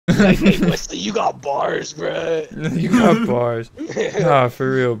Like, hey, Wesley, you got bars, bro. You got bars. Nah,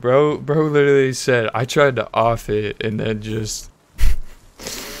 for real, bro. Bro literally said, I tried to off it and then just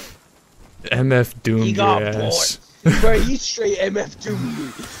MF doomed He got your ass. bro, he straight MF doomed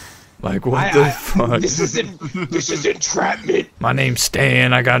me. Like, what the fuck? This is entrapment. My name's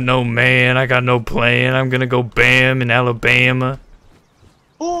Stan. I got no man. I got no plan. I'm gonna go bam in Alabama.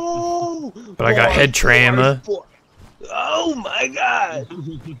 Oh, But I got head trauma. Oh my god.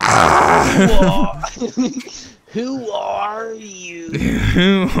 Who are you?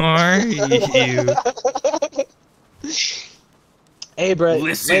 Who are you? Hey, bro.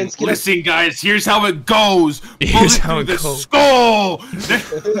 Listen, guys. Here's how it goes. Here's how it goes. Skull.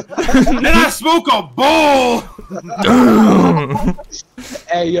 Then I smoke a bowl.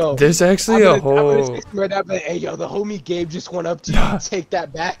 Hey, yo. There's actually a whole. Hey, yo, the homie Gabe just went up to you. Take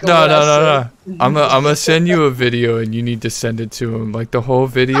that back. No. I'm gonna send you a video and you need to send it to him. Like, the whole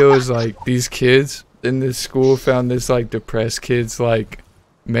video is like these kids in this school found this like depressed kid's like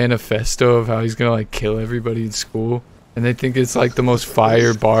manifesto of how he's gonna like kill everybody in school. And they think it's like the most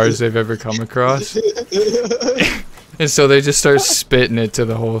fire bars they've ever come across. And so they just start spitting it to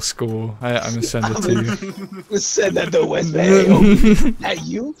the whole school. I'm gonna send it to you. Send that to West Bay. That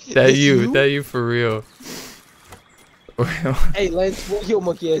you? That you for real. Hey Lance, where your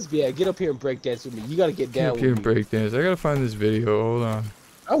monkey ass be at? Get up here and break dance with me. You gotta get down with me. Get up here and break dance. I gotta find this video. Hold on.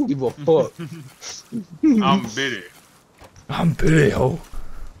 I don't give a fuck. I'm bitty. I'm bitty, ho.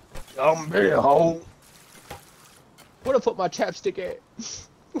 I'm bitty, ho. Where the fuck my chapstick at?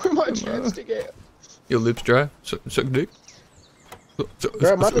 Where my chapstick at? Your lips dry? Suck dick?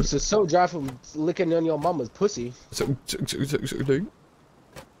 Bro, my lips are so dry from licking on your mama's pussy. Suck dick?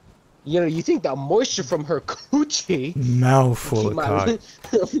 You know, you think the moisture from her coochie. Mouthful of cock.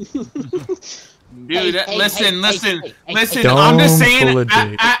 Dude, listen. I'm just saying,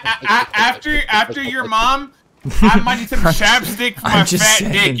 after your mom, I might need some chapstick for my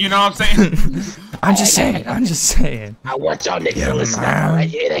fat dick. You know what I'm saying? I'm just saying. I want y'all niggas to listen now.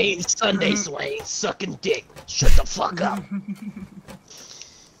 It ain't Sunday, so I ain't sucking dick. Shut the fuck up.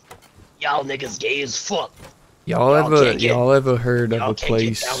 Y'all niggas gay as fuck. Y'all ever heard of a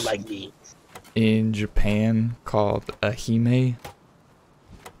place like me. in Japan called Ehime?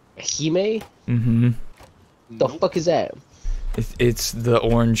 Ehime? Mm-hmm. The fuck is that? It's the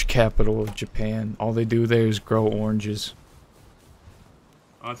orange capital of Japan. All they do there is grow oranges.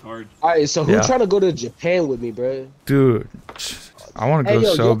 Oh, that's hard. Alright, so who's trying to go to Japan with me, bro? Dude, I want to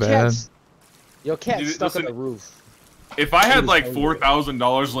go so bad. Your cat's stuck on the roof. If I had like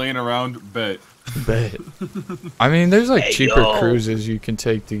 $4,000 laying around, bet. I mean, there's like cheaper cruises you can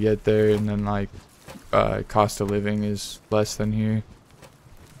take to get there, and then like cost of living is less than here.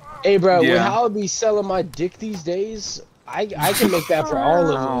 Hey, bro, with how I be selling my dick these days, I can make that for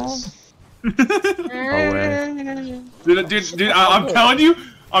all of us. Dude,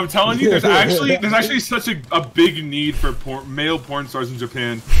 I'm telling you, there's actually such a big need for male porn stars in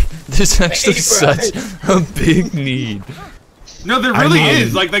Japan. There's actually such a big need. No, there really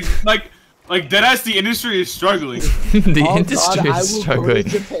is. Like deadass, the industry is struggling. The industry is struggling.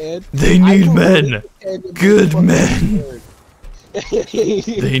 They need men. Good men.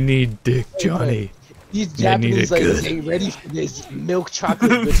 They need Dick Johnny. These Japanese ain't ready for this milk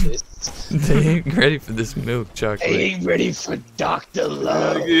chocolate business. They ain't ready for this milk chocolate. They ain't ready for Dr.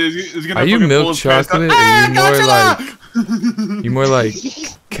 Love. Are you milk chocolate, or you more like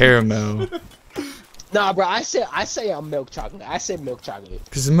caramel? Nah, bro, I say I'm milk chocolate. I say milk chocolate.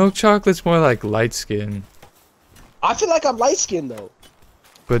 Cause the milk chocolate's more like light skin. I feel like I'm light skinned though.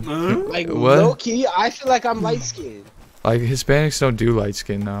 But like low key, I feel like I'm light skinned. Like Hispanics don't do light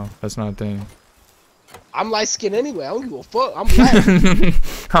skin now. That's not a thing. I'm light skinned anyway. I don't give a fuck. I'm black.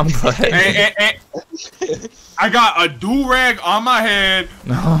 I'm black. Hey. I got a do-rag on my head.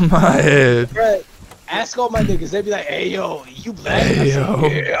 On my head. Right. Ask all my niggas. They be like, "Hey yo, you black?" Hey yo.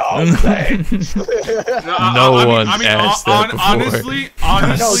 Yeah, I'm black. No one asked that before. Honestly.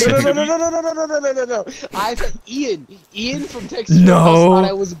 No. I said Ian from Texas. No. Thought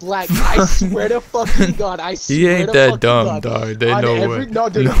I was black. I swear to fucking God. I swear he ain't to that fucking dumb, God. dog. They know what. No,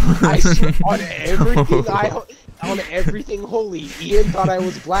 dude. I swear, on everything holy, Ian thought I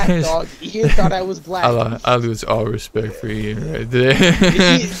was black, dog. Ian thought I was black. I lose all respect for Ian right there.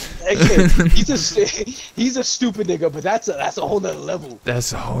 He's a stupid nigga, but that's a whole nother level.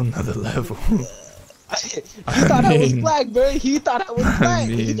 That's a whole nother level. He thought I was black, bro. He thought I was black.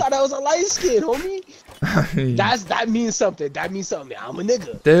 He thought I was a light skin, homie. That means something. That means something. I'm a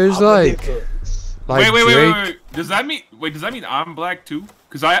nigga. There's wait. Does that mean I'm black too?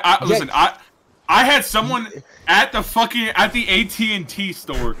 Cause listen, I had someone at the AT&T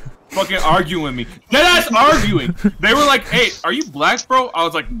store fucking arguing with me. Deadass arguing. They were like, "Hey, are you black, bro?" I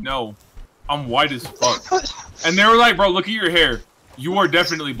was like, "No, I'm white as fuck." And they were like, "Bro, look at your hair. You are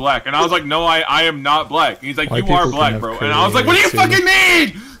definitely black." And I was like, "No, I am not black." And he's like, White "You are people black, can bro." have And I was like, "What do you too. fucking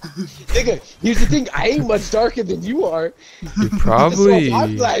mean?" Nigga, here's the thing. I ain't much darker than you are. You probably. So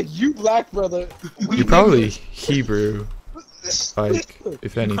I'm black. You black, brother. You're probably Hebrew. Like,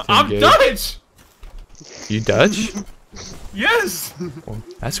 if anything. I'm Gabe. Dutch. You Dutch? Yes. Well,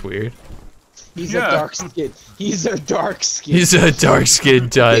 that's weird. He's a dark skin. He's a dark skin. He's a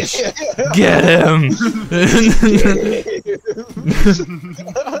dark-skinned Dutch. Get him!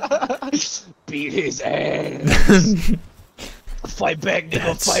 Beat his ass. Fight back, nigga.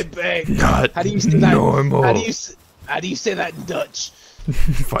 That's fight back. Not How do you say that? normal. How do you say that in Dutch?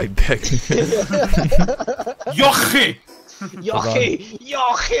 Fight back. Yoche. Yoche,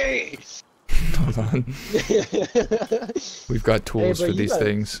 yoche. Hold on. We've got tools Hey, for you these gotta-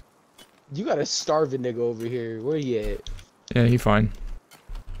 things. You got a starving nigga over here. Where he at? Yeah, he fine.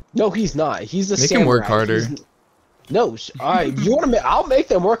 No, he's not. He's a Make him work samurai. harder. No, all right. You want to make? I'll make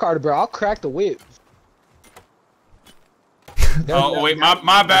them work harder, bro. I'll crack the whip. Oh wait, my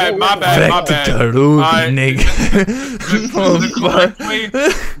bad. Vectorul, nigga.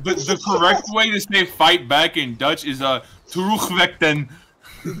 The correct way to say fight back in Dutch is terugvechten.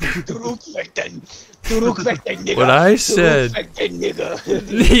 Terugvechten. Terugvechten, nigga. What I said. Terugvechten, nigga.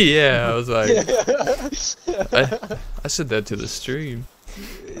 Yeah, I was like, I said that to the stream.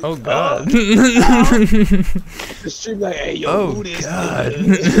 Oh god. The stream like, hey yo, Oh who this god.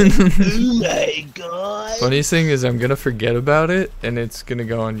 nigga? Oh my god. Funniest thing is I'm gonna forget about it and it's gonna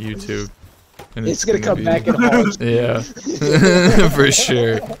go on YouTube. And It's gonna come back and haunt you. Yeah. For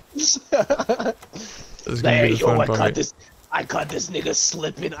sure. That's gonna Hey be the yo, fun I part. caught this nigga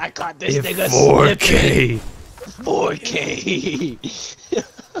slipping. I caught this In nigga slipping. 4K. 4K.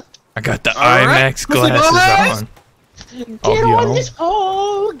 I got the Alright, IMAX pussy glasses boys. on. Get Oh, on yo. this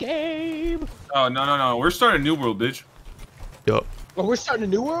whole game. Oh no, we're starting New World, bitch. Yo, Oh, we're starting a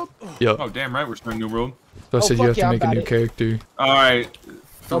new world? yo. Oh damn right, we're starting New World. So I said you fuck have yeah, to I'm make a about new it. character. All right,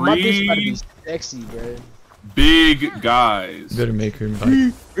 Oh, my bitch about to be 3 sexy, bro. big guys. You better make her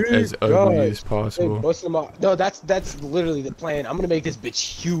like as ugly as Hey, possible. bust them out. No, that's literally the plan. I'm gonna make this bitch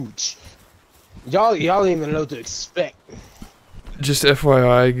huge. Y'all don't even know what to expect. Just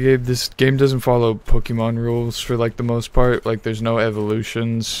FYI, Gabe, this game doesn't follow Pokemon rules for like the most part. Like, there's no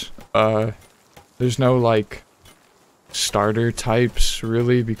evolutions. There's no like starter types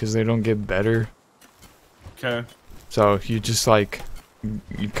really because they don't get better. Okay. So you just like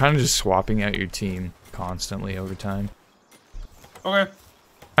you're kind of just swapping out your team constantly over time. Okay.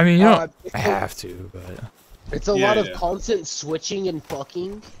 I mean, you don't it's have to, but It's a Yeah, lot of yeah. constant switching and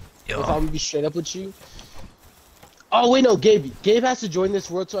fucking. If I'm yeah. gonna be straight up with you. Oh wait, no, Gabe. Gabe has to join this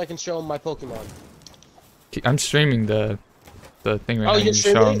world so I can show him my Pokemon. I'm streaming the thing right Oh, now. you're just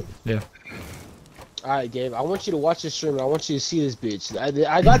show streaming 'em. Yeah. Alright, Gabe. I want you to watch this stream. I want you to see this bitch.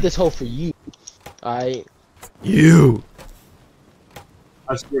 I got this hoe for you. Alright. You.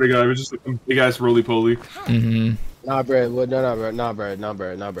 I swear to God, it was just like a big ass roly poly. Mm-hmm. Nah, bro. Well,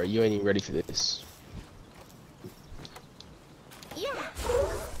 nah, bro. You ain't even ready for this.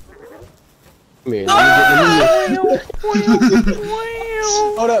 Come here. Let me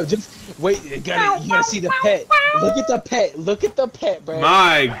Hold up. Just wait. You gotta see the pet. Look at the pet. Look at the pet, bro.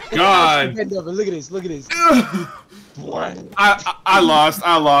 My God. Look at this. Look at this. One. I lost.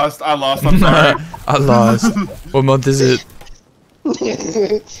 I'm sorry. I lost. What month is it?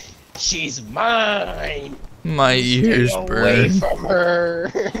 She's mine. My ears Stay away burn. from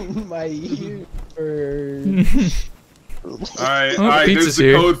her. My ears burn. Alright, Oh, alright, pizza's there's the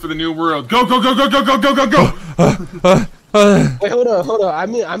here. code for the new world. Go, go, go, go, go, go, go, go, go! Wait, hold on.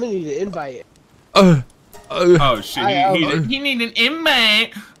 I'm gonna need an invite. Oh shit, he need an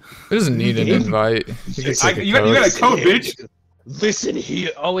invite. He doesn't need an invite. He gets like You got a code, bitch. Listen here.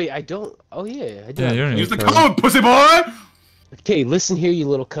 Oh wait, I don't. Oh yeah, I do. Yeah, you don't need Use the a code. code, pussy boy! Okay, listen here, you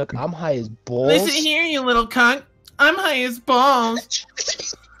little cuck. I'm high as balls. here, you little cunt. I'm high as balls.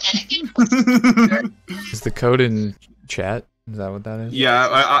 Is the code in chat? Is that what that is? Yeah,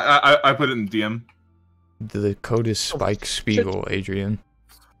 I put it in DM. The code is Spike Spiegel, Adrian.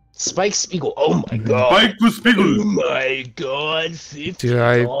 Spike Spiegel. Oh my god. Spike the Spiegel. Oh my god. $50. Dude,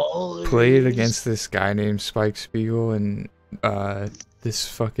 I played against this guy named Spike Spiegel in this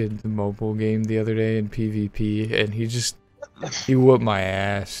fucking mobile game the other day in PvP, and he whooped my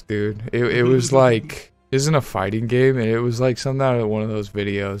ass, dude. It was like, it isn't a fighting game, and it was like something out of one of those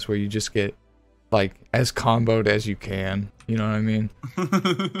videos where you just get like as comboed as you can. You know what I mean?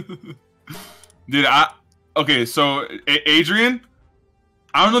 Dude, okay, so Adrian,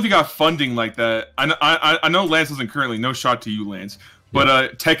 I don't know if you got funding like that. I know Lance isn't currently. No shot to you, Lance.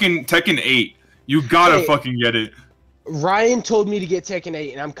 But Tekken 8, you gotta fucking get it. Ryan told me to get Tekken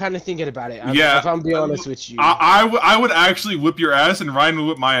 8, and I'm kind of thinking about it. If I'm being honest with you, I would actually whip your ass, and Ryan would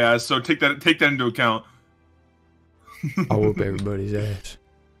whip my ass. So take that into account. I'll whoop everybody's ass.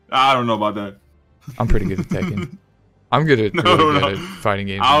 I don't know about that. I'm pretty good at Tekken. I'm good at good at fighting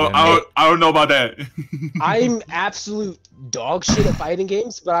games. I don't know about that. I'm absolute dog shit at fighting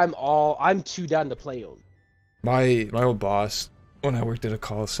games, but I'm too down to play them. My old boss, when I worked at a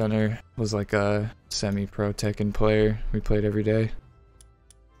call center, was like a semi-pro Tekken player. We played every day.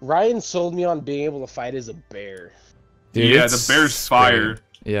 Ryan sold me on being able to fight as a bear. Dude, yeah, the bear's fire.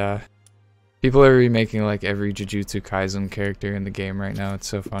 Yeah. People are remaking like every Jujutsu Kaisen character in the game right now. It's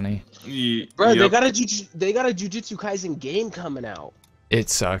so funny. Bro, they got a Jujutsu Kaisen game coming out.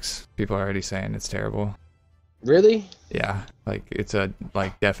 It sucks. People are already saying it's terrible. Really? Yeah, like it's a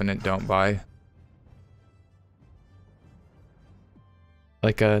definite don't buy.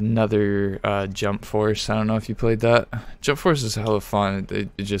 Like another Jump Force. I don't know if you played that. Jump Force is hella fun. The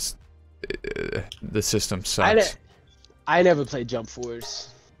system sucks. I never played Jump Force.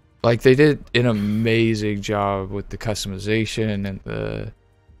 Like they did an amazing job with the customization and the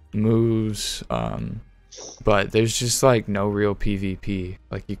moves, but there's just like no real PvP.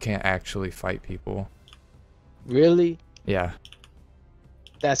 Like you can't actually fight people. Really? Yeah.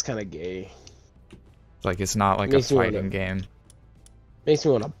 That's kind of gay. Like it's not like a fighting game. Makes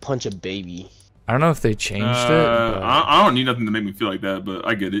me want to punch a baby. I don't know if they changed it. But I don't need nothing to make me feel like that, but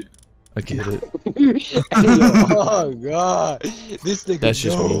I get it. I get it. Oh god, this nigga. That's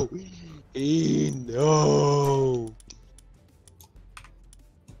just me. No.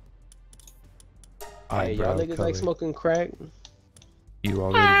 Hey, y'all niggas like smoking crack? You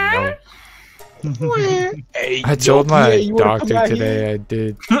already know. Hey, I told my doctor today I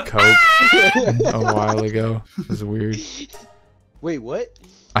did coke a while ago. It was weird. Wait, what?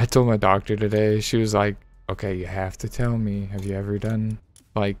 I told my doctor today. She was like, "Okay, you have to tell me. Have you ever done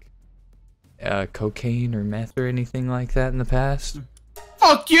like cocaine or meth or anything like that in the past?"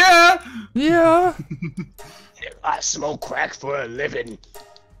 Fuck yeah! Yeah. I smoke crack for a living.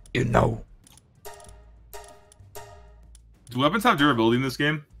 You know. Do weapons have durability in this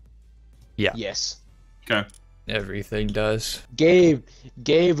game? Yeah. Yes. Okay. Everything does. Gabe,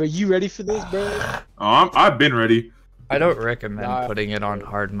 are you ready for this, bro? Oh, I've been ready. I don't recommend putting it on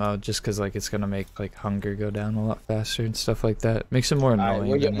hard mode just because like it's gonna make like hunger go down a lot faster and stuff like that. Makes it more annoying.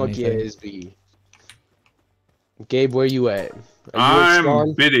 Where your monkey is, B? Gabe, where you at?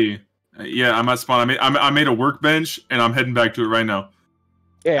 I'm Biddy. Yeah, I'm at spawn. I made a workbench and I'm heading back to it right now.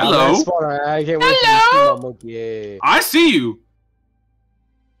 Yeah, hello. I'm at spawn. I can't wait to see my monkey. Yeah. I see you.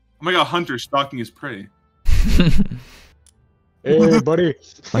 I'm like a hunter stalking his prey. Hey, buddy.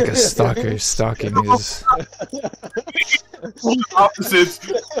 Like a stalker stalking his...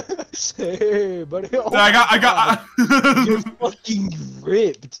 Opposites. Hey, buddy. Oh, I got... You're fucking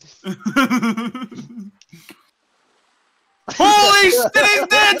ripped. Holy shit, he's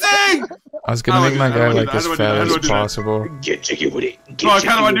dancing! I was gonna make my guy like as fat as possible. Get jiggy with it. How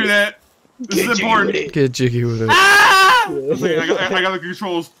do I do that? This is important. Get jiggy with it. Ah! I got the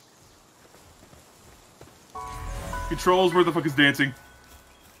controls. Controls, where the fuck is dancing?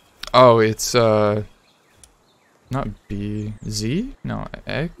 Oh, it's not B, Z? No,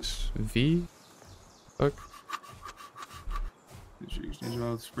 X, V. Fuck.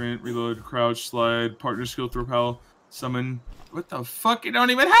 Sprint, reload, crouch, slide, partner skill, throw pal, summon. What the fuck? You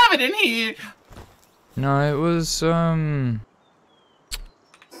don't even have it in here. No, it was one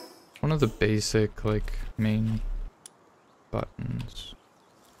of the basic like main buttons.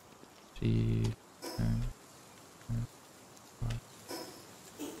 G.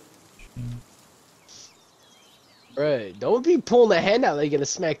 Bruh, don't be pulling the hand out like you're gonna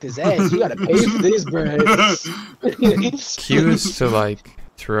smack his ass. You gotta pay for this, bruh. Q is to like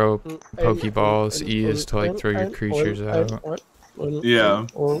throw Pokeballs. E is to like throw your creatures out. Yeah.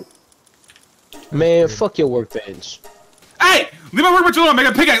 Man, fuck your workbench. Hey! Leave my workbench alone! I'm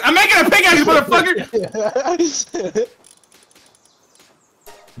making a pickaxe! I'm making a pickaxe, you motherfucker!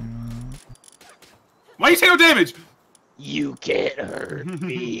 Why you take no damage? You can't hurt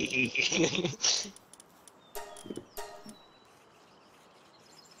me.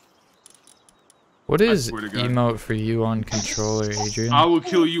 What is emote for you on controller, Adrian? I will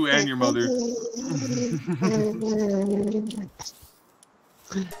kill you and your mother.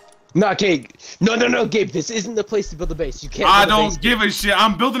 Nah, Gabe. No, Gabe. This isn't the place to build a base. You can't. I don't give a shit.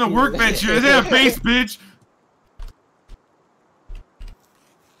 I'm building a workbench here. Is that a base, bitch?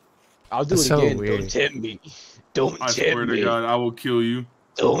 I'll do That's it so again. weird. Don't tempt me. Don't I tempt swear me. to God, I will kill you.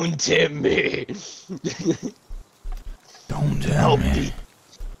 Don't tempt me. Don't tell me.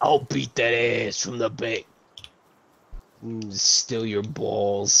 I'll beat that ass from the back. Steal your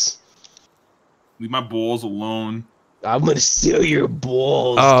balls. Leave my balls alone. I'm gonna steal your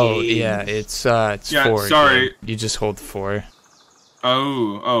balls. Oh Gabe. yeah, it's Yeah, 4. sorry. Gabe. You just hold 4.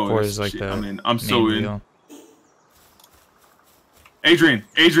 Oh. 4 is like shit. the I'm so main in. wheel. Adrian,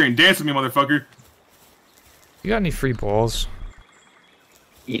 dance with me, motherfucker. You got any free balls?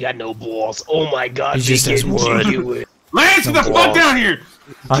 You got no balls. Oh my God. He just has wood. Lance, get the fuck balls. down here!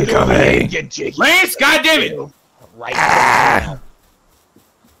 I'm coming. Get jiggy. Lance, goddammit! Right now.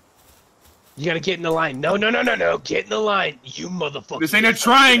 You gotta get in the line. No. Get in the line. You motherfucker. This ain't a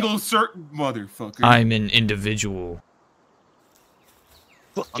triangle, sir. Motherfucker. I'm an individual.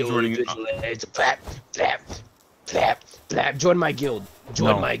 Fuck I'm your joining it. individual ass. Flap. Join my guild.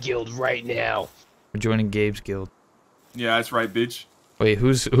 Join No. my guild right now. We're joining Gabe's guild. Yeah, that's right, bitch. Wait,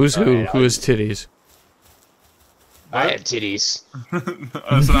 who's who? Alright, Who is titties? I have titties.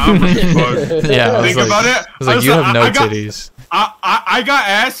 So I'm rich as fuck. Yeah, I was Think like, about it. I was like, you have no titties. I got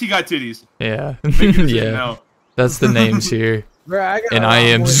ass, he got titties. Yeah, Yeah. yeah. That's the names here. Bro, I got And a I lot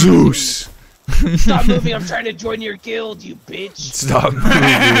am more- Zeus. Stop moving. I'm trying to join your guild, you bitch. Stop moving.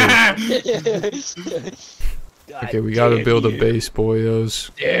 God Okay, we gotta damn build a you. base, boyos.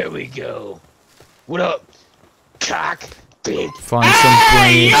 There we go. What up? Cock. Big. Find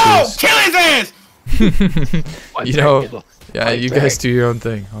Hey, yo! some Kill his ass! branches. You know, nigga. yeah, Fight you back. guys do your own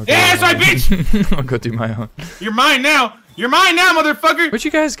thing. I'll go Yeah, do that's right, mine. I'll go do my own. You're mine now! You're mine now, motherfucker! Where'd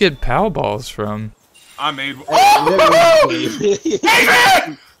you guys get pal balls from? I made Literally.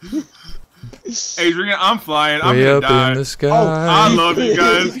 Adrian, I'm flying. I'm Way gonna up die. in the sky. I love you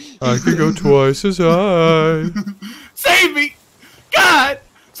guys. I could go twice as high. Save me! God!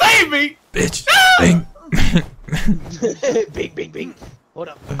 Save me! Bitch. Bing. Bing. Hold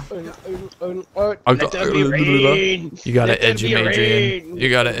up. I'll Let go- there be rain. You gotta Let there edge him, be Adrian. rain. You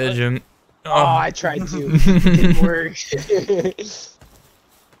gotta edge him. Oh, I tried to. Didn't work.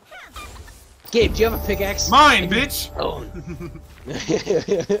 Gabe, do you have a pickaxe? Mine, bitch! Oh.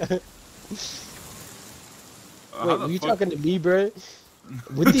 How Wait, the were you fuck- talking to me, bro?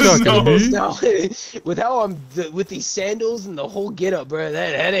 With these Talking to sandals me? now, with how with these sandals and the whole get up, bro,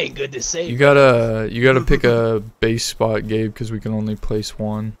 that ain't good to say. You gotta pick a base spot, Gabe, because we can only place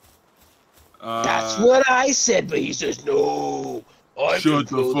one. That's what I said, but he says no. I'm Shut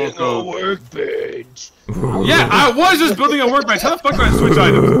the building fuck a up. workbench. Yeah, I was just building a workbench. How the fuck do I switch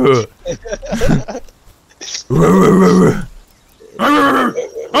items?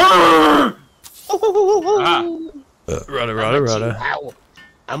 Rada.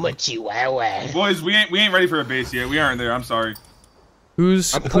 I'm a chihuahua. Boys, we ain't ready for a base yet. We aren't there. I'm sorry.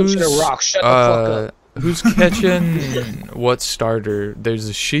 Who's I'm punching who's a rock. Shut the fuck up. who's catching what starter? There's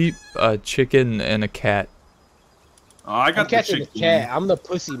a sheep, a chicken, and a cat. I got I'm catching the chicken. cat. I'm the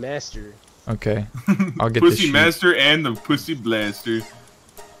pussy master. Okay, I'll get the Pussy sheep. master and the pussy blaster.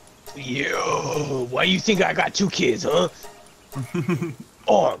 Yo, why you think I got 2 kids, huh?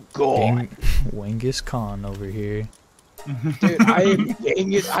 Oh god, Genghis Khan over here. dude,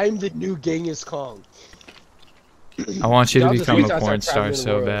 I'm the new Genghis Khan. I want you to Y'all just become reach a outside porn star traveling the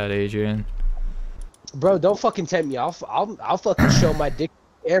so world. bad, Adrian. Bro, don't fucking tempt me. I'll fucking show my dick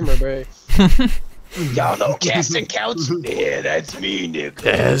camera, bro. Y'all know casting couch? Yeah, that's me, nigga.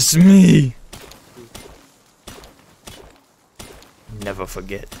 That's me. Never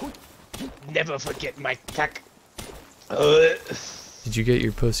forget. Never forget my cock. Did you get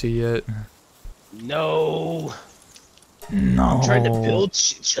your pussy yet? No. No. I'm trying to build.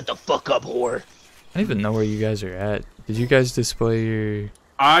 Shut the fuck up, whore. I don't even know where you guys are at. Did you guys display your?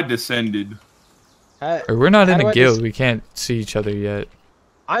 I descended. Or we're not How in do a I guild. We can't see each other yet.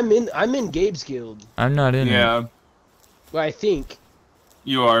 I'm in Gabe's guild. I'm not in it. Yeah, Well, I think.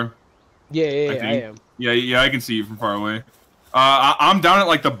 you are. Yeah, I think. am. Yeah, I can see you from far away. I'm down at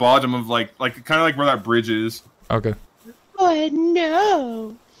like the bottom of like kind of like where that bridge is. Okay. Oh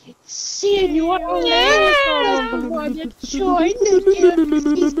no! Senor I wanna join the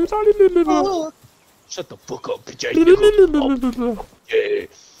guild. Shut the fuck up, bitch ass nigga. Oh,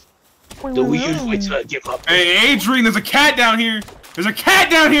 yeah. Do we use wait till I get my Hey, Adrian, there's a cat down here. There's a cat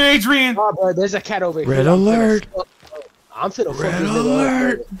down here, Adrian. Oh, bro, there's a cat over here. Red alert. I'm finna fuck Red this nigga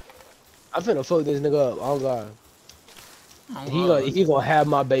alert. up. Bro. I'm finna fuck this nigga up. Oh god. Oh, He gonna have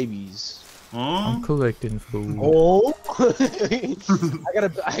my babies. Huh? I'm collecting food. Oh.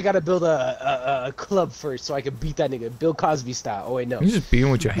 I gotta build a club first so I can beat that nigga. Bill Cosby style. Oh wait, no. You just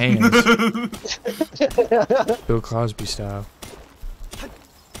beating with your hands. Bill Cosby style.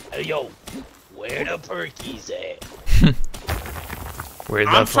 Hey, yo, where the perkies at? Where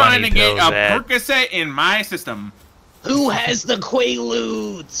the I'm trying funny to get pills a at? Percocet in my system. Who has the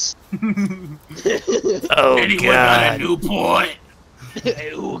Quaaludes? Oh Anyone got a god. Newport?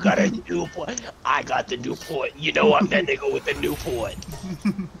 Who got a Newport? I got the Newport. You know I'm that nigga with the Newport.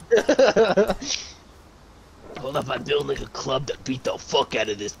 Hold up, I'm building a club to beat the fuck out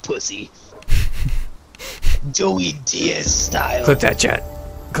of this pussy. Joey Diaz style. Clip that, chat.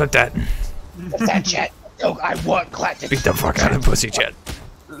 Clip that. What's that chat? No, I want clap to Beat the fuck out of pussy, chat.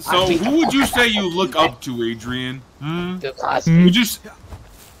 So, who would you say you look up to, Adrian? Hmm? Bill Cosby. You just...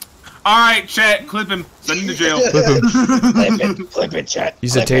 Alright, chat, clip him. Send him to jail. Clip it, chat.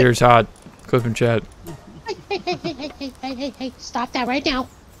 He's a tater tot. Clip him, chat. Hey, stop that right now.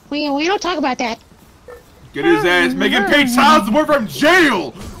 We don't talk about that. Get his ass. Make him pay child support from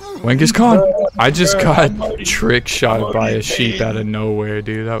jail! Wengus Khan. I just got trick shot by a sheep out of nowhere,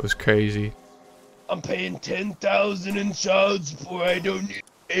 dude. That was crazy. I'm paying 10,000 in child support. I don't need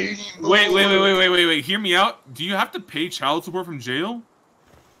any more. Wait. Hear me out. Do you have to pay child support from jail?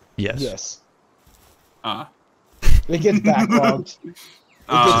 Yes. Yes. Ah. It gets backlogged.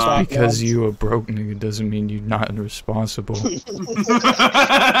 Just because you a broke nigga doesn't mean you're not responsible. I'm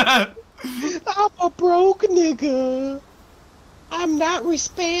a broke nigga. I'm not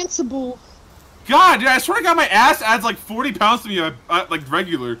responsible. God, dude, I swear to God, my ass adds like 40 pounds to me, like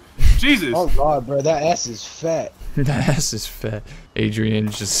regular. Jesus. Oh god, bro, that ass is fat. That ass is fat. Adrian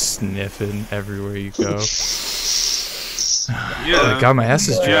just sniffing everywhere you go. Yeah. Oh god, my ass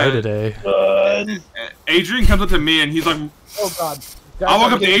is dry today. Adrian comes up to me and he's like, Oh god. I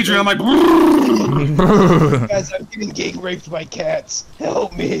walk up to Adrian, I'm like, Guys, I'm getting gang raped by cats.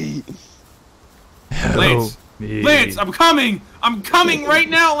 Help me. Lance, Lance, I'm coming! I'm coming right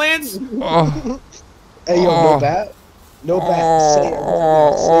now, Lance! Oh. Hey, yo, no bat? No bat. Say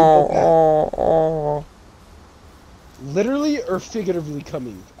it. Say no bat. Literally or figuratively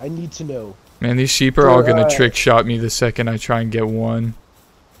coming? I need to know. Man, these sheep are all gonna trick shot me the second I try and get one.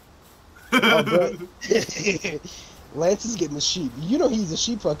 Oh, bro. Lance is getting the sheep. You know he's a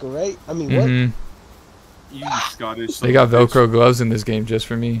sheep fucker, right? I mean, what? You Scottish. They got Velcro gloves in this game just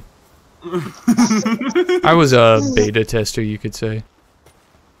for me. I was a beta tester, you could say.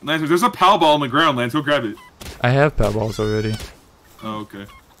 Lance, there's a pal ball on the ground, Lance. Go grab it. I have pal balls already. Oh, okay.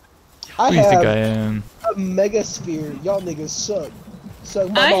 I Who do you think I have am? a mega sphere. Y'all niggas suck. Suck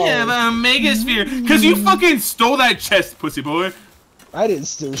my I balls. have a mega sphere. Because you fucking stole that chest, pussy boy. I didn't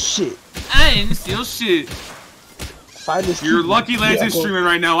steal shit. I didn't steal shit. Find this You're key. lucky Lance is Yeah, streaming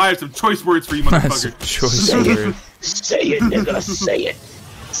right now. I have some choice words for you, That's a motherfucker. choice Say it. word. Say it, nigga. Say it.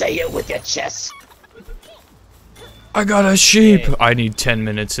 Say it with your chest. I got a sheep! I need 10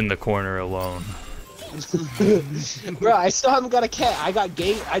 minutes in the corner alone. Bro, I still haven't got a cat. I got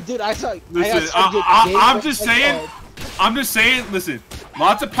gang. I Listen, I'm I'm just saying. I'm just saying. Listen,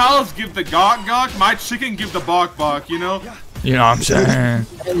 lots of pals give the gawk gawk. My chicken give the bok bok. You know. You know what I'm saying?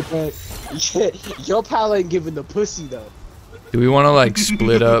 Hey, but your pal ain't giving the pussy though. Do we want to like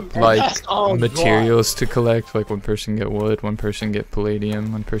split up like Oh, materials to collect? Like one person get wood, one person get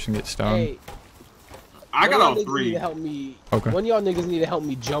palladium, one person get stone. Hey, I got one all of y'all niggas need three. to help me. Okay. One of y'all niggas need to help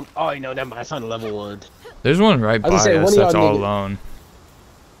me jump. Oh, no, never mind. I found a level 1. There's one right by was gonna say, us one of that's y'all all niggas- alone.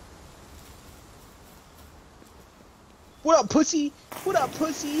 What up, pussy? What up,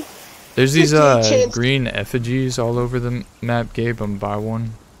 pussy? There's these 58 chance. green effigies all over the map, Gabe. I'm buy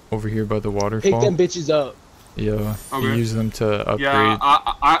one over here by the Pick waterfall. them bitches up. Yeah, you Okay. use them to upgrade. Yeah,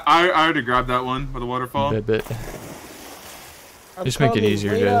 I already grabbed that one by the waterfall. Bit. I'm Just make it coming.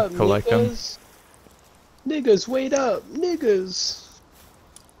 easier Wait to up, collect them. niggas. Niggas, wait up, niggas.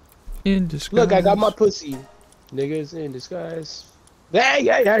 In disguise. Look, I got my pussy. Niggas in disguise. Hey.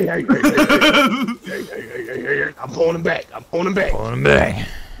 I'm pulling him back. I'm pulling him back. Pulling him back.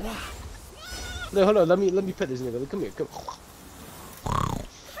 No, hold on. Let me pet this nigga. Come here. Come.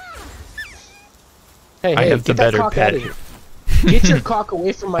 Hey, I have the get that better cock pet. outta here. Get your cock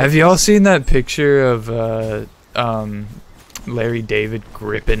away from my. Have y'all seen that picture of Larry David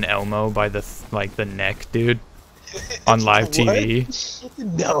gripping Elmo by the the neck, dude, on live TV?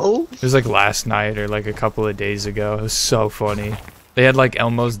 No. It was like last night or like a couple of days ago. It was so funny. They had like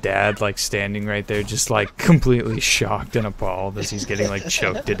Elmo's dad like standing right there, just like completely shocked and appalled as he's getting like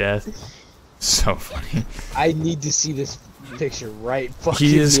choked to death. So funny. I need to see this picture right fucking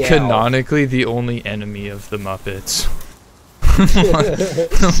He is now. canonically the only enemy of the Muppets.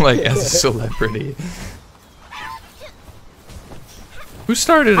 Like as a celebrity. Who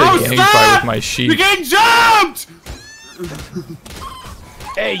started a Oh, gang stop! fight with my sheep? You're getting jumped!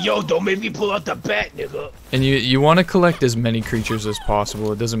 Hey, yo, don't make me pull out the bat, nigga. And you want to collect as many creatures as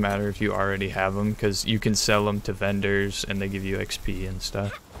possible. It doesn't matter if you already have them, because you can sell them to vendors and they give you XP and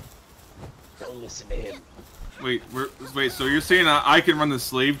stuff. Don't listen to him. Wait, so you're saying I can run the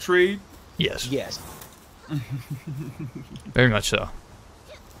slave trade? Yes. Yes. Very much so.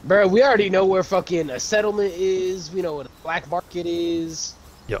 Bro, we already know where fucking a settlement is. We know what a black market is.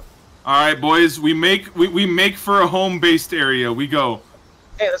 Yep. All right, boys. We make for a home-based area. We go.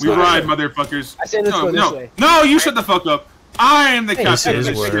 Hey, let's We go ride, this way. motherfuckers. I said let's go this way. No, you shut the fuck up. I am the Hey, captain of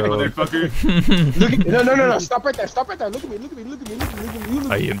this this is ship, world. motherfucker. Look at, no. Stop right there. Stop right there. Look at me. Look at me. Look at me. Look at me. Look at me. Look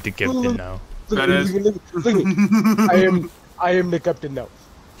at I me. am the captain now. Look at me. Badass. Look at me. I am the captain now.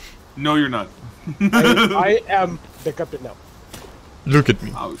 No, you're not. I am the captain now. Look at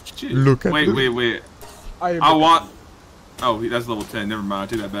me. Oh shit. Look at wait. I am. I want. Oh, that's level 10. Never mind. I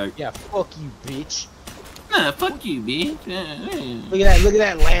take that back. Yeah, fuck you, bitch. Nah, fuck you, bitch. Look at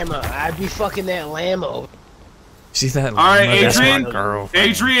that llama. I'd be fucking that llama. See that? All right, llama? That's my Adrian. girl.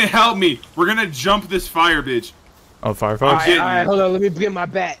 Adrian, help me. We're gonna jump this fire, bitch. Oh, Firefox. Alright, hold on. Let me get my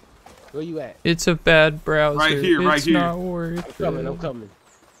bat. Where you at? It's a bad browser. Right here, right it's here. Not worth I'm coming.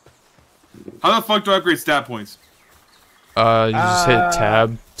 How the fuck do I upgrade stat points? You just hit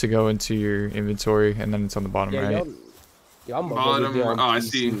tab to go into your inventory, and then it's on the bottom Yeah, right. yo, I'm Bottom, gonna I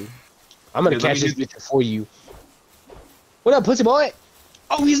see. I'm gonna Yeah, let catch me this bitch before you. What up, pussy boy?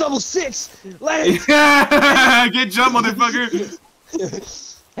 Oh, he's level 6. Let's Get jumped, motherfucker.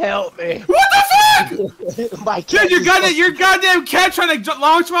 help me. What the fuck? My cat Dude, is your goddamn cat trying to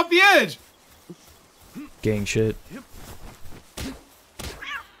launch him off the edge. Gang shit.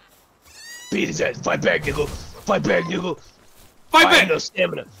 beat his ass. Fight back, nigga. Fight back, nigga. Fight I have back. no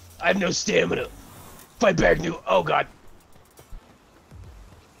stamina. I have no stamina. Fight back, nigga. Oh god.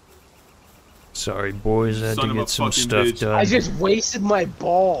 Sorry, boys. I had Son to of a get some fucking stuff bitch. done. I just wasted my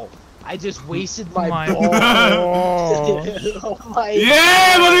ball. I just wasted my ball. ball. Oh my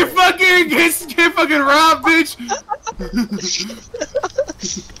Yeah, motherfucker! Get fucking robbed, bitch!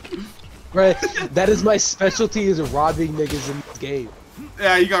 Right, that is my specialty, is robbing niggas in this game.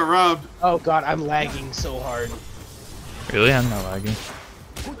 Yeah, you got robbed. Oh god, I'm lagging so hard. Really? I'm not lagging.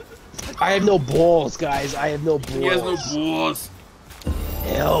 I have no balls, guys. I have no balls. He has no balls.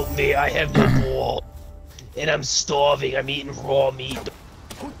 Help me, I have no balls. And I'm starving. I'm eating raw meat.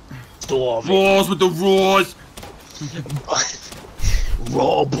 Starving. Balls with the raws.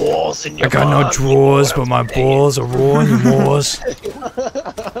 Raw balls in your I got no mouth. drawers, but my balls are raw in yours. And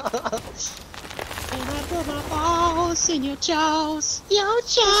I put my balls in your jaws, your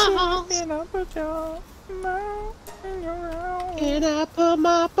jaws. And I put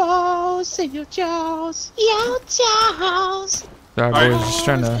my balls in your jaws, your jaws. Sorry, Alright. boys. Just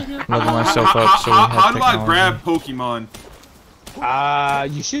trying to level myself up so we How have do I technology. grab Pokemon?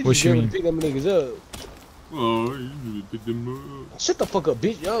 You should What just you be able mean? to pick them niggas up. Oh, you need to pick them up. Shut the fuck up,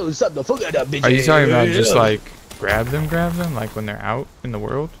 bitch. Yo, shut the fuck up, that bitch. Are you talking about Yeah. just like grab them, like when they're out in the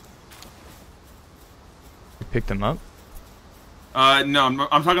world? You pick them up? No,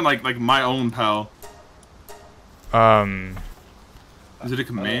 I'm talking like my own pal. Is it a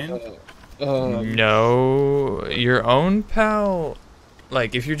command? No, your own pal.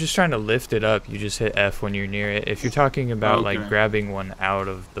 Like if you're just trying to lift it up, you just hit F when you're near it. If you're talking about Okay. like grabbing one out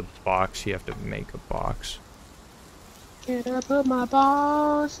of the box, you have to make a box. Can I put my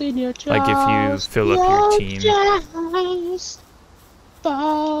balls in your jaws? Like if you fill up your team. Jaws.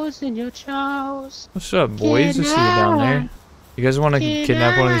 Balls in your jaws. What's up, boys? I see you down there. You guys want to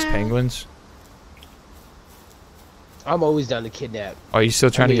kidnap one of these penguins? I'm always down to kidnap. Are you still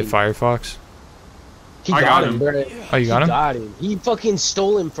trying to mean- get Firefox? He I got him. bro. Oh, you got He him? got him. He fucking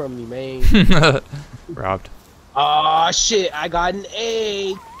stole him from me, man. Robbed. Aw, shit. I got an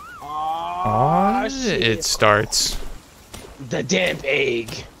egg. Aw, shit. It starts. The damn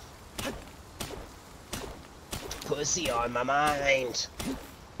egg. Pussy on my mind.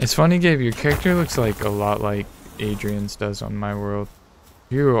 It's funny, Gabe. Your character looks like a lot like Adrian's does on My World.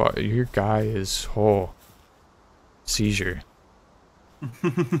 Your guy is whole. Seizure.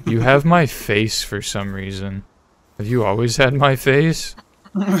 You have my face for some reason. Have you always had my face?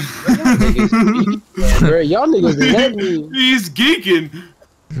 Bro, y'all niggas let me. He's geeking.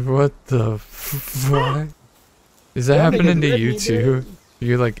 What the fuck? Is that Y'all happening niggas to let you me, too?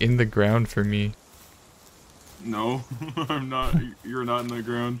 You're like in the ground for me. No, I'm not. You're not in the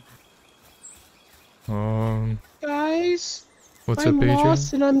ground. Guys, What's I'm up, Adrian?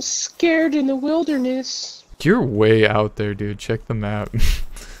 lost and I'm scared in the wilderness. You're way out there, dude. Check the map.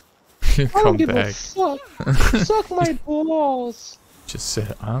 You I don't come give a back. fuck. Suck my balls. Just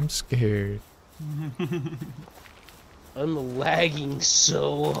said, I'm scared. I'm lagging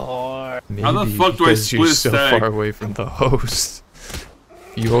so hard. Maybe How the fuck do I because you're split so stack? far away from the host.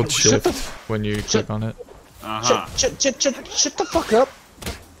 You hold shift when you click on it. Uh-huh. Shut the fuck up.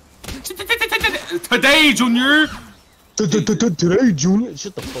 Today, Junior! Today, Junior.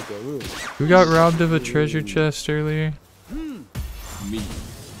 Shut the fuck up. Who got robbed of a treasure chest earlier? Me.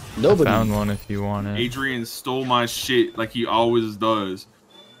 Nobody. I found one if you want it. Adrian stole my shit like he always does.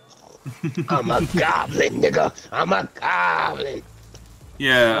 I'm a goblin, nigga. I'm a goblin.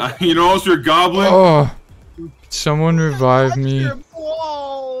 Yeah, you know else you're a goblin? Oh! Someone revive me. Your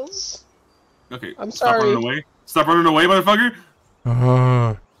balls. Okay, I'm stop sorry. running away. Stop running away, motherfucker!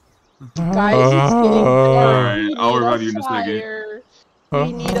 Oh. Guys, it's getting dark. Alright, We I'll need revive a you in a second. fire.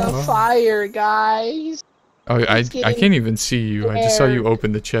 We need a fire, guys. Oh, I It's getting can't even see you. I just saw you dark.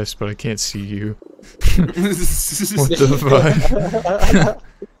 open the chest, but I can't see you. What the fuck?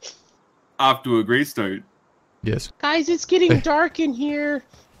 Off to a great start. Yes. Guys, it's getting dark in here.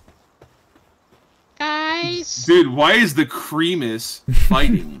 Guys. Dude, why is the Creamus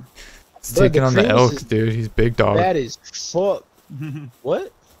fighting? He's Bro, taking the on the Creamus elk, is- dude. He's big dog. That is fuck.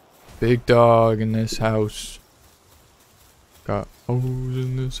 What? Big dog in this house. Got O's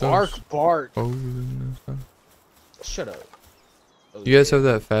in this house. Bark. O's in this house. Shut up. Oh, You guys have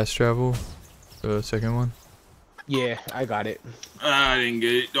that fast travel? The second one? Yeah, I got it. I didn't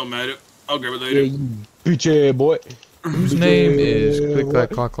get it. Don't matter. I'll grab it Yeah, later. you bitch ass boy. Whose name is Click That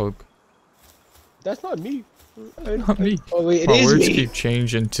Clock Cloak? That's not me. Not me. Oh wait, it My is words me. keep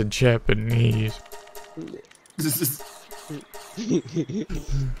changing to Japanese.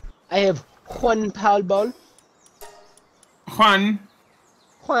 I have Juan Palworld. Juan.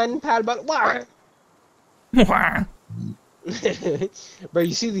 Juan Palworld. Wah. Bro,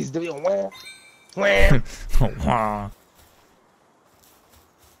 you see these? Wah. Wah.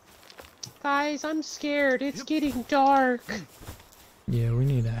 Guys, I'm scared. It's getting dark. Yeah, we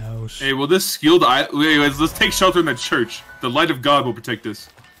need a house. Hey, will this skilled wait, let's take shelter in the church. The light of God will protect us.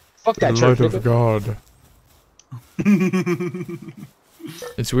 Fuck The that church, light nigga. of God.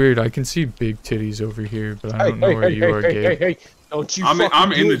 It's weird. I can see big titties over here, but I don't know where you are, Gabe. Hey. Don't you I'm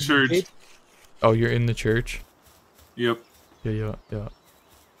fucking in do the it, church. bitch. Oh, you're in the church? Yep. Yeah.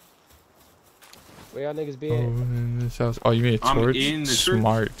 Where y'all niggas Oh, been? in this house. Oh, you made a I'm torch? in the church.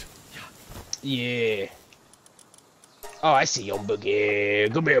 Smart. Yeah. Oh, I see your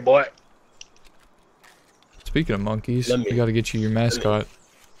boogie. Come here, boy. Speaking of monkeys, Let me- we gotta get you your mascot.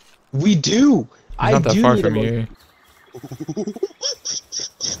 We do. He's not that far from here.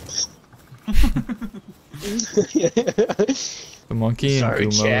 The monkey and Sorry,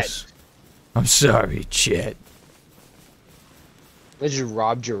 Gumos. Chet. I'm sorry, Chet. I just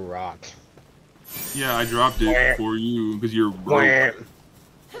robbed your rock. Yeah, I dropped it for you because you're broke. Wham.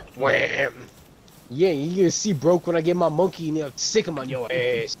 Wham. Yeah, you gonna see broke when I get my monkey and they'll stick him on your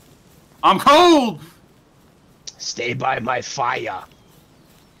ass. I'm cold! Stay by my fire.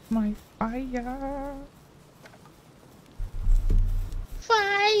 My fire.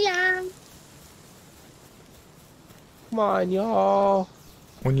 Fire. Come on, y'all.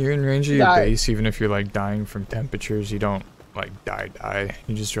 When you're in range of your Die. base, even if you're like dying from temperatures, you don't like die.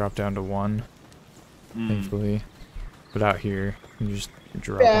 You just drop down to 1, thankfully. But out here, you just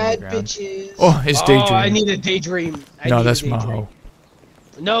drop on Bad the ground. bitches. Oh, it's Daydream. I need a daydream. No, that's Maho.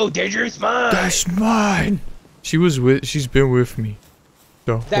 No, daydream's mine. That's mine. She's been with me.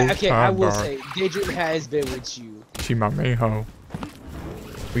 The whole Okay, time, I will dog. say, daydream has been with you. She my main hoe.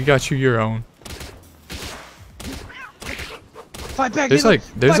 We got you your own. Fight back, There's nigga. like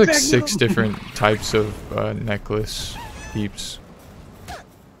Fight back, 6 nigga. different types of necklace heaps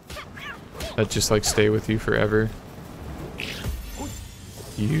that just like stay with you forever.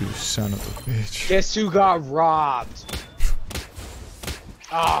 You son of a bitch. Guess who got robbed?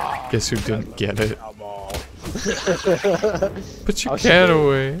 Ah. Guess who didn't get it? Come on. Put your I'll cat show you.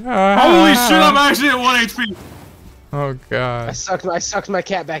 away. Holy shit, I'm actually at 1 HP! Oh god. I sucked my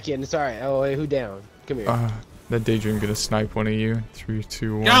cat back in. It's alright. Oh wait, who down? Come here. That Daydream gonna snipe one of you. 3,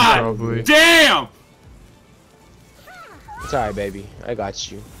 2, 1 God probably. damn! It's alright, baby. I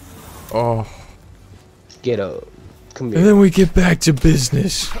got you. Oh. Get up. Come And here. then we get back to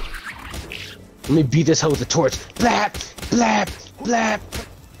business. Let me beat this hoe with a torch. Blap, blap, blap.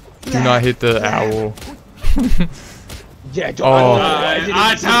 Do not hit the owl. Yeah, don't. Oh. I didn't I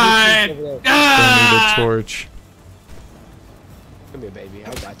even see died. the torch over there. Don't need a Ah! torch. Come here, baby.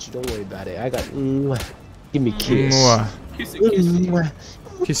 I got you. Don't worry about it. I got. Give me a kiss. Mwah. Kissy, kissy.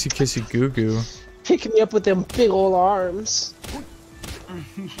 Kissy kissy goo goo. Pick me up with them big old arms.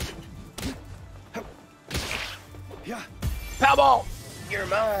 Powerball! You're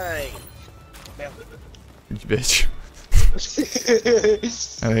mine! You bitch.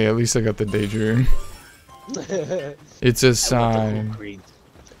 Hey, at least I got the daydream. It's a sign.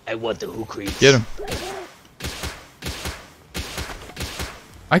 I want the who creeps. Get him.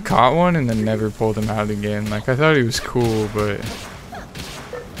 I caught one and then never pulled him out again. Like, I thought he was cool, but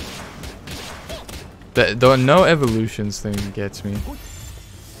the no evolutions thing gets me.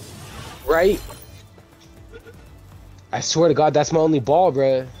 Right? I swear to God, that's my only ball,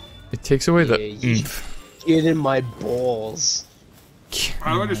 bruh. It takes away the Yeah, oomph. Get in my balls.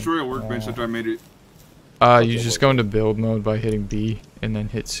 How do I destroy a workbench after I made it? You just go into build mode by hitting B and then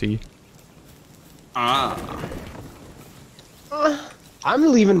hit C. Ah. I'm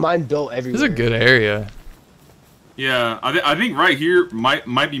leaving mine built everywhere. This is a good area. Yeah, I think right here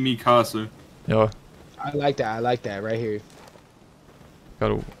might be me casa. Yeah. I like that. I like that right here.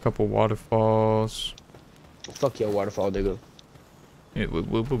 Got a couple waterfalls. Fuck your waterfall, nigga.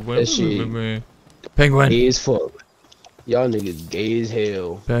 Yeah, Penguin. Gay as fuck. Y'all niggas gay as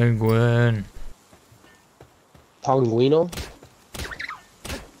hell. Penguin. Penguino?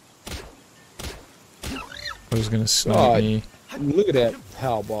 I was gonna snipe me. Look at that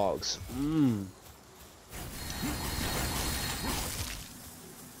pal box.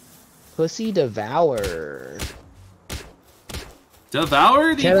 Pussy devour.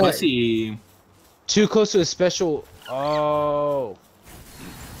 Devour the Can I- pussy. Too close to a special. Oh.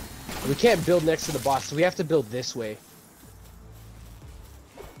 We can't build next to the boss, so we have to build this way.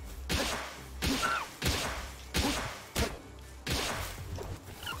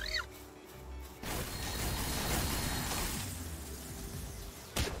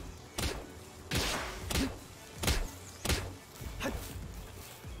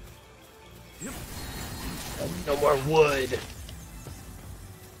 No more wood.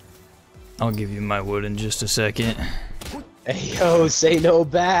 I'll give you my wood in just a second. Hey yo, say no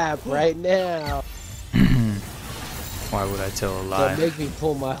bap right now. Why would I tell a Don't lie? make me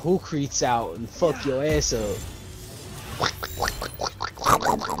pull my hookreets out and fuck your ass up.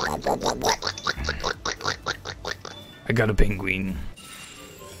 I got a penguin.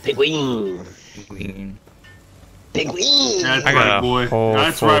 Penguin. Penguin. Penguin. That's I got right, a boy. whole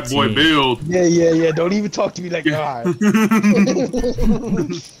That's right, boy. 14. Build. Yeah. Don't even talk to me like that.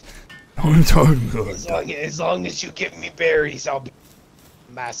 I'm talking about. As long as you give me berries, I'll be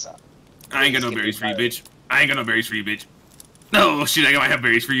massa. I ain't got no berries for you, bitch. I ain't got no berries for you, bitch. No, shit, I might have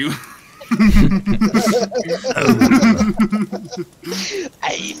berries for you.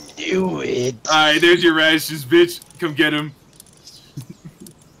 I knew it. Alright, there's your radishes, bitch. Come get him.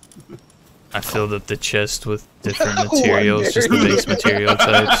 I filled up the chest with different materials, just the base material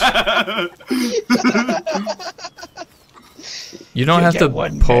types. You don't You have get to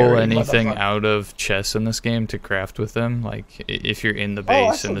one pull berry, anything motherfucker. out of chests in this game to craft with them. Like, if you're in the Oh, I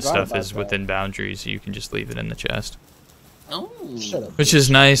base and the forgot stuff about is that. within boundaries, you can just leave it in the chest. Oh. Shut up. Which is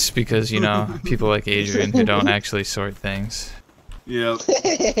nice because, you know, people like Adrian who don't actually sort things. Yeah.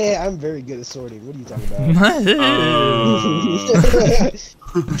 I'm very good at sorting. What are you talking about?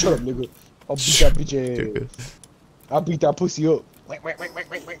 Shut up, nigga. I'll beat that bitch ass. I'll beat that pussy up. Make.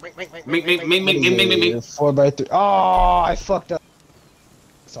 4x3. Oh, I fucked up.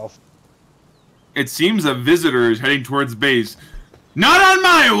 It's all. It seems a visitor is heading towards base. Not on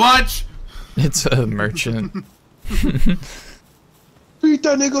my watch! It's a merchant. Beat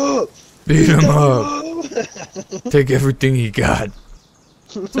that nigga up. Beat him up. Take everything he got.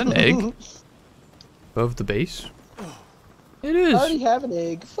 It's an egg. Above the base? It I is. already have an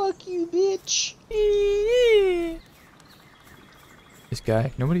egg. Fuck you, bitch. This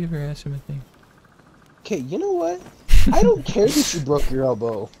guy, nobody ever asked him a thing. Okay, you know what? I don't care that you broke your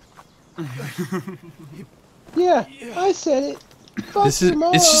elbow. Yeah, I said it. Fuck This is, your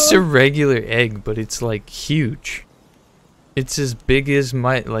mom. it's just a regular egg, but it's like huge. It's as big as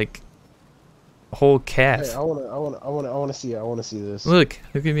my, like, whole calf. Hey, I wanna see it. I wanna see this. Look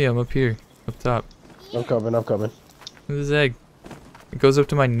at me, I'm up here, up top. I'm coming. Look at this egg. It goes up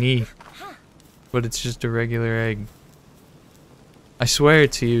to my knee. But it's just a regular egg. I swear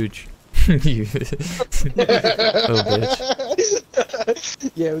it's huge. You little bitch.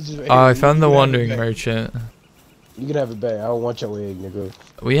 Yeah, it was just. Oh, I found the wandering merchant. You can have it back. I don't want your egg, nigga.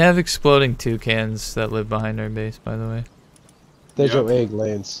 We have exploding toucans that live behind our base, by the way. There's Yep. your egg,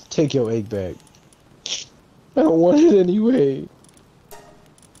 Lance. Take your egg back. I don't want it anyway.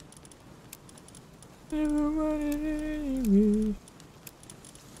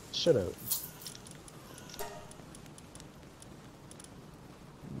 Shut up.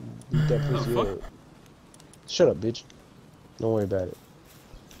 Beat that pussy fuck? up. Shut up, bitch. Don't worry about it.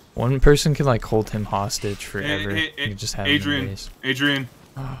 One person can like hold him hostage forever. Hey, You just have him in Adrian. base. Adrian.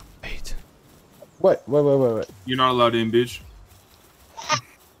 Oh, wait. What? Wait. You're not allowed in, bitch.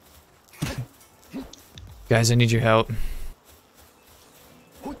 Guys, I need your help.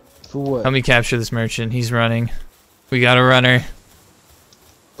 For what? Help me capture this merchant. He's running. We got a runner.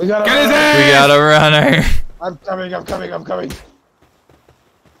 We got Get his a ass! We got a runner. I'm coming.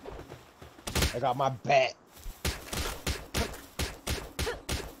 I got my bat.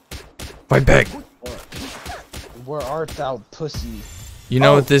 Fight back. Where art thou, pussy? You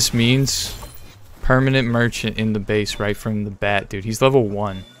know what this means? Permanent merchant in the base right from the bat, dude. He's level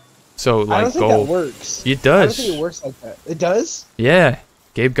 1. So, I like, don't think gold. that works. It I does. don't think it works like that. It does? Yeah.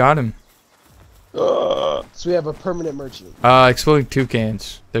 Gabe got him. So we have a permanent merchant. Exploding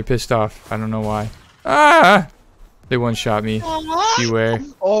toucans. They're pissed off. I don't know why. Ah! They one-shot me. Beware.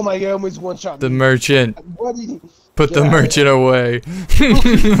 Oh my god, almost one shot. The merchant. What did he... Put the merchant away.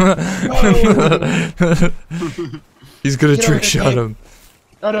 He's gonna trick shot him.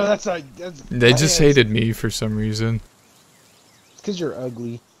 Oh no, that's not... That's They just hated me for some reason. It's because you're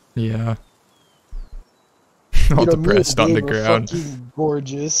ugly. Yeah. All You know, me and depressed on the Gabe are ground. fucking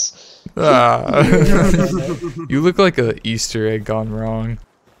gorgeous. Ah. You look like a Easter egg gone wrong.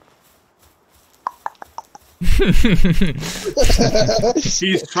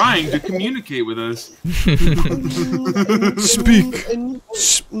 He's trying to communicate with us. Speak.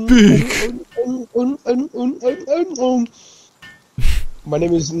 Speak. My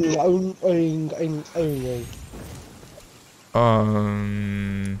name is...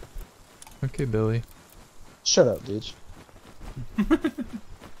 Okay, Billy. Shut up, bitch.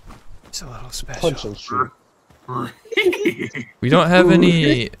 It's a little special. Punch and shoot. We don't have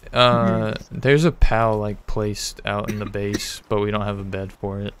any, there's a PAL, like, placed out in the base, but we don't have a bed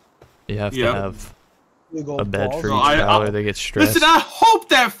for it. You have to have a bed for each PAL or they get stressed. Listen, I hope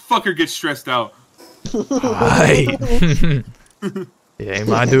that fucker gets stressed out. Hi. Yeah,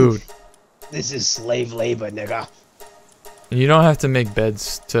 my dude. This is slave labor, nigga. And you don't have to make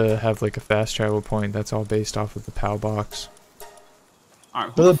beds to have, like, a fast travel point. That's all based off of the PAL box.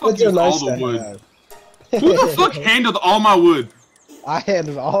 Alright, But who the the fuck beds are used all nice the to wood? have. Who the fuck handled all my wood? I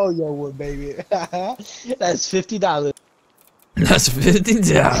handled all your wood, baby. That's $50. That's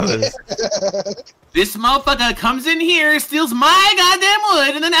 $50. This motherfucker comes in here, steals my goddamn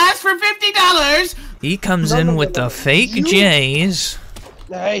wood, and then asks for $50. He comes No, in no, with no, the no. fake You- J's.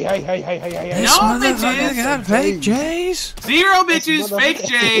 Hey. This No, motherfucker bitches. got fake J's. Zero bitches, fake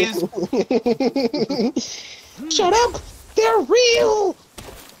J's. Shut up! They're real!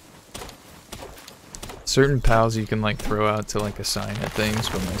 Certain pals you can like throw out to like assign at things,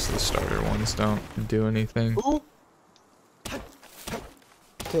 but most of the starter ones don't do anything. Who?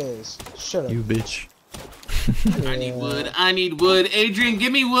 Piss. Shut up. You bitch. I need wood. Adrian,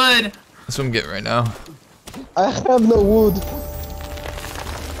 give me wood. That's what I'm getting right now. I have no wood.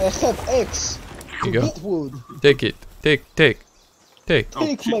 I have X. Here you go. Get wood. Take it. Take. Oh,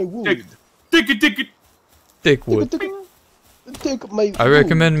 Take shit. my wood. Take it. Take wood. Take my I wood.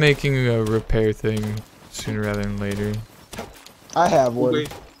 recommend making a repair thing sooner rather than later. I have one.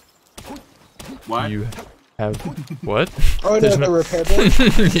 Wait. What? You have what? Oh, There's no, no- the repair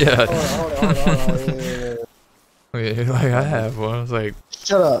bed? Yeah. Hold on. Yeah. Okay, you're like I have one. I was like,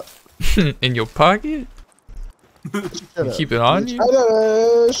 Shut up. in your pocket? Shut You up. keep it on you?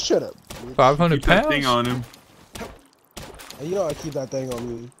 Shut up. 500 Keep that pounds? thing on him. You know I keep that thing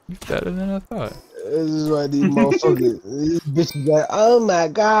on me. You're better than I thought. This is why these motherfuckers, these bitches like, oh my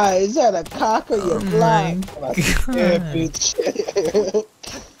god, is that a cock or your Oh block? my I'm like, yeah, God. bitch.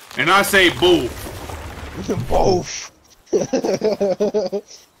 And I say boo. Both.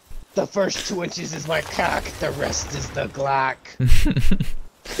 The first 2 inches is my cock, the rest is the Glock.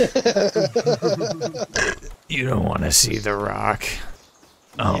 You don't want to see the rock.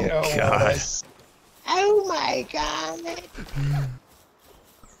 Oh You know god. what? Oh my god.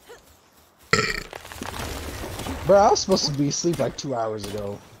 Bro, I was supposed to be asleep like 2 hours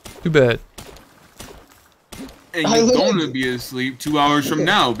ago. Too bad. And I you're literally- going to be asleep 2 hours from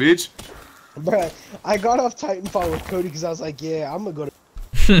now, bitch. Bro, I got off Titanfall with Cody because I was like, yeah, I'm gonna go to.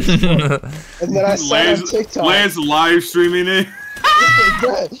 And then I sat on TikTok. Lance live streaming it.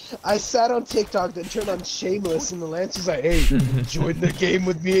 Bruh, I sat on TikTok, then turned on Shameless, and the Lance was like, hey, join the game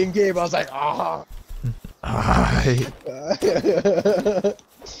with me and Gabe. I was like, ah.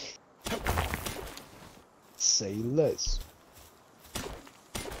 Say less.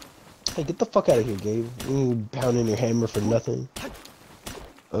 Hey, get the fuck out of here, Gabe. You pounding your hammer for nothing.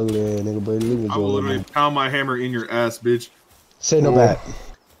 Ugly nigga, boy. Leave me I will alone. literally pound my hammer in your ass, bitch. Say no bat.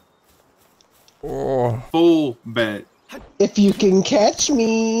 Oh. Full bet. If you can catch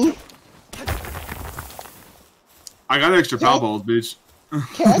me. I got extra power balls, bitch.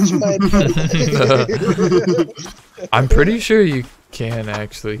 Catch my I'm pretty sure you can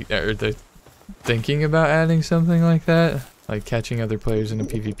actually, or they're thinking about adding something like that, like catching other players in a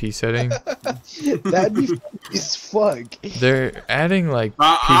PvP setting. That'd be funny as fuck. They're adding like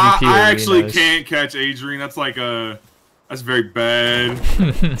PvP I actually arenas. can't catch Adrian. That's like that's very bad.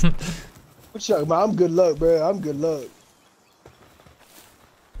 What you talking about? I'm good luck, bro. I'm good luck.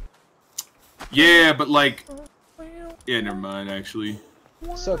 Yeah, but like, yeah, never mind. Actually,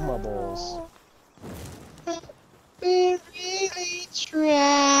 Suck my balls. We really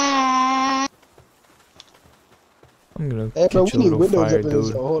try. I'm gonna Hey, bro, catch we a need little windows fire, up in this.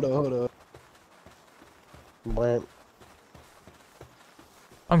 dude. Oh, hold on. Blam.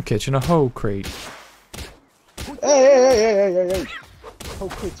 I'm catching a hoe crate. Hey. Oh,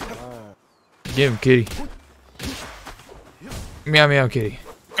 quit. Get him, kitty. Meow meow kitty.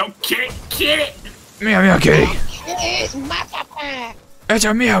 go get it. Meow meow kitty. It's my papa. It's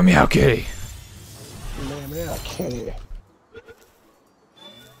a meow meow kitty. Man, I can't.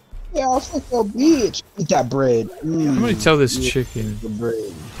 Yeah, I'll fuck your bitch. Eat that bread. I'm gonna tell this yeah, chicken the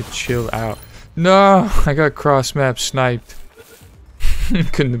bread. to chill out. No, I got cross map sniped.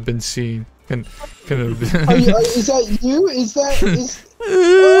 Couldn't have been seen. Couldn't have been. Is that you? Is that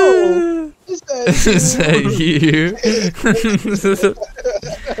oh, is that you?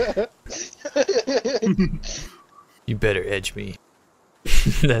 You better edge me.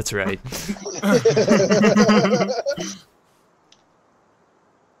 That's right.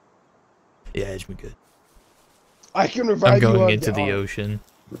 Yeah, edge me good. I can revive I'm going you on into the ocean.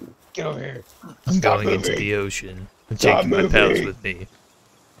 Get over here. I'm Stop going into moving. the ocean. I'm Stop taking my pals moving. with me.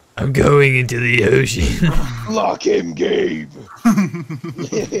 I'm going into the ocean. Lock him, Gabe.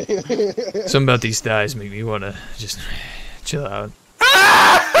 Something about these thighs make me wanna just chill out.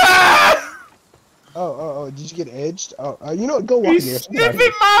 Oh, did you get edged? Oh, you know what? Go walk in here. He's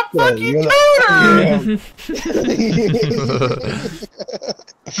sniffing my fucking you're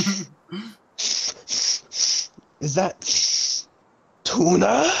Is that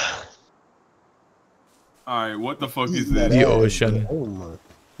tuna? Alright, what the fuck is That this? The ass. ocean. Oh my.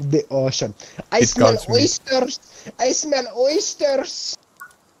 The ocean. I It smell got me. oysters. I smell oysters.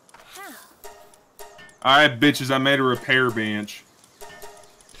 Alright, bitches, I made a repair bench.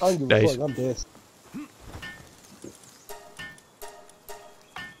 I don't give a Nice. fuck. I'm pissed.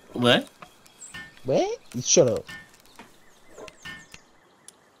 What? What? Shut up.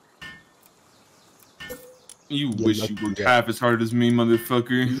 You Yeah, wish lucky you worked guy. half as hard as me,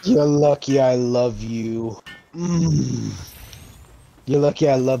 motherfucker. You're lucky I love you. You're lucky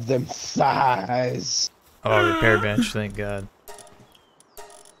I love them thighs. Oh, repair bench, thank God.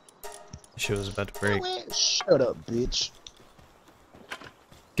 Shit was about to break. Shut up, bitch.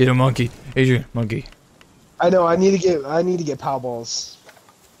 Get a monkey. Adrian, monkey. I know. I need to get pow balls.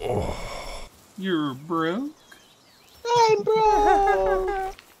 You're broke? I'm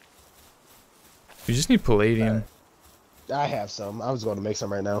broke. You just need palladium. I have some. I was going to make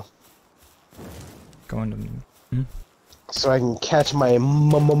some right now, Going to. so I can catch my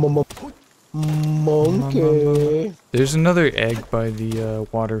monkey. There's another egg by the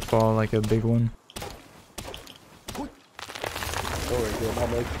waterfall, like a big one. Don't worry, dude. I'll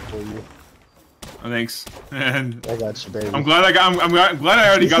make it for you. Oh, thanks. And I got you, baby. I'm glad I'm glad I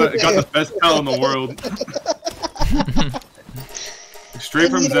already got the best tell in the world.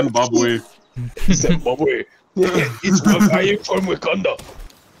 Straight from Zimbabwe. Zimbabwe. It's not I am from Wakanda.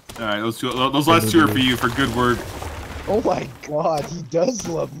 Alright, those last two are for you for good work. Oh my God, he does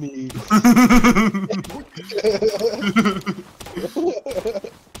love me.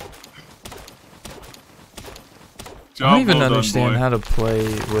 I don't even Well done, understand boy. how to play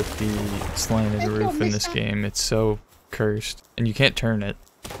with the slanted roof in this game. It's so cursed, and you can't turn it.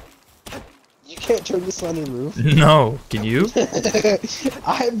 You can't turn this on the roof. No, can you?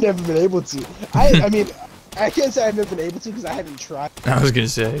 I've never been able to. I mean, I can't say I've never been able to because I haven't tried. I was gonna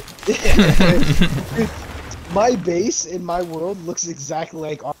say. My base in my world looks exactly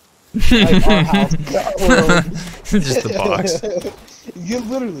like our house. in our world. Just the box. You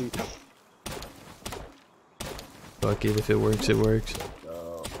literally. Fuck it, if it works, it works.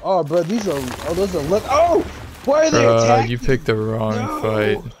 Oh, bro, these are. Oh, those are. Oh, why are they attacking? You picked the wrong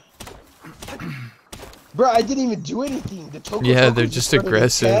fight. Bro, I didn't even do anything. The Toko Yeah, Tokos they're just started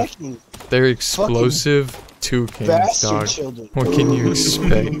aggressive. attacking. They're explosive toucans, Bastard dog. children. What can you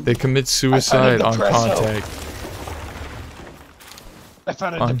expect? They commit suicide a on depresso. contact. I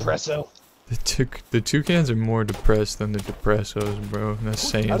found a On- depresso. The toucans are more depressed than the depressos, bro. That's I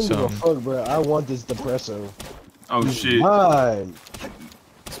saying don't give a something. fuck, bro. I want this depresso. Oh shit. Mine.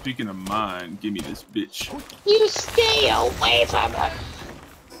 Speaking of mine, give me this bitch. You stay away from her.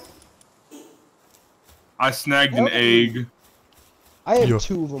 I snagged an egg. I have Yo.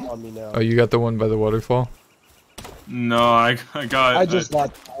 2 of them on me now. Oh, you got the one by the waterfall? No, I got. I just got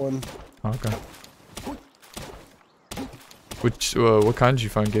one. Okay. Which, what kind did you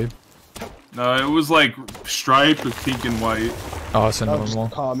find, Gabe? No, it was like striped with pink and white. Oh, it's a That was normal.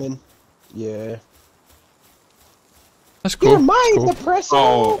 just common. Yeah. That's cool. You're mine, That's cool.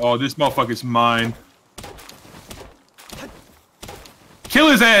 Depresso! Oh, this motherfucker's mine. Kill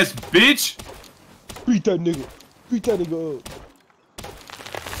his ass, bitch! Beat that nigga. Beat that nigga up.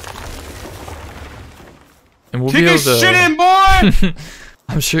 And we'll Kick be able his to... shit in, boy!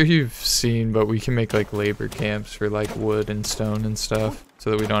 I'm sure you've seen, but we can make like labor camps for like wood and stone and stuff,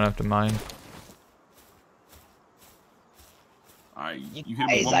 so that we don't have to mine. Alright, you hit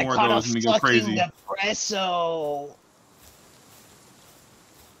me with one more of those and we go crazy. Depresso.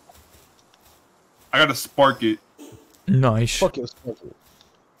 I gotta spark it. Nice. Fuck it, fuck it.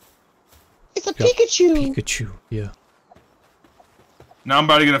 It's a Yeah. Pikachu. Pikachu, yeah. Now I'm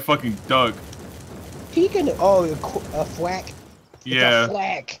about to get a fucking duck. Pikachu. Oh, a thwack. It's Yeah. a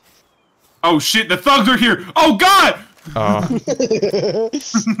thwack. Oh shit, the thugs are here! Oh god! Oh,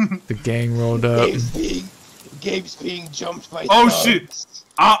 the gang rolled up. Gabe's being jumped by Oh thugs. shit!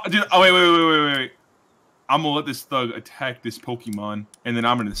 Dude, oh wait. I'm gonna let this thug attack this Pokemon, and then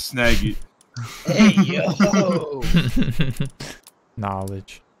I'm gonna snag it. Hey, yo.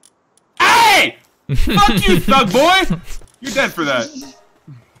 Knowledge. Hey! Fuck you, thug boy! You're dead for that.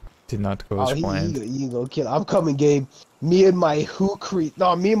 Did not go Oh, as planned. he go kill. I'm coming, Gabe. Me and my me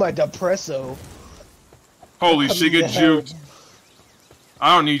and my Depresso. Holy Coming shit, to get help. juked.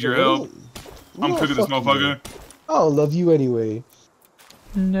 I don't need your help. I'm No, cooking this fuck motherfucker. you. I don't love you anyway.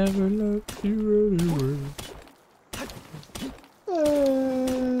 Never loved you anyway.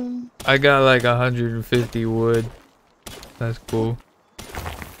 I got like 150 wood. That's cool.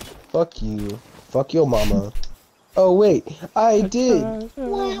 Fuck you. Fuck your mama. Oh wait, I did.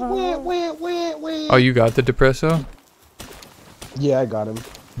 Wait. Oh, you got the Depresso? Yeah, I got him.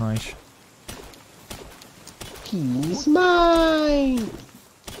 Nice. He's mine.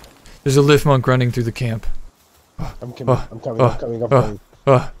 There's a lift monk running through the camp. I'm coming. I'm coming.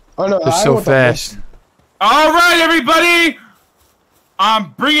 Oh, Oh no, they're I so want the fast. Alright, everybody!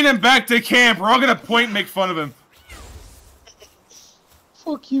 I'm bringing him back to camp. We're all gonna point and make fun of him.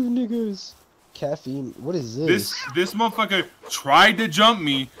 Fuck you, niggas. Caffeine. What is this? This motherfucker tried to jump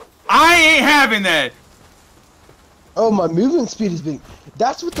me. I ain't having that. Oh, my movement speed is big.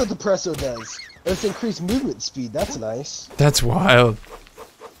 That's what the Depresso does. It's increased movement speed. That's nice. That's wild.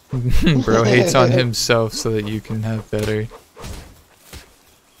 Bro hates on himself so that you can have better.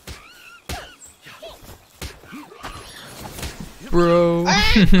 Bro.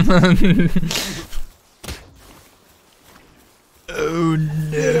 Oh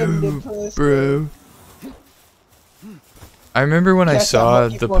no, bro. I remember when I That's a saw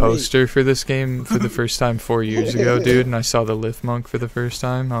monkey the for me. poster for this game for the first time 4 years ago, dude, and I saw the lift monk for the first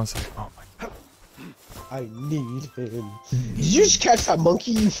time. I was like, oh my god. I need him. Did you just catch that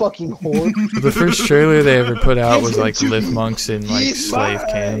monkey, you fucking whore? The first trailer they ever put out was like lift monks in like He's slave mine.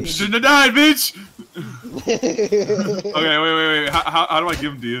 camps. Shouldn't have died, bitch. Okay, wait. How do I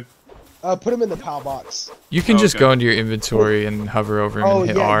give him to you? Put him in the PAL box. You can just Okay. go into your inventory and hover over him Oh and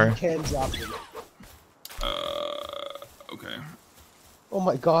hit yeah, R. you can drop him. Okay. Oh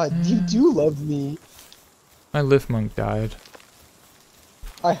my god, you do love me. My lift monk died.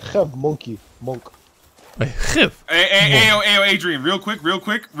 I have monkey. Monk. Hey, Adrian, real quick.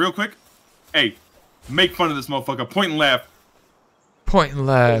 Hey, make fun of this motherfucker. Point and laugh. Point and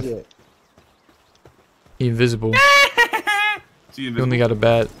laugh. Yeah. He invisible. See He only got a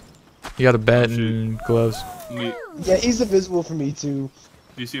bat. He got a bat and gloves. Do Yeah, he's invisible for me too.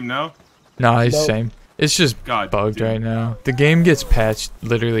 you see him now? Nah, he's the Nope. same. It's just God bugged damn. right now. The game gets patched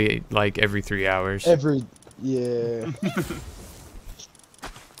literally like every 3 hours. Yeah.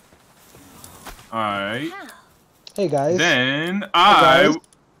 Alright. Hey guys. Then guys. I...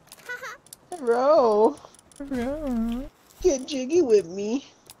 Bro. Get jiggy with me.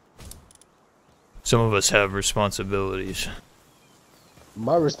 Some of us have responsibilities.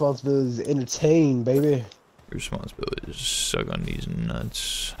 My responsibility is to entertain, baby. Your responsibility is to suck on these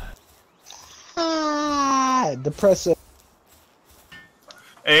nuts. Ah, Depresso.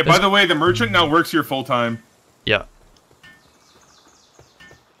 Hey, by the way, the merchant now works here full time. Yeah.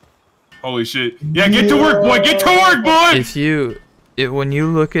 Holy shit. Yeah, get to work, boy! Get to work, boy! When you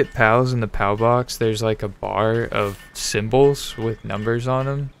look at pals in the pal box, there's like a bar of symbols with numbers on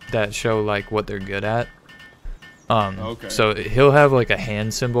them that show like what they're good at. Okay. So he'll have like a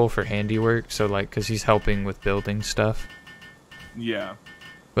hand symbol for handiwork, so like, cause he's helping with building stuff. Yeah.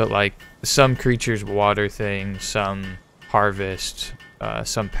 But like some creatures water things, some harvest,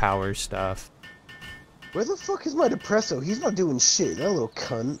 some power stuff. Where the fuck is my Depresso? He's not doing shit. That little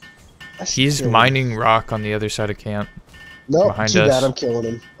cunt. He's mining rock on the other side of camp. No, behind too us. bad. I'm killing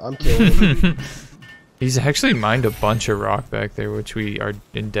him. I'm killing him. He's actually mined a bunch of rock back there, which we are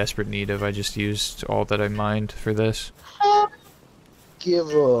in desperate need of. I just used all that I mined for this. Give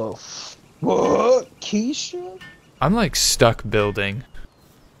a what, Keisha? I'm like stuck building.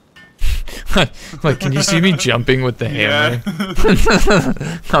 Like, can you see me jumping with the hammer?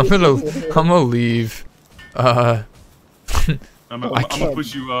 I'm gonna leave. I'm gonna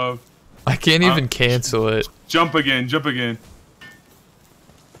push you off. I can't even cancel it. Jump again, jump again.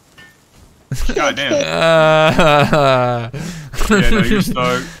 God damn. Yeah, no, you're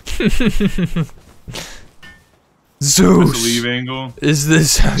stuck. Zeus! That's a leave angle. Is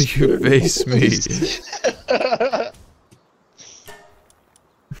this how you face me?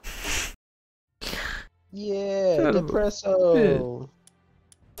 Yeah, Son of a Depresso.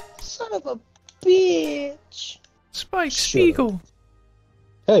 Son of a bitch. Spike Shut Spiegel.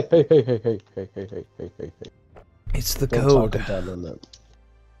 Hey, hey, hey, hey, hey, hey, hey, hey, hey, hey, hey. It's the Don't code, talk down on that.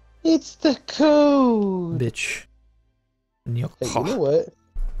 It's the code. bitch. Hey, you know what?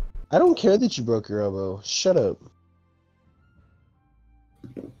 I don't care that you broke your elbow. Shut up.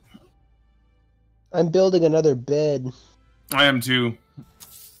 I'm building another bed I am too.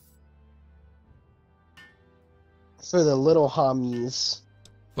 for the little homies.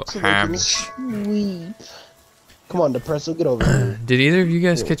 So they can sweep. Come on, Depresso, get over here. Did either of you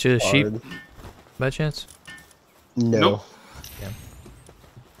guys Little catch a sheep bard. by chance? No. Nope. Yeah.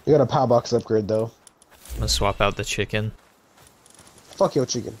 You got a power box upgrade though. I'm gonna swap out the chicken. Fuck your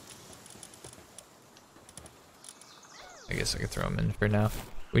chicken. I guess I could throw them in for now.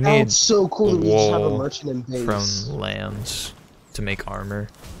 We Now need it's so cool that we just have a wool merchant in base. from lands to make armor,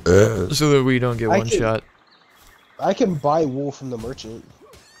 so that we don't get I one can- shot. I can buy wool from the merchant.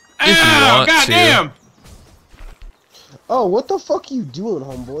 If you Ow, want to. goddamn! Oh, what the fuck you doing,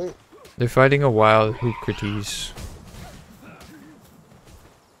 homeboy? They're fighting a wild Hoocrates.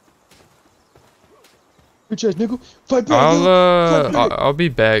 Bitch ass nigga. Fight back, nigga. Fight back. I'll be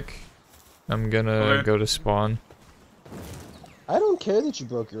back. I'm gonna Okay. go to spawn. I don't care that you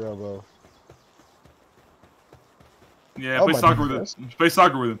broke your elbow. Yeah, Oh play my soccer goodness. with him. Play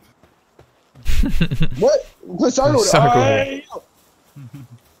soccer with him. What? Let's talk about Soccer it.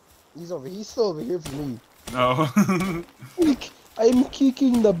 He's still over here for me. Oh. I'm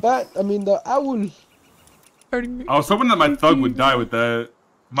kicking the bat. I mean the owl. I was hoping that my thug would die with that.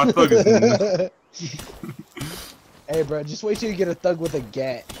 My thug is. Hey, bro, just wait till you get a thug with a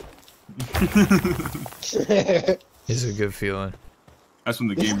gat. It's a good feeling. That's when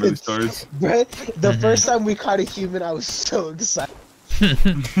the game really starts. Bruh, the first time we caught a human, I was so excited.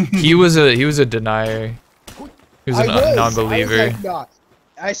 He was a denier. He was a non-believer. I was like, nah.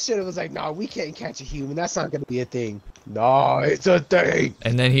 I should have was like, nah, we can't catch a human. That's not gonna be a thing. No, it's a thing.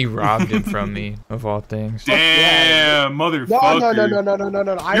 And then he robbed it from me, of all things. Damn, No, motherfucker.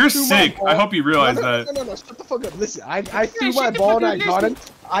 no. I You're threw my sick. ball- I hope you realize that. No, shut the fuck up. Listen, I threw my ball and I got him.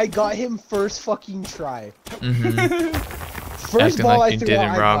 I got him first fucking try. Mm-hmm. First Acting ball like I you threw didn't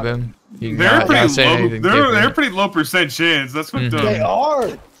out, I rob got him. You They're not pretty saying low. anything They're different. pretty low percent chance. That's fucked Mhm. They up.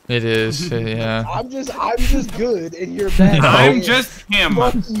 are. It is, yeah. I'm just good, and you're bad. No. I'm just him.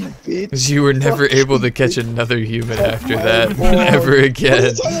 Fuck you, bitch. Because you were never Fuck able you. to catch another human Fuck after my that. ball. Ever again.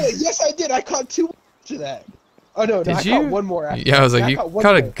 Yes, I did. I caught two after that. Oh no, Did I you? caught one more. After Yeah, I was that. like, you one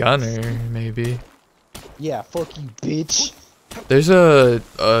caught a more. gunner, maybe. Yeah, fuck you, bitch. There's a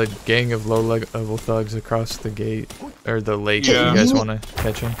gang of low-level thugs across the gate, or the lake, if Yeah. you guys want to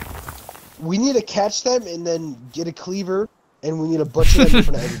catch them. We need to catch them and then get a cleaver, and we need to butcher them in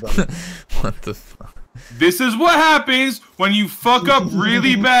front of everybody. What the fuck? This is what happens when you fuck up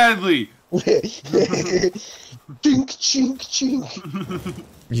really badly. Chink, chink, chink.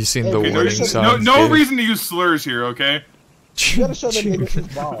 You seen Hey, the okay, warning no signs, No dude. reason to use slurs here, okay? You gotta show them niggas his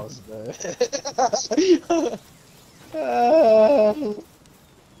balls, man.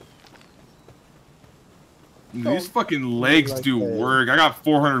 These fucking legs like do that. work. I got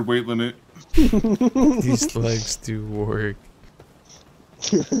 400 weight limit. These legs do work.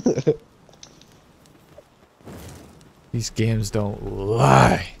 These games don't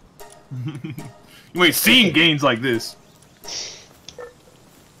lie. You ain't seen gains like this.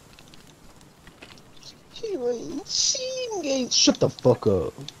 You ain't seen games. Shut the fuck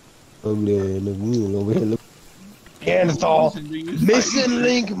up. Over here, look. Neanderthal. Missing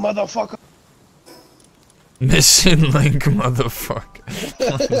link, motherfucker. Missing link, motherfucker.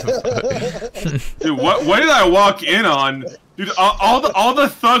 Dude, what did I walk in on? Dude, all the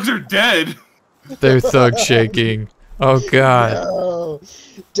thugs are dead. They're thug shaking. Oh god. No,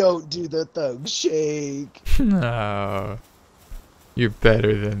 don't do the thug shake. No. You're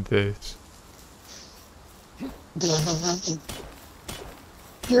better than this.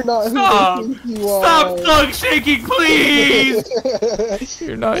 You're not Stop! who you think you are. Stop thug shaking, please!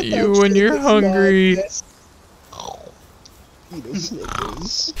 You're not The you thug when shake you're is hungry. not this. Eat a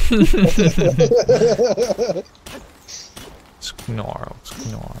Snickers. Snarl,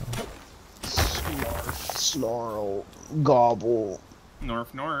 snarl. Snarl. Gobble.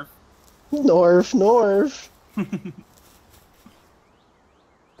 North. North.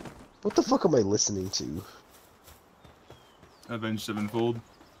 What the fuck am I listening to? Avenged Sevenfold.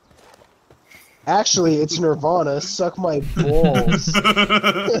 Actually, it's Nirvana. Suck my balls.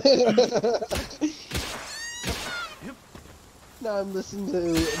 Now I'm listening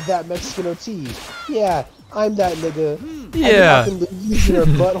to that Mexican OT. Yeah, I'm that nigga. Yeah. I've been using her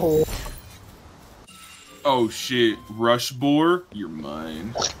butthole. Oh shit, Rush Boar, you're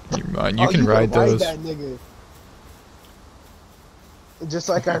mine. You're mine. You can ride those. That nigga. Just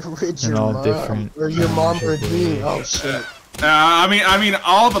like I rid And your all mom, different or your mom kinds of rid me. ways. Oh shit. I mean,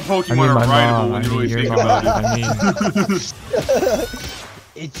 all the Pokemon I mean are my rideable mom. when I you mean really your think mom. about it. I mean.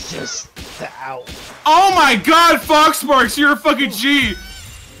 It's just the out. Oh my god, Foxmarks, you're a fucking G!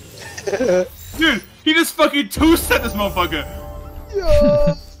 Dude, he just fucking two-set this motherfucker!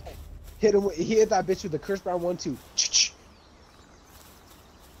 Yo. Hit him. He hit that bitch with the Chris Brown 1-2.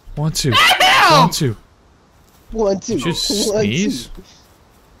 1-2. Damn! 1-2. 1-2. Did you just 1-2. sneeze?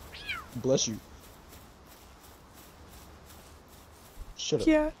 Bless you. Shut up.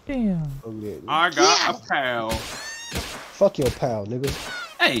 Yeah, damn. Ugly ass. I got a pal. Fuck your pal, nigga.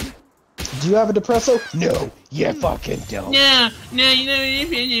 Hey! Do you have a depresso? No. You fucking don't. No, you know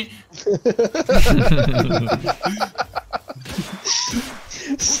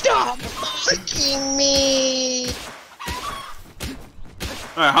Stop fucking me.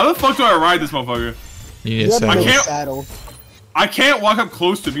 Alright, how the fuck do I ride this motherfucker? You need You a have to saddle. make a can't- saddle. I can't walk up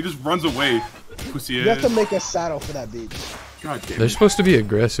close to him, he just runs away. Pussy You have to ass. make a saddle for that bitch. God damn They're it. supposed to be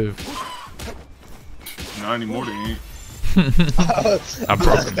aggressive. Not anymore, they ain't. I'm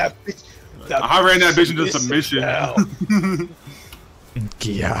broken. That bitch. I ran that bitch into submission. God.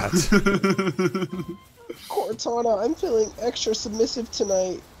 Cortana, I'm feeling extra submissive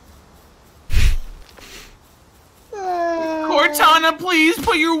tonight. Cortana, please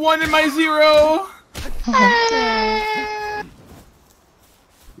put your 1 in my 0!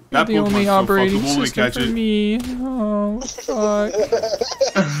 You're the only operating we'll system catch for it. me. Oh, fuck.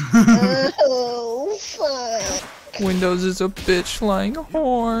 Oh, fuck. Windows is a bitch lying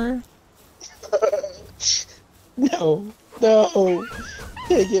whore. No.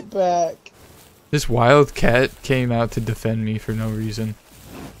 Take it back. This wild cat came out to defend me for no reason.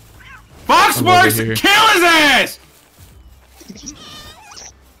 Foxmarks, here. kill his ass!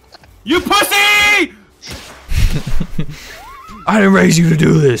 You pussy! I didn't raise you to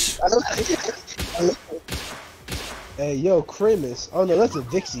do this. Hey, yo, Krimus. Oh no, that's a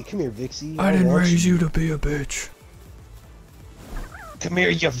Vixie. Come here, Vixie. I didn't want raise you to be a bitch. Come here,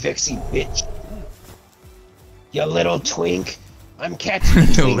 you Vixie bitch. You little twink. I'm catching the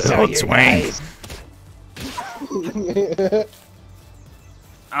twinks Little out here, twink. guys.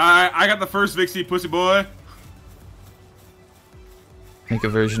 I got the first Vixie, pussy boy. Make a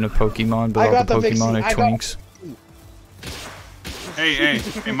version of Pokemon, but I all got the the Pokemon Vixie, are I got- twinks.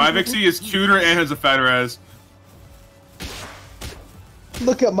 Hey, my Vixie is cuter and has a fatter ass.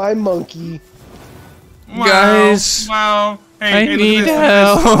 Look at my monkey. Wow, Guys, wow. Hey, I hey, need look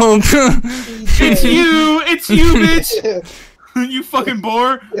at help. this. It's you, bitch. You fucking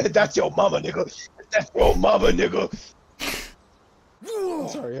bore. That's your mama, nigga. That's your mama, nigga.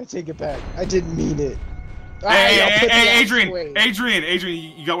 Sorry, I take it back. I didn't mean it. Hey, I'll put the axe Adrian, away. Adrian,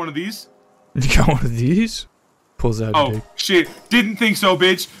 you got one of these? You got one of these? Pulls out a Oh dick. shit! Didn't think so,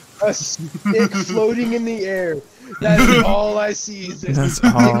 bitch. A stick floating in the air. That is all I see. Is a That's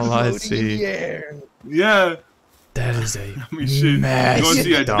stick all I floating see. In the air. Yeah. That is a I mean, shit. You're massive gonna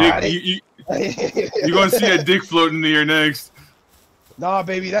see a dog. dick. You're gonna see a dick floating in the air next. Nah,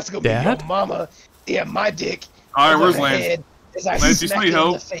 baby, that's gonna Dad? be your mama. Yeah, my dick. All right, over where's her Lance? head as I Lance, you smack need it in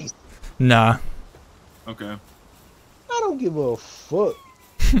help? the face. Nah. Okay. I don't give a fuck.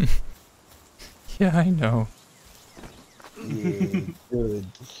 Yeah, I know. Yeah, good.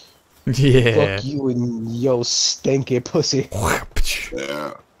 Yeah. Fuck you and yo stinky pussy.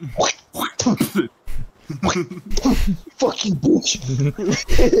 Yeah. Fuck you,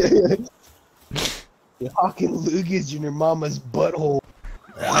 bitch. You're hawking lugers in your mama's butthole.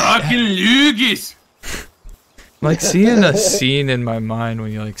 Fucking Lucas. Like seeing a scene in my mind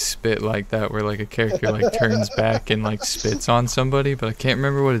when you like spit like that, where like a character like turns back and like spits on somebody, but I can't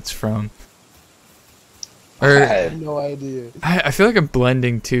remember what it's from. I Or have no idea. I feel like I'm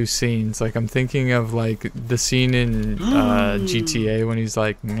blending two scenes. Like I'm thinking of like the scene in GTA when he's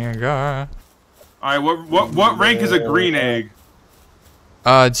like, "Nigga." Alright, what rank is a green egg?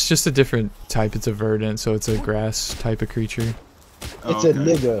 It's just a different type. It's a verdant, so it's a grass type of creature. It's a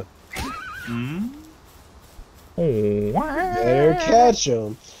nigga. Hmm? Oh, Better catch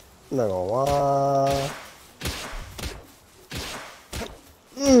him. Not gonna lie.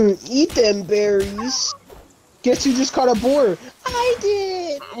 Eat them berries. Guess who just caught a boar? I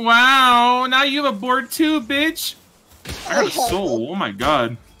did. Wow, now you have a board too, bitch. I got a soul. Oh my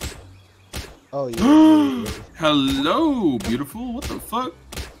god. Oh yeah. Hello, beautiful. What the fuck?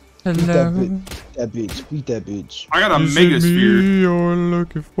 Beat hello. that bitch. Beat that bitch. I got a Is it megasphere. me you're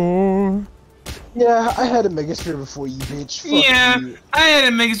looking for? Yeah, I had a megasphere before you, bitch. Fuck Yeah, you. I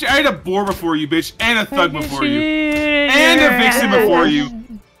had a megasphere. I had a boar before you, bitch, and a thug before you, and a vixen before you.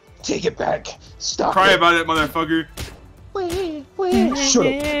 Take it back. Stop. Cry it. about it, motherfucker. Shut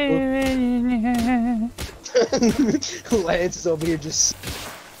up. Lance is over here just.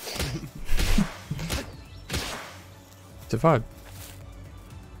 It's a vibe.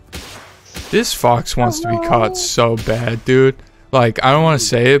 This fox wants to be caught so bad, dude. Like, I don't want to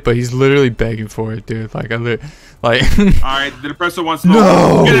say it, but he's literally begging for it, dude. Like, like. Alright, the depresso wants to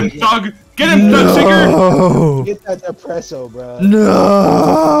No! Get him, thug! Get him, thug shaker! No! Get that depresso, bro.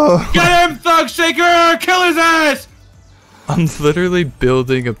 No! Get him, thug shaker! Kill his ass! I'm literally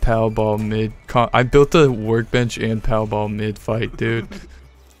building a Palball mid. I built a workbench and Palball mid fight, dude.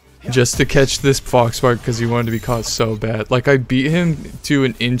 Just to catch this Foxmark because he wanted to be caught so bad. Like, I beat him to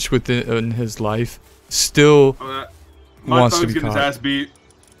an inch within his life. Still My wants to thug's be getting his caught. ass beat.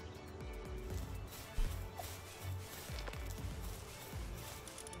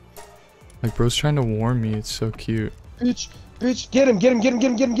 Like, bro's trying to warn me. It's so cute. Bitch, get him.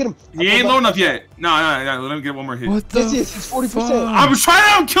 He ain't low enough yet. No, let him get one more hit. What the Yes, he's 40%. fuck? I was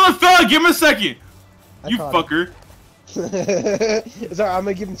trying to kill a thug! Give him a second! You caught him. fucker. It's alright, I'm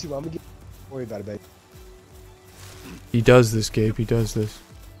gonna give him to him. Don't worry about it, babe. He does this, Gabe. He does this.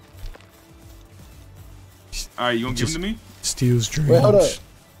 Alright, you gonna give him Just to me? steals dreams. Wait, hold up.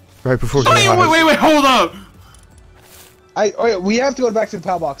 Right before he Wait, hold up! We have to go back to the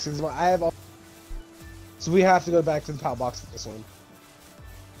PAL box because I have all. So we have to go back to the PAL box for this one.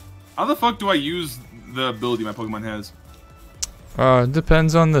 How the fuck do I use the ability my Pokemon has? It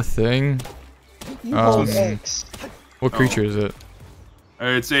depends on the thing. You hold X. What creature is it?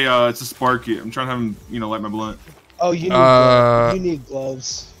 It's a Sparky. I'm trying to have him, light my blunt. Oh, you need gloves. You need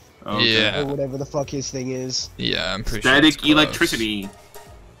gloves. Oh, okay. Yeah. Or whatever the fuck his thing is. Yeah, I'm pretty sure. Static it's close. electricity.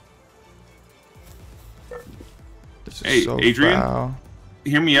 This is Hey, so Adrian? foul.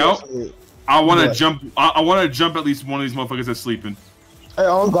 Hear me out. I want to What? jump. I want to jump at least one of these motherfuckers that's sleeping. Hey,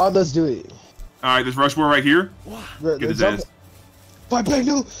 oh God, let's do it. All right, this Rushmore right here. Get his ass. Fight back,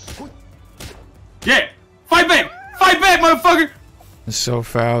 no. Yeah, fight back, motherfucker. It's so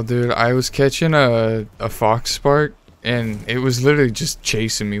foul, dude. I was catching a fox spark, and it was literally just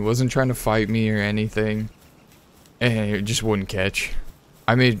chasing me. Wasn't trying to fight me or anything, and it just wouldn't catch.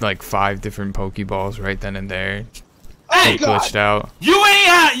 I made like 5 different Pokeballs right then and there. Hey, It glitched out. you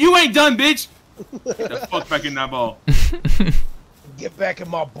ain't done, bitch. Get the fuck back in that ball. Get back in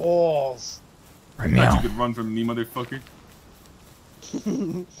my balls. Right Thought now. you could run from me, motherfucker.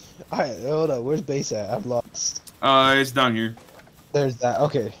 Alright, hold up. Where's base at? I've lost. It's down here. There's that.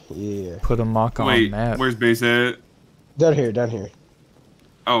 Okay. Yeah. Put a mock on Wait, map. where's base at? Down here.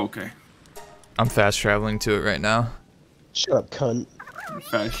 Oh, okay. I'm fast traveling to it right now. Shut up, cunt.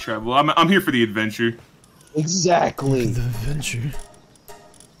 Fast travel. I'm here for the adventure. Exactly. The adventure.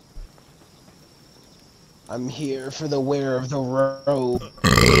 I'm here for the wear of the robe.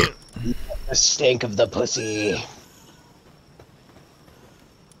 The stank of the pussy.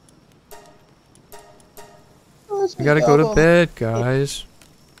 We gotta go to bed, guys.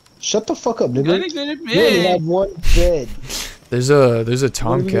 Shut the fuck up, nigga. Gotta go to You only bed. have one bed. There's a What are we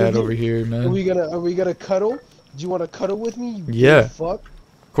tomcat gonna do? over here, Are man. we gonna cuddle? Do you want to cuddle with me? You Yeah. Fuck.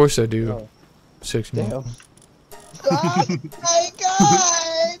 Of course I do. Oh, 6 damn. months. Oh my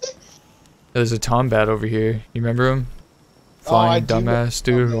god! There's a Tombat over here. You remember him? Flying dumbass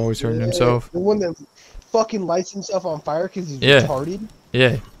dude who always hurting himself. The one that fucking lights himself on fire because he's Yeah. retarded.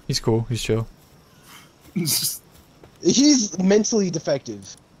 Yeah, he's cool. He's chill. He's mentally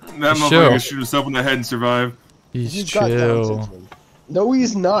defective. That Chill. motherfucker can shoot himself in the head and survive. He's got Down chill. syndrome. No,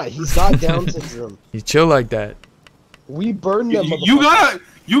 he's not. He's got Down syndrome. He's chill like that. We burned them. You got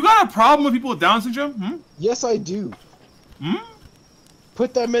a problem with people with Down syndrome? Hmm? Yes, I do. Hmm?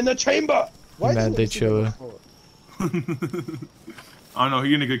 Put them in the chamber. Why Mad they chiller. I don't know.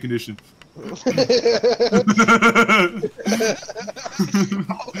 He in a good condition.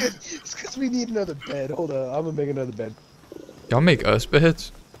 It's because we need another bed. Hold on, I'm gonna make another bed. Y'all make us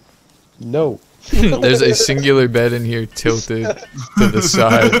beds? No. There's a singular bed in here tilted to the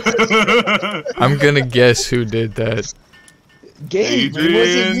side. I'm gonna guess who did that. Gabe, it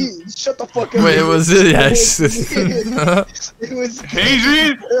wasn't me. Shut the fuck up. Wait, was it? Yes. It was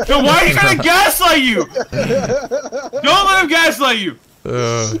Adrian, then why are you trying to gaslight you? Don't let him gaslight you.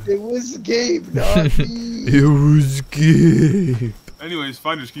 It was Gabe, not me. It was Gabe. Anyways,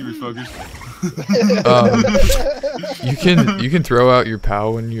 finders keepers, focus. You can throw out your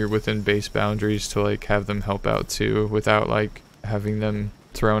pal when you're within base boundaries to like have them help out too, without like having them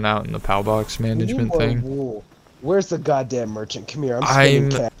thrown out in the pal box management thing. Wool. Where's the goddamn merchant? Come here, I'm spending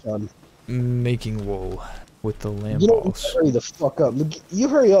cash on. Making wool with the lamp You don't balls. hurry the fuck up. Look, you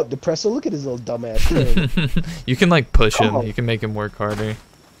hurry up, Depresso. Look at his little dumbass thing. You can like push Come him. on. You can make him work harder.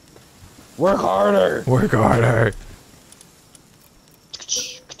 Work harder. Work harder.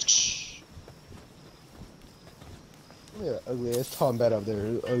 Yeah, ugly ass Tom bed up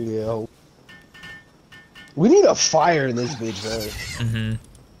there. Ugly hoe. We need a fire in this bitch, man.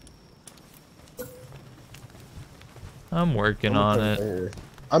 I'm working on it.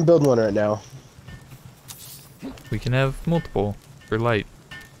 I'm building one right now. We can have multiple for light.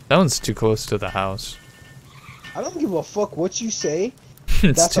 That one's too close to the house. I don't give a fuck what you say.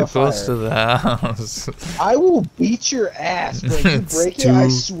 It's That's too a close fire. to the house. I will beat your ass, bro. You It's break it, I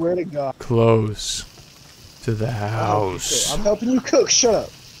too swear to God. Close to the house. I'm helping you cook. Shut up.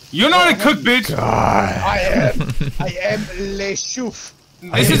 You know how to cook, bitch. God. I am le chef.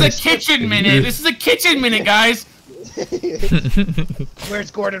 This is a kitchen minute. This is a kitchen minute, guys. Where's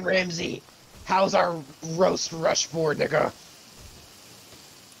Gordon Ramsay? How's our roast rushboard, nigga?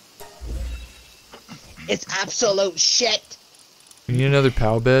 It's absolute shit. You need another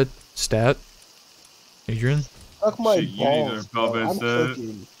pal bed? Stat? Adrian? Fuck my Shit, you need balls, a pal bro. bed I'm set.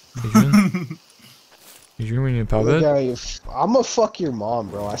 cooking. Adrian? Adrian, we need a pal bed? I'm gonna fuck your mom,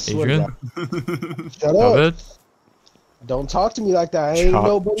 bro. I swear Adrian? to God. Shut Pal up. bed? Don't talk to me like that. I ain't Chop,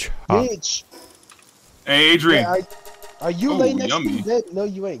 nobody, chop. bitch. Hey, Adrian. Yeah, are you Oh, laying next yummy. to me dead? No,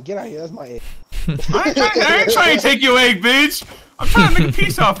 you ain't. Get out of here. That's my egg. I ain't trying to take your egg, bitch. I'm trying to make a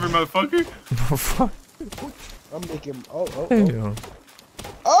peace offer, motherfucker. Oh, fuck. I'm making. Oh. Damn.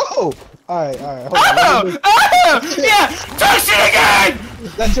 Oh! Alright. Hold on. Oh, yeah, touch it again.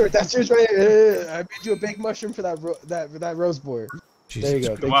 That's yours right here. I made you a baked mushroom for that rose board. There you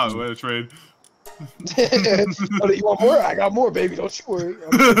go. Thank Wow, you. what a trade. Oh, you want more? I got more, baby. Don't you worry.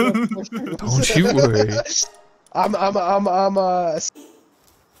 Don't you worry. I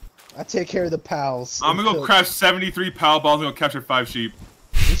take care of the pals. I'm gonna go craft 73 pal balls and go capture 5 sheep.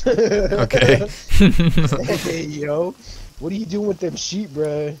 Okay. Hey, yo. What are you doing with them sheep,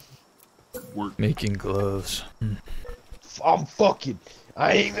 bruh? Work. Making gloves. I'm fucking.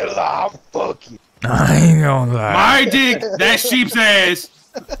 I ain't gonna lie. I'm fucking. I ain't gonna lie. My dick, that sheep's ass.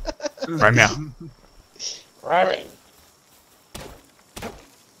 Right now. Right.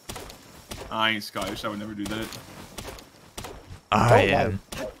 I ain't Scottish. I would never do that. I am.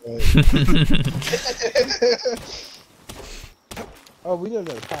 Oh, we don't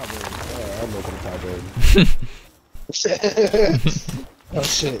know the power bird. Oh, I'm making a power bird. Oh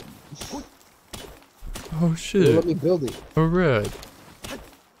shit. Oh Well, shit. let me build it. Alright.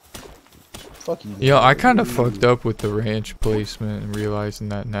 Fuck you. Yo, I kind of fucked up with the ranch placement and realizing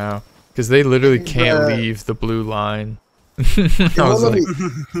that now. Because they literally can't Bruh. leave the blue line. I was like,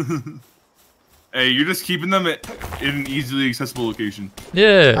 Hey, you're just keeping them in an easily accessible location.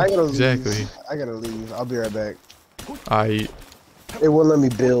 yeah, I gotta exactly. leave. I gotta leave. I'll be right back. I, It won't let me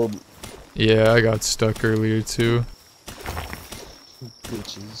build. yeah, I got stuck earlier too.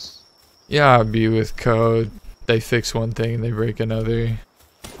 Bitches. Yeah, I'd be with code. They fix one thing and they break another.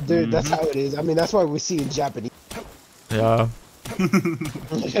 Dude, that's how it is. I mean, that's why we see in Japanese. Yeah.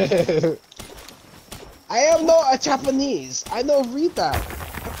 I am not a Japanese. I know read that.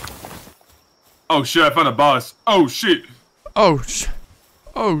 Oh shit, I found a boss. Oh shit. Oh,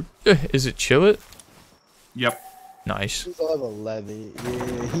 is it chill it? Yep. Nice. He's level 11.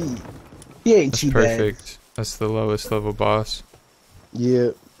 Yeah, he ain't That's too perfect. That's the lowest level boss. bad.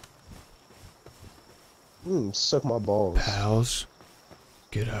 Yeah. Suck my balls. Pals,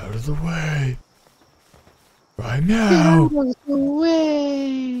 get out of the way. Right now.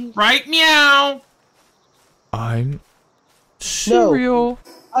 Away. Right, meow. I'm cereal.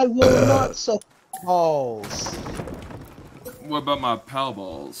 I will not suck balls. What about my pal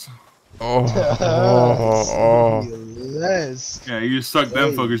balls? Oh. Yes. Yeah, you suck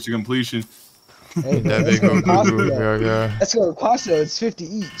them fuckers to completion. Hey, That man, big old goo goo gaga. that's gonna cost you. It's 50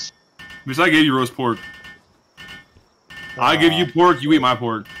 each. Bitch, I gave you roast pork. I give you pork, you eat my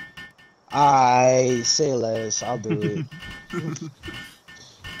pork. I say less. I'll do it.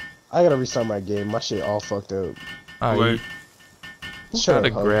 I gotta restart my game. My shit all fucked up. Wait. Shut a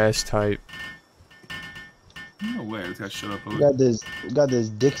grass type. No way, this guy shut up. You got this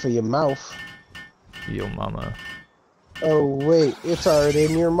dick for your mouth. Yo mama. Oh wait, it's already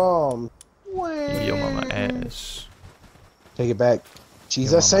in your mom. Yo mama ass. Take it back.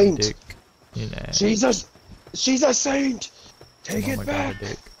 She's Yo a mama saint. dick in ass. She's a saint. Take Yo it mama back. got a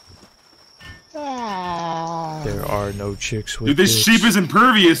dick. Ah. There are no chicks with Dude, this dicks. sheep is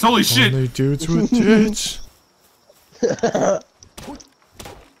impervious. Holy shit. Only dudes with tits.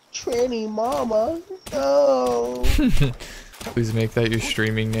 Tranny mama. No. Please make that your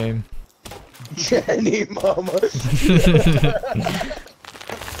streaming name. Tranny mama.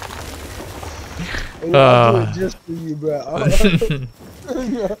 Hey, Ah. I'll do it just for you, bro.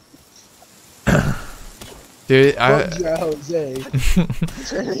 Dude, Fuck you, Jose.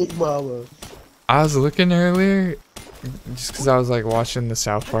 Tranny mama. I was looking earlier, just because I was like watching the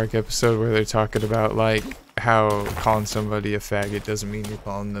South Park episode where they're talking about like how calling somebody a faggot doesn't mean you're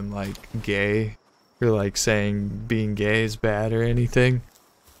calling them like gay, or like saying being gay is bad or anything.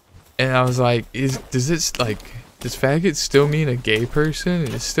 And I was like, does faggot still mean a gay person?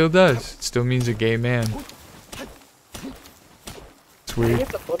 It still does. It still means a gay man. It's I weird. get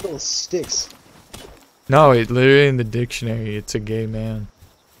the bundle of sticks. No, it literally in the dictionary, it's a gay man.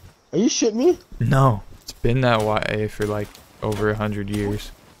 Are you shitting me? No, it's been that way for like over 100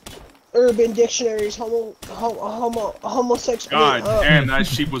 years. Urban Dictionary's homosexual. God damn, that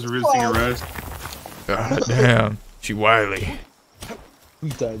sheep was resisting arrest. God damn, she wily.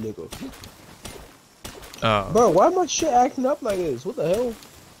 Beat that nigga. Oh, Bro, why my shit acting up like this? What the hell?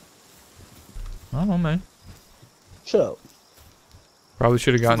 I don't know, man. Shut up. Probably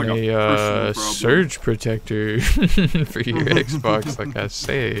should have gotten Sounds like a a personal problem. surge protector for your Xbox, like I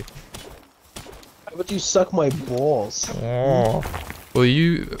say. How about you suck my balls? Oh. Well,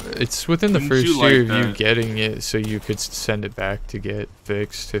 it's within the Wouldn't first you year like of you that? getting it, so you could send it back to get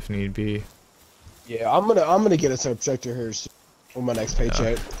fixed if need be. Yeah, I'm gonna get a surge protector here soon on my next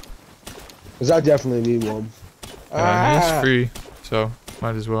paycheck. Cause I definitely need one. And it's free, so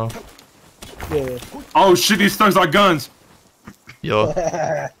might as well. Yeah. Oh shit, these thugs are guns. Yo,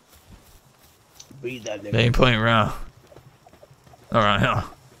 Beat that they nigga. ain't playing around. Alright, yeah.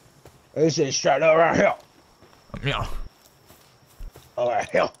 They said straight up right here. Yeah. Alright,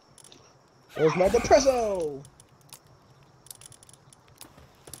 here. Where's my depresso?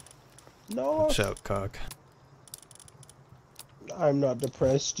 No, What's up, cock? I'm not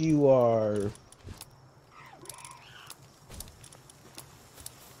depressed. You are.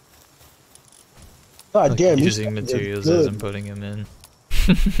 God Like damn, you using suckers are materials good. as I'm putting them in.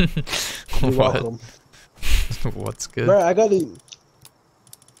 You're What? welcome. What's good? Bro, I got these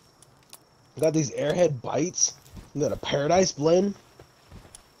airhead bites. You got a paradise blend.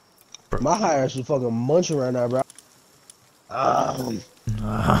 Bro. My high ass is fucking munching right now, bro.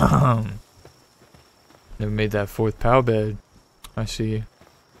 Never made that fourth POW bed. I see.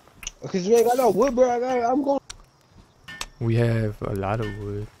 Cause you ain't got no wood, bro. I'm going We have a lot of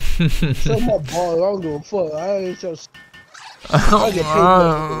wood. to sell my balls. I don't give a fuck. I ain't just. I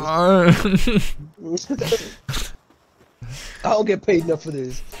don't get paid enough for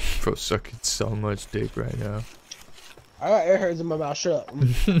this. Bro, sucking so much dick right now. I got airheads in my mouth. Shut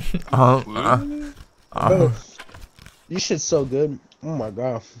up. Bro, you shit's so good. Oh my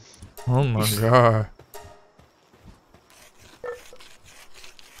god. Oh my god.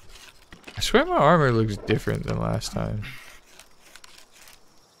 I swear my armor looks different than last time.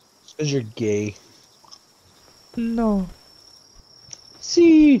 It's cause you're gay. No.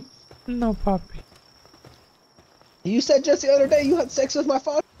 See, No, Poppy. you said just the other day you had sex with my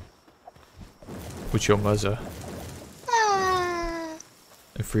father. With your mother.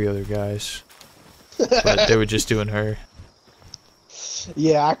 And 3 other guys. But they were just doing her.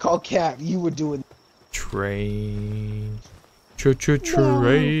 Yeah, I call Cap. You were doing. Train.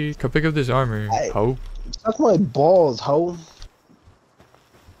 Train. Come pick up this armor, ho. Suck my balls, ho.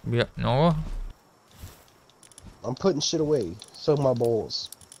 Yeah, no. I'm putting shit away. Suck my balls.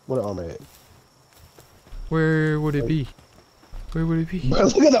 What an armor at? Where would it be? Where would it be? Bro,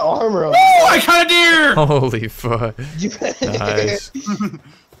 look at the armor on. Oh, I caught a deer! Holy fuck. You- Nice.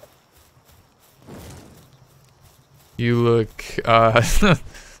 You look, yeah.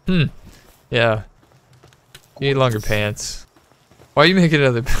 You need longer pants. Why are you making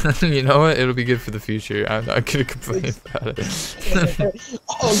another? You know what? It'll be good for the future. I'm not gonna complain about it.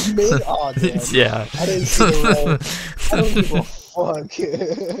 Oh, you made? Oh, damn. Yeah. I didn't see the roll. I don't give a fuck.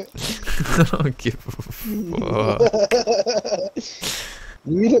 I don't give a fuck.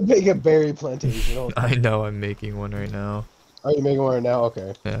 You need to make a berry plantation. I know. I'm making one right now. Are you making one right now?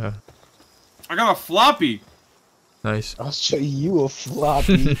 Okay. Yeah. I got a floppy. Nice. I'll show you a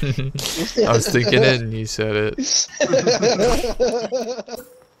floppy. I was thinking it and you said it.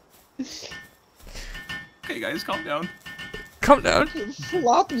 Okay, guys, calm down. Calm down.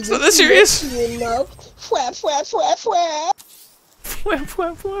 Floppy. It's not that serious. Enough. Fwap, fwap, fwap, fwap. Fwap,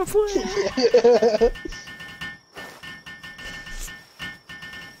 fwap, fwap, fwap.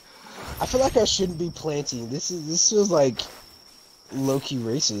 I feel like I shouldn't be planting. This feels like low-key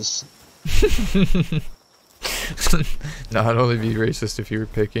racist. No, I'd only be racist if you were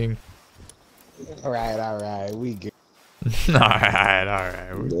picking. Alright, we good.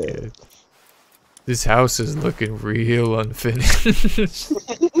 Alright, we're good. This house is looking real unfinished.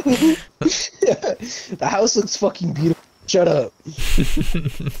 The house looks fucking beautiful. Shut up.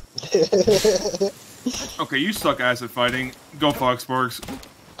 Okay, you suck ass at fighting. Go Foxparks.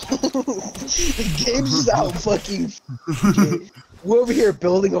 The game's just out fucking. We're over here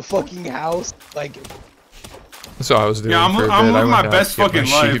building a fucking house. Like. That's what I was doing. Yeah, for a bit. I'm living my went out best to get my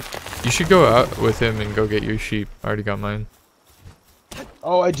fucking life. sheep. You should go out with him and go get your sheep. I already got mine.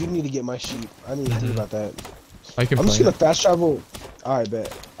 Oh, I do need to get my sheep. I need to think about that. I can. I'm just gonna fast travel. Alright,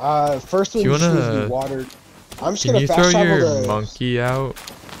 bet. First one you just needs to wanna? be watered. I'm just Can gonna you fast throw travel your the. monkey out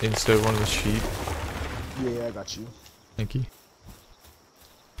instead of one of the sheep? Yeah, I got you. Thank you.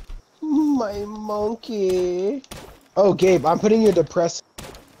 My monkey. Oh, Gabe, I'm putting you to press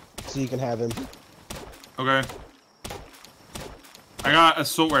so you can have him. Okay. I got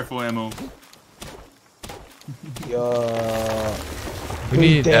assault rifle ammo. We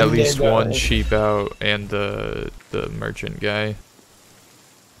need at least one sheep out and the merchant guy.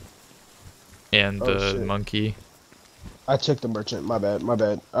 And the monkey. I took the merchant, my bad.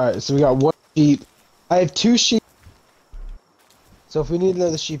 Alright, so we got one sheep. I have 2 sheep. So if we need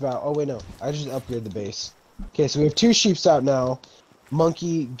another sheep out, oh wait no, I just upgraded the base. Okay, so we have 2 sheeps out now.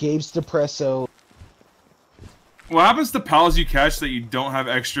 Monkey, Gabe's Depresso. What happens to pals you catch that you don't have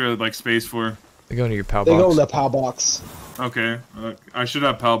extra like space for? They go into your pal They box. go in the pal box. Okay, I should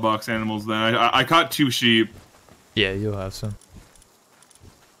have pal box animals then. I caught 2 sheep. Yeah, you'll have some.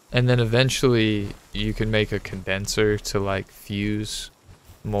 And then eventually you can make a condenser to like fuse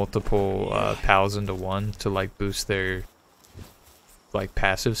multiple pals into one to like boost their like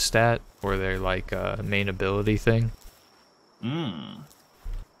passive stat or their like main ability thing. Mmm.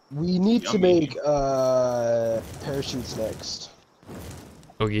 We need to Yummy. make parachutes next.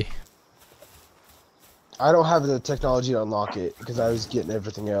 Okay. I don't have the technology to unlock it because I was getting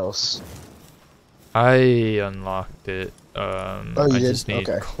everything else. I unlocked it. I you did? just need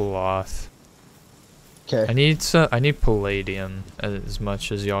Okay. cloth. Okay. I need palladium as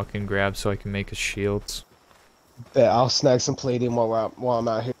much as y'all can grab so I can make a shield. Bet I'll snag some palladium while I'm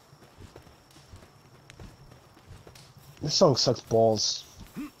out here. This song sucks balls.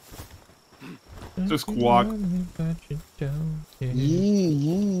 Just guac.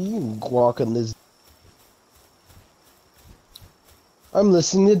 You guac on this. I'm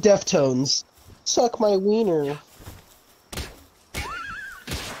listening to Deftones. Suck my wiener.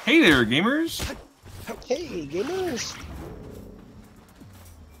 Hey there, gamers. Hey, gamers.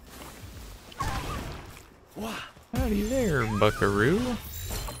 Howdy there, buckaroo.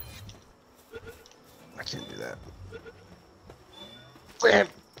 I can't do that. Bram,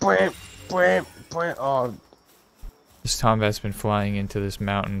 bram, bram, bram. Oh, This Tombat's been flying into this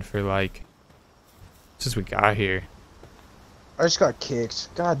mountain for like since we got here. I just got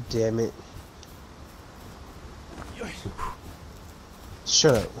kicked. God damn it.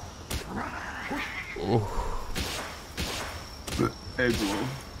 Shut up. Egg roll.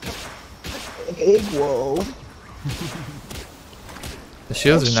 Egg whoa. The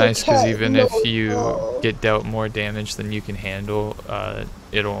shields are Extra nice because cat, even no, if you no. get dealt more damage than you can handle,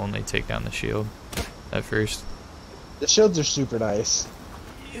 it'll only take down the shield at first. The shields are super nice.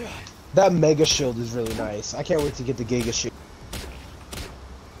 That mega shield is really nice. I can't wait to get the Giga shield.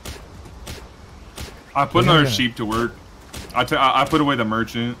 I put another sheep to work. I put away the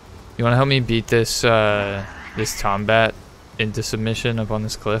merchant. You want to help me beat this this Tombat into submission up on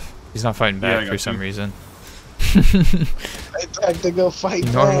this cliff? He's not fighting Yeah, I back got for some you. reason. I have to go fight.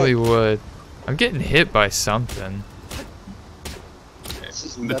 He normally would. I'm getting hit by something.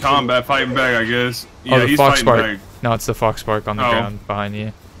 The Tombat fighting back, I guess. Yeah, the he's Fox fighting Bark. back. No, it's the Foxbark on the Oh. ground behind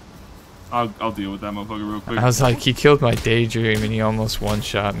you. I'll deal with that motherfucker real quick. I was like, he killed my daydream and he almost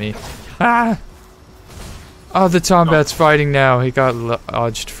one-shot me. Ah! Oh, the Tombat's fighting now. He got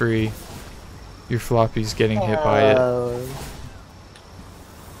lodged free. Your floppy's getting hit by it.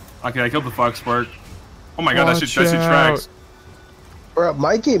 Okay, I killed the Fox Spark. Oh my god, that shit tracks. Bro,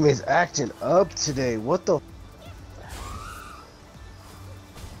 my game is acting up today. What the?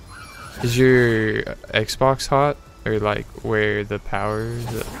 Is your Xbox hot? Or like where the power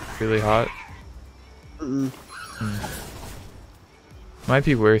is really hot? Might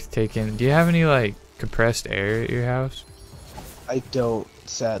be worth taking. Do you have any like compressed air at your house? I don't,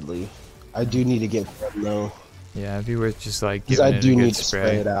 sadly. I do need to get some though. Yeah, it'd be worth just like Because giving I it do a good need to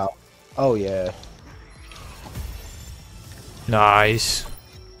spray it out. Oh yeah. Nice.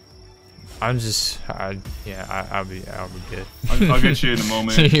 I'm just, yeah, I'll be good. I'll get you in a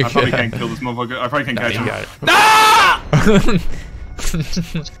moment. I probably can't kill this motherfucker. I probably can't catch him. Got it. Ah!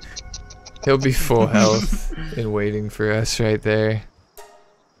 He'll be full health and waiting for us right there.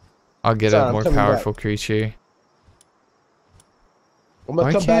 I'll get a more powerful creature. I'm gonna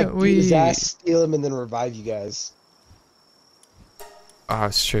Why come back, can't beat his we- ass, steal him, and then revive you guys. Oh, I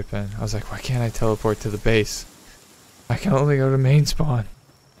was tripping. I was like, why can't I teleport to the base? I can only go to main spawn.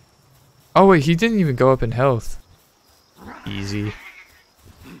 Oh wait, he didn't even go up in health. Easy.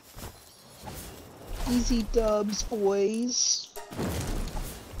 Easy dubs, boys.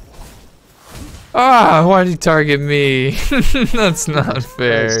 Ah, why'd he target me? That's not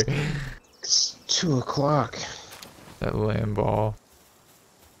fair. It's 2 o'clock. That lamb ball.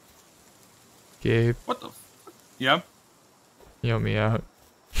 Gabe, What the? Yeah. yell me out.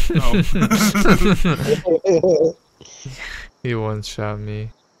 Oh. He one-shot me.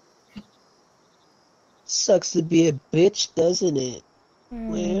 Sucks to be a bitch, doesn't it? I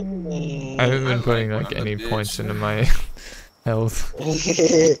haven't been putting like any points into my health.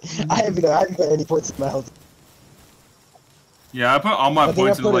 I haven't put any points in my health. Yeah, I put all my I think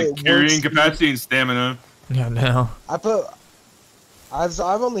points I into put like it carrying works- capacity and stamina. Yeah, no. I've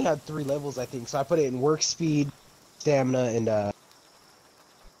only had 3 levels, I think, so I put it in work speed, stamina, and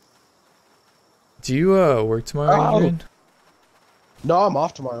Do you work tomorrow, Adrian? no, I'm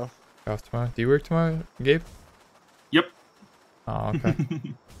off tomorrow. Off tomorrow? Do you work tomorrow, Gabe? Yep. Oh, okay.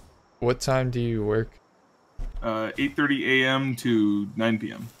 What time do you work? 8:30 a.m. to 9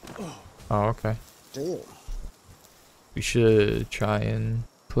 p.m. Oh, okay. Damn. We should try and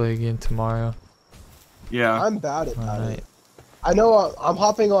play again tomorrow. Yeah. I'm bad at Alright. it. I know I'm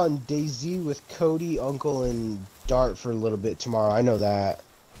hopping on DayZ with Cody, Uncle, and Dart for a little bit tomorrow. I know that.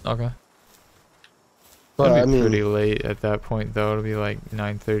 Okay. But It'll I be mean, pretty late at that point, though. It'll be like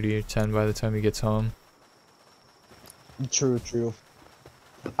 9:30 or 10 by the time he gets home. true.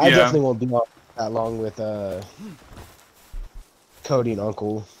 I Yeah. definitely won't be on that long with Cody and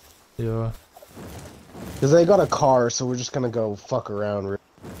Uncle. Yeah. Because they got a car, so we're just gonna go fuck around.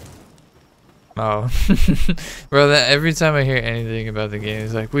 Oh. Bro, that every time I hear anything about the game,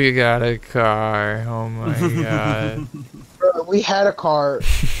 it's like, we got a car. Oh my god. Bro, we had a car,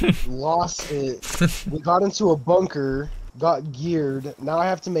 lost it. We got into a bunker, got geared. Now I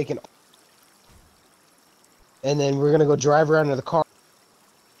have to make an. And then we're gonna go drive around in the car,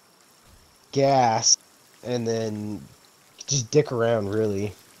 gas, and then just dick around,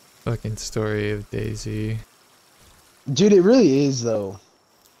 really. Fucking story of Daisy. Dude, it really is, though.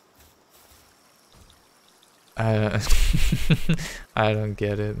 I don't, I don't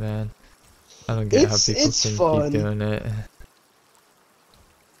get it, man. I don't get how people It's can fun. keep doing it.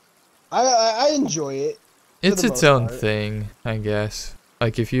 I enjoy it. It's the its most own part. thing, I guess.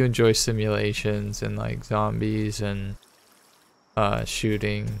 Like if you enjoy simulations and like zombies and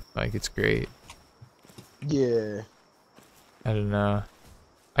shooting, like it's great. Yeah. I don't know.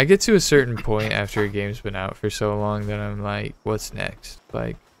 I get to a certain point after a game's been out for so long that I'm like, what's next?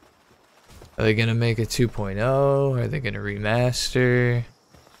 Like, are they gonna make a 2.0? Are they gonna remaster?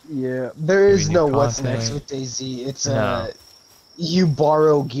 Yeah. There is need no what's content. next with DayZ. It's No. you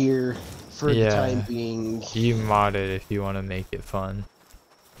borrow gear for the Yeah. time being. You mod it if you want to make it fun.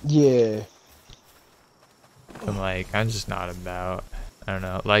 Yeah. I'm like, I'm just not about. I don't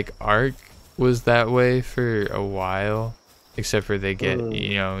know. Like Ark was that way for a while, except for they get,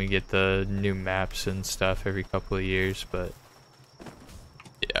 you know, you get the new maps and stuff every couple of years, but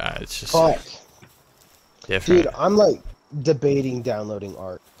yeah, it's just Fuck. different. Dude, I'm like debating downloading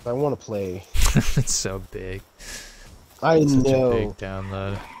Ark. I want to play. It's so big. I It's such a know. big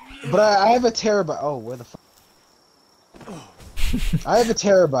download. But I have a terabyte. Oh, where the fuck? I have a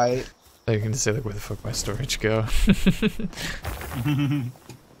terabyte. I can say like, where the fuck my storage go?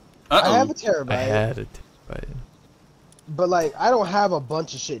 I have a Uh-oh. terabyte. I had it, but But like, I don't have a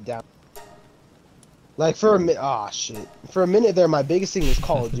bunch of shit down. Like for a minute, shit. For a minute there, my biggest thing was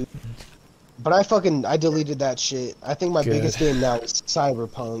Call of Duty. But I deleted that shit. I think my biggest game now is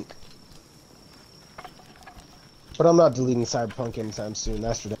Cyberpunk. But I'm not deleting Cyberpunk anytime soon.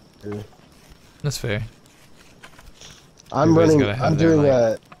 That's for sure. That's fair. I'm doing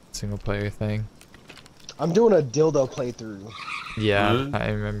a single player thing. I'm doing a dildo playthrough. Yeah, I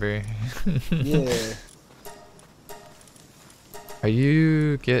remember. Yeah. Are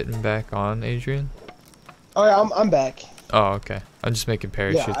you getting back on, Adrian? Oh yeah, I'm back. Oh, okay. I'm just making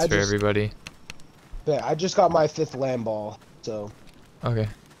parachutes for everybody. Yeah, I just got my 5th land ball, so. Okay.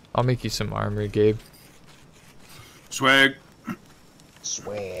 I'll make you some armor, Gabe. Swag.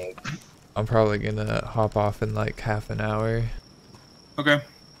 Swag. I'm probably gonna hop off in like half an hour. Okay.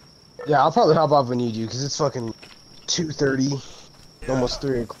 Yeah, I'll probably hop off when you do, because it's fucking 2:30, almost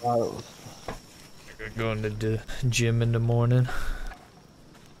 3 o'clock. Going to the gym in the morning.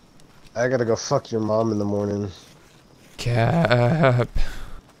 I gotta go fuck your mom in the morning. Cap.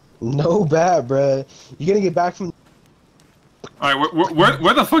 No bat, bruh. You gonna get back from... Alright,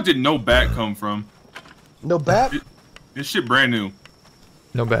 where the fuck did no bat come from? No bat? This shit brand new.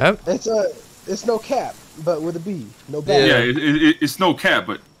 No bat? It's no cap, but with a B. No bat. Yeah, it's no cap,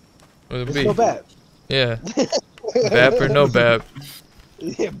 but... With a It's B. no bat. Yeah. Bap or no bap?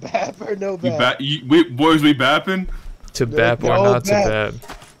 Yeah, bap or no bap. Boys, we bapping? To bap or not to bap?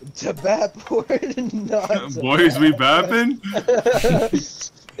 To bap or not to Boys, we bapping?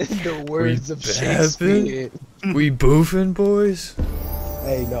 In the words of bapping? Shakespeare. We boofing, boys?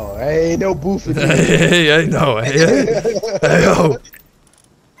 Hey, no. Hey, no boofing. Hey, no. Hey, yo.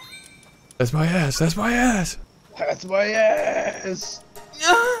 That's my ass. That's my ass. That's my ass.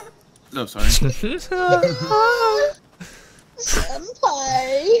 No, sorry.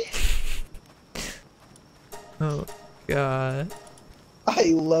 Senpai. Oh, God. I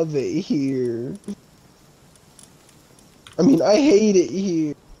love it here. I mean, I hate it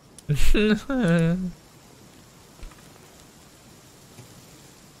here.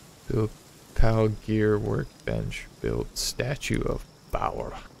 Build Pal Gear Workbench. Build Statue of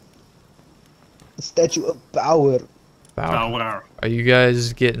Power. Statue of Power. Power. Are you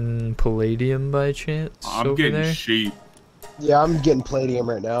guys getting palladium by chance? I'm over getting there? sheep. Yeah, I'm getting palladium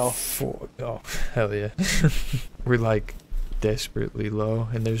right now. Oh, hell yeah. We're like desperately low,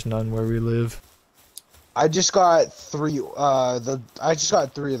 and there's none where we live. I just got 3. I just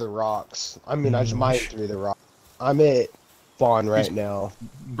got 3 of the rocks. I mean, I just mined 3 of the rocks. I'm at Fawn right now.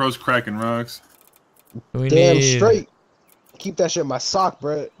 Bro's cracking rocks. Damn straight. Keep that shit in my sock,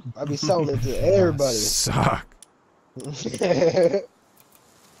 bro. I be selling it to everybody. Sock.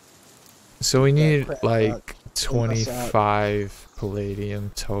 So we need like 25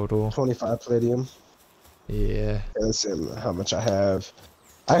 palladium total. 25 palladium. Yeah. Let's see how much I have.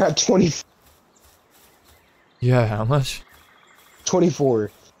 I got 20. Yeah, how much?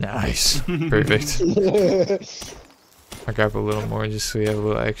 24. Nice. Perfect. I'll grab a little more just so we have a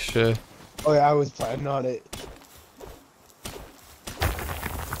little extra. Oh yeah, I was planning on it.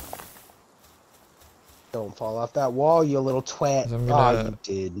 Don't fall off that wall, you little twat. You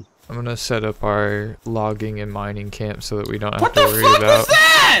did. I'm gonna set up our logging and mining camp so that we don't have to worry about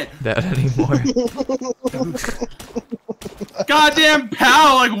that anymore. Goddamn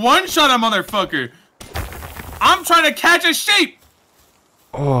pal, like one-shot a motherfucker. I'm trying to catch a sheep.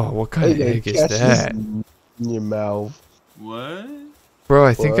 Oh, what kind of egg is that? In your mouth. What? Bro,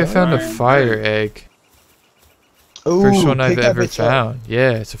 I think I found a fire egg. Ooh, first one I've ever found.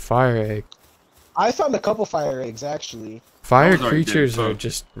 Yeah, it's a fire egg. I found a couple fire eggs actually. Fire creatures are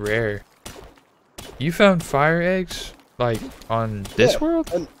just rare. You found fire eggs? Like, on this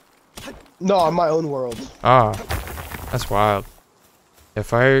world? No, on my own world. Ah, that's wild. Yeah,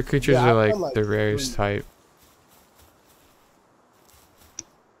 fire creatures are I like found, the rarest type.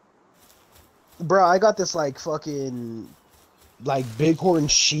 Bro, I got this like fucking like bighorn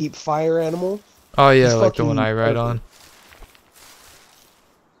sheep fire animal. Oh yeah, like the one I ride on.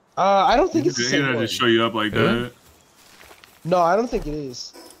 I don't think it's the same one. one. Just show you up like that. No, I don't think it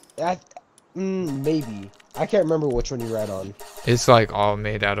is. Maybe. I can't remember which one you ride on. It's like all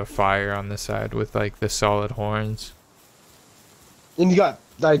made out of fire on the side with like the solid horns. And you got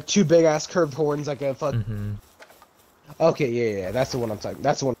like 2 big ass curved horns like a fuck. Mm-hmm. Okay, yeah, that's the one I'm talking.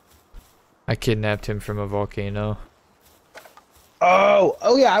 That's the one. I kidnapped him from a volcano.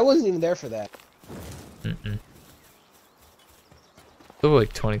 Oh yeah, I wasn't even there for that. Level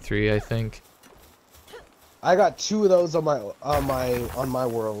like 23, I think. I got 2 of those on my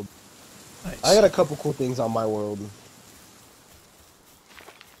world. Nice. I got a couple cool things on my world.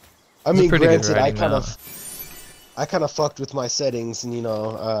 I mean, granted, I kind of fucked with my settings, and you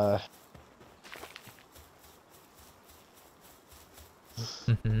know,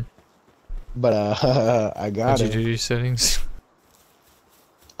 Mm-hmm. But I got How'd you it. do your settings?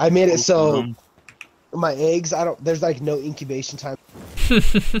 I made it so my eggs. There's like no incubation time.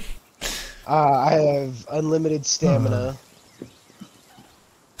 I have unlimited stamina.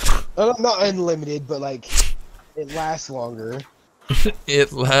 Not unlimited, but like it lasts longer.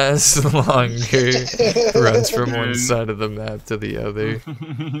 It lasts longer. Runs from one side of the map to the other.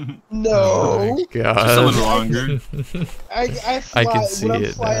 No. Oh my god. Just a little longer. I fly, I can see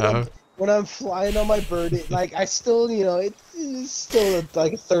it now. When I'm flying on my bird, I still, it's still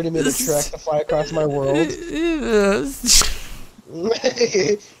like a 30-minute trek to fly across my world. It's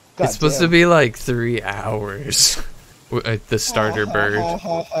supposed to be like 3 hours. The starter bird.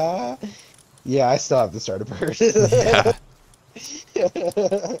 Yeah, I still have the starter bird.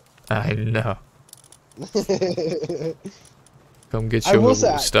 Yeah. I know. Come get your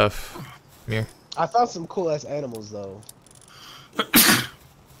little stuff. Come here. I found some cool ass animals though.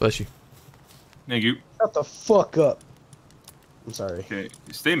 Bless you. Thank you. Shut the fuck up. I'm sorry. Okay,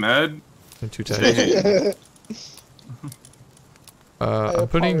 stay mad. I'm too tired. I'm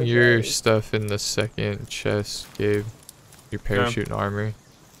putting your stuff in the second chest, Gabe. Your parachute and armor.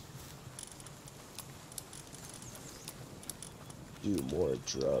 Do more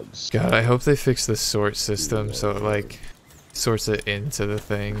drugs. God, I hope they fix the sort system so it like sorts it into the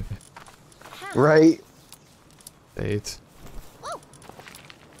thing. Right? AIDS.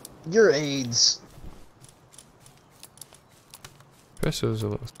 Your AIDS. Espresso's a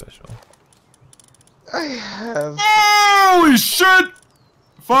little special. I have. Holy shit!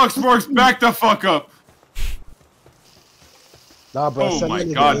 Fox Marks, back the fuck up! Nah, bro. Oh my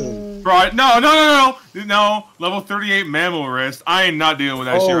god. Bro, no. Level 38 mammal wrist. I ain't not dealing with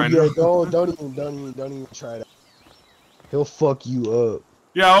that shit right now. Don't even try that. He'll fuck you up.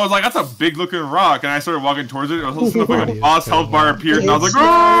 Yeah, I was like, that's a big looking rock, and I started walking towards it. I was listening to like a boss health bar appeared, and I was like,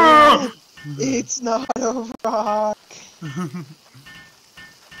 "Ah!" It's not a rock.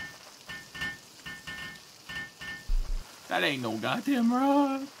 That ain't no goddamn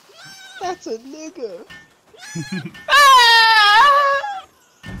rock. That's a nigga.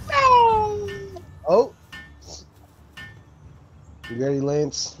 Oh. You ready,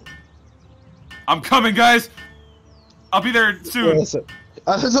 Lance? I'm coming, guys. I'll be there soon. There's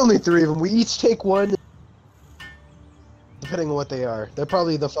only 3 of them. We each take one, depending on what they are. They're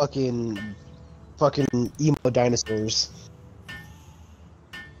probably the fucking emo dinosaurs.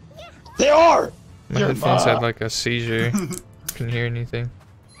 They are. My headphones had like a seizure. Can you hear anything?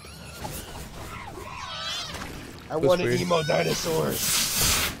 I want an emo dinosaur.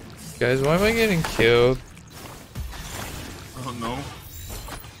 Guys, why am I getting killed? I don't know.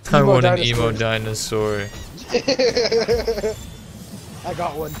 I want an emo dinosaur. I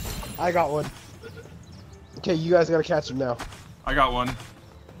got one. Okay, you guys gotta catch him now. I got one.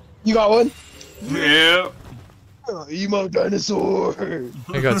 You got one? Yeah. Emo dinosaur.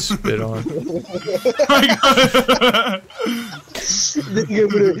 I got spit on.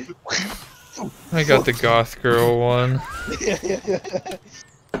 I got the goth girl one.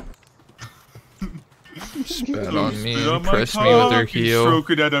 Spat on me and pressed me with her heel. Stroke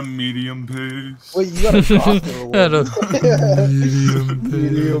it at a medium pace. Wait, you got a goth girl one. At a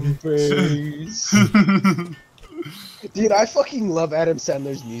medium pace. Dude, I fucking love Adam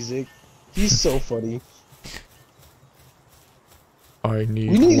Sandler's music. He's so funny. I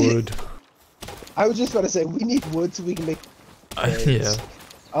need wood. I was just about to say, we need wood so we can make... Yeah.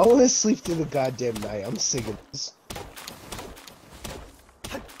 I want to sleep through the goddamn night. I'm sick of this.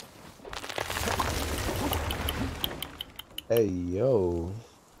 Hey, yo.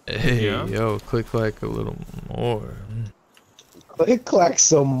 Hey, yo, click like a little more. Click like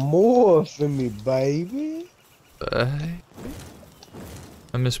some more for me, baby. I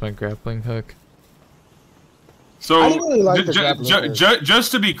miss my grappling hook. So, I didn't really like the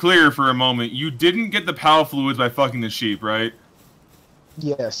just to be clear for a moment, you didn't get the power fluids by fucking the sheep, right?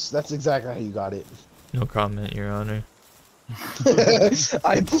 Yes, that's exactly how you got it. No comment, Your Honor.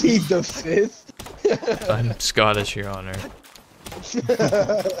 I plead the 5th. I'm Scottish, Your Honor.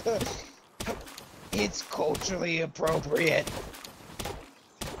 It's culturally appropriate.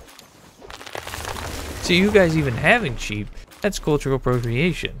 See, you guys even having sheep, that's cultural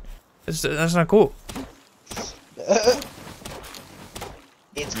appropriation. That's not cool.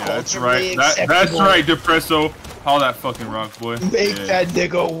 It's that's right. That's right, Depresso. Haul that fucking rock, boy. Make that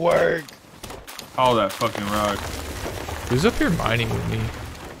nigga work. Haul that fucking rock. Who's up here mining with me?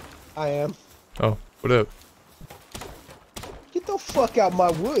 I am. Oh, what up? Get the fuck out my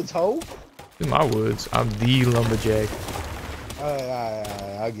woods, ho. In my woods, I'm the lumberjack.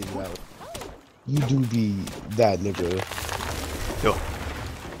 I'll give you that one. You do be that nigga. Yo.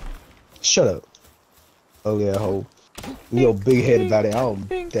 Shut up. Oh yeah, ho. Yo, big head about it. I don't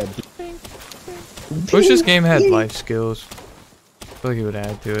that. Wish this game had life skills. I feel like it would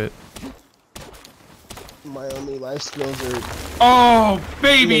add to it. My only life skills are. Oh,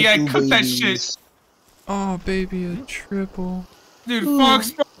 baby, I making cooked that babies. shit. Oh, baby, a triple. Dude,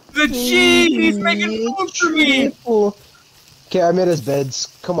 Fox, the cheese, he's making food for me. Okay, I made us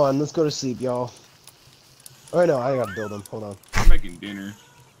beds. Come on, let's go to sleep, y'all. Oh no, I gotta build them. Hold on. I'm making dinner.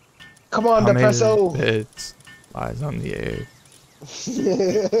 Come on, I made his Depresso. beds. Eyes on the air.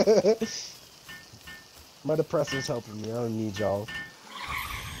 My Depresso's helping me. I don't need y'all.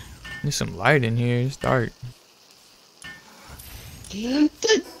 There's some light in here. It's dark. The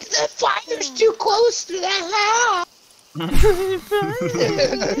fire's too close to the house.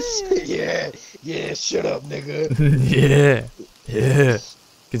 yeah, shut up, nigga. yeah.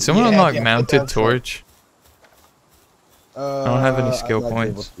 Can someone unlock mounted torch? I don't have any skill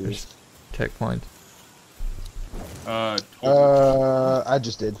points. Or tech points. I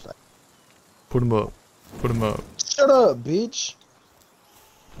just did. Put them up. Put them up. Shut up, bitch.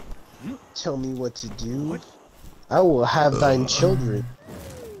 Tell me what to do. I will have thine children.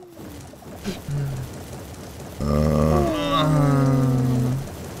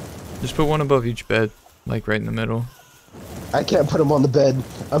 Just put one above each bed, like right in the middle. I can't put them on the bed.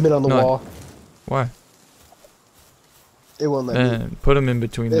 I'm in on the wall. Why? It won't let me. Put them in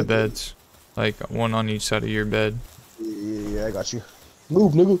between the beds, like one on each side of your bed. Yeah, I got you.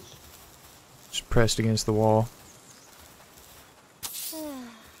 Move, nigga. Just pressed against the wall.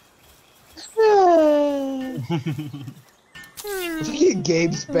 Look at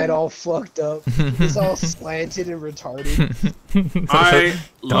Gabe's bed all fucked up. It's all slanted and retarded. I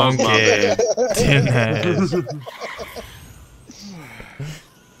love Don't my care. bed.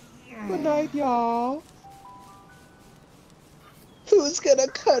 Good night, y'all. Who's gonna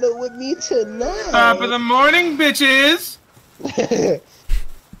cuddle with me tonight? Top of the morning, bitches.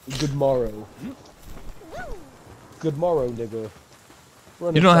 Good morrow. Good morrow, nigga.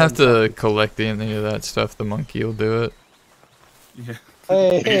 You don't have to collect any of that stuff. The monkey will do it. Yeah.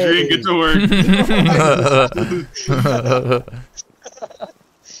 Hey, Adrian, get to work.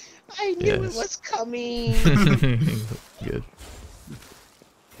 I knew it was coming. Good.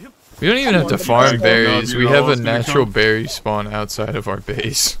 We don't even have to farm berries. We have a natural berry spawn outside of our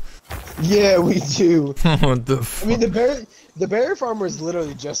base. Yeah, we do. What the I mean, the berry farmer is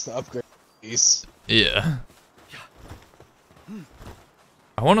literally just the upgrade piece. Yeah.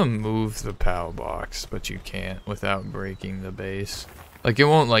 I want to move the POW box, but you can't without breaking the base. Like, it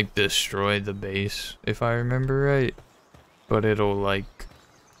won't, like, destroy the base, if I remember right. But it'll, like...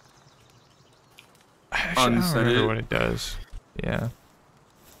 Actually, I don't remember what it does. Yeah.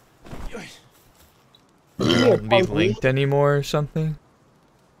 It won't be linked anymore or something.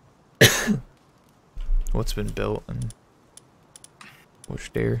 What's been built and...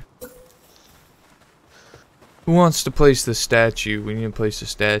 pushed there. Who wants to place the statue? We need to place a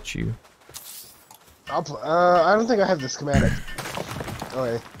statue. I don't think I have the schematic.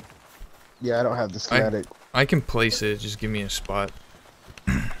 Okay. Yeah, I don't have the schematic. I can place it, just give me a spot.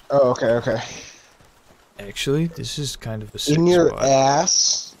 Oh, okay. Actually, this is kind of a sick In your spot.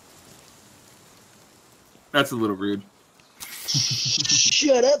 ass. That's a little rude.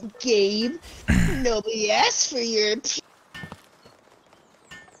 Shut up, Gabe. Nobody asked for your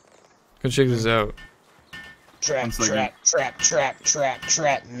Go check this out. Trap, One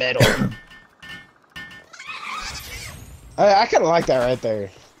trap, metal. I kind of like that right there.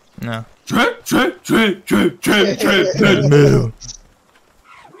 No. Trap. Metal.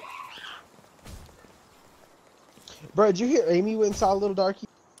 Bro, did you hear Amy went and saw Little Darky?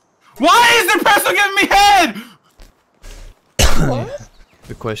 Why is the pencil giving me head? What?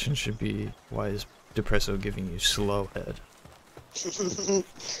 The question should be, why is Depresso giving you slow head?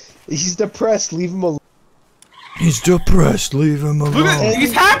 He's depressed, leave him alone. He's depressed, leave him Look at, alone.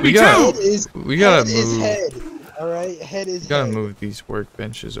 he's happy We got- too. We gotta Head is move. head. Alright, head is We gotta head. move these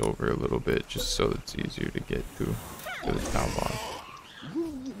workbenches over a little bit, just so it's easier to get to the POW box.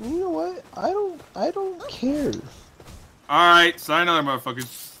 You know what? I don't care. Alright, sign another motherfucker.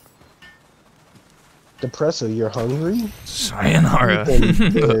 Depresso, you're hungry? Sayonara.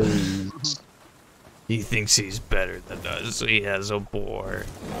 Then berries. He thinks he's better than us. He has a boar.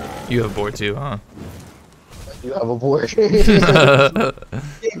 You have boar too, huh? You have a board. Give.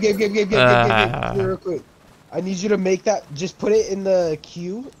 Real quick. I need you to make that. Just put it in the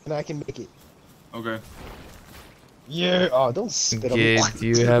queue, and I can make it. Okay. Yeah. Oh, don't spit on me. Gabe, do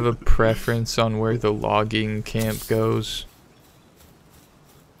you have a preference on where the logging camp goes?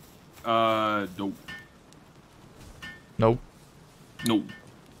 Nope. Nope. Nope.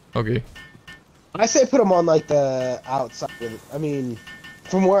 Okay. I say put them on like the outside. I mean,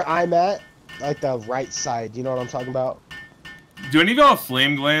 from where I'm at, like the right side. You know what I'm talking about? Do any of y'all have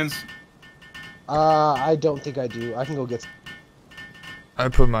flame glands? I don't think I do. I can go get. I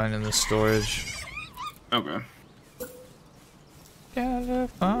put mine in the storage. Okay.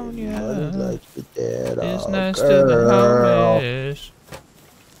 California Like is nice to the homies.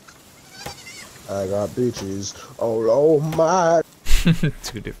 I got bitches all over my.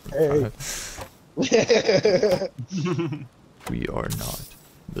 Two different vibes. We are not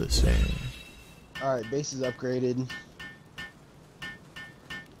the same. Alright, base is upgraded.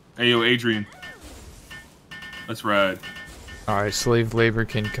 Hey, yo, Adrian. Let's ride. Alright, slave labor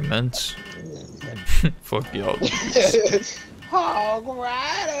can commence. Fuck y'all. Hog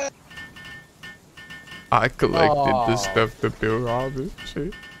rider. I collected the stuff to build all this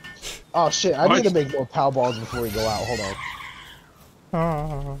shit. Oh shit, I need What? to make more pow balls before we go out. Hold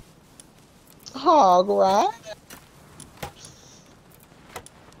on. Ah. Hog rider.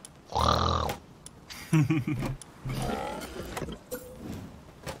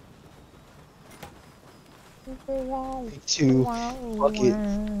 Two. Fuck it.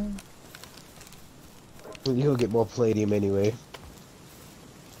 You'll get more palladium anyway.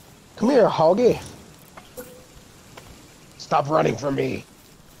 Come here, Hoggy. Stop running from me.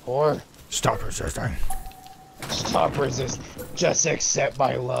 Or Stop resisting. stop resist. Just accept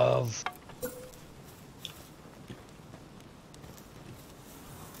my love.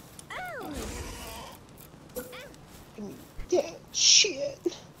 Yeah, shit.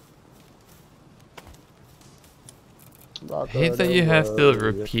 I hate that you have to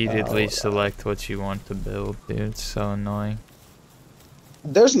repeatedly select what you want to build, dude. It's so annoying.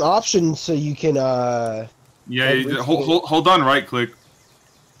 There's an option so you can Yeah, Everything- hold on, right click.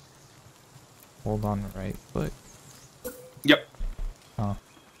 Hold on, right click. Yep. Oh.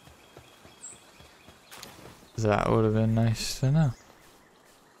 That would have been nice to know.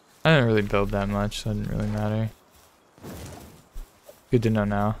 I didn't really build that much, so it didn't really matter. Good to know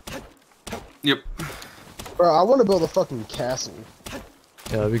now. Yep. Bro, I want to build a fucking castle.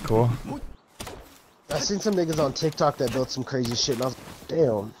 Yeah, that'd be cool. I seen some niggas on TikTok that built some crazy shit, and I was like,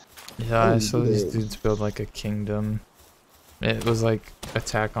 damn. Yeah, I Oh, saw these yeah. dudes build like a kingdom. It was like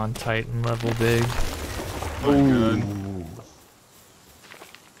Attack on Titan level big. Oh my god. Ooh.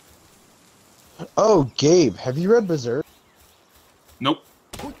 Oh, Gabe, have you read Berserk? Nope.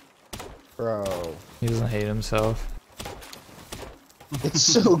 Bro, He doesn't hate himself. it's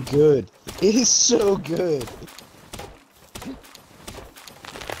so good. It is so good.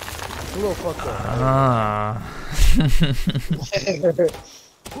 A little fucked up. Ah.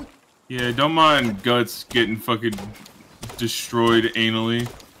 Yeah, don't mind Guts getting fucking destroyed anally.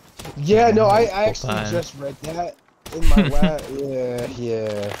 Yeah, no, I actually Fine. just read that in my lab. Yeah.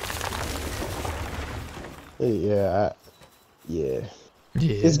 Yeah, yeah.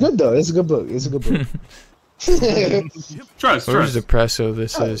 Yeah. It's good though. It's a good book. It's a good book. Trust, Whoever's trust. depresso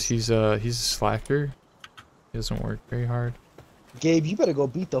this is, he's a slacker. He doesn't work very hard. Gabe, you better go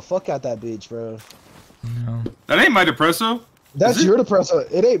beat the fuck out that bitch, bro. No. That ain't my depresso. That's Is it? your depressor.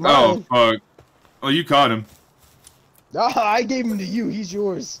 It ain't Oh, mine. fuck. Oh, you caught him. Ah, I gave him to you. He's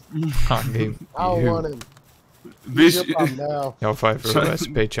yours. I gave I don't you. want him. He's your problem Bitch. now. Y'all fight for less,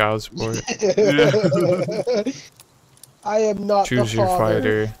 pay child support. I am not Choose the your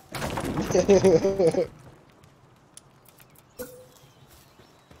father. fighter.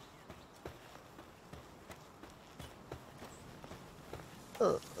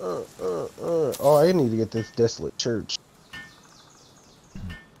 Oh, I need to get this desolate church.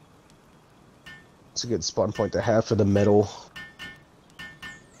 It's a good spawn point to have for the metal.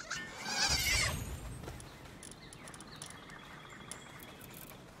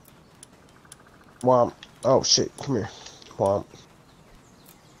 Womp. Oh shit, come here. Womp.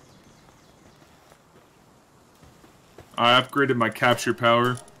 I upgraded my capture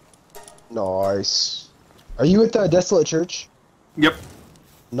power. Nice. Are you at the desolate church? Yep.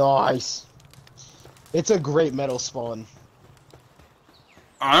 Nice. It's a great metal spawn.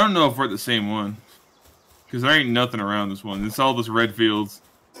 I don't know if we're at the same one. Because there ain't nothing around this one. It's all this red fields.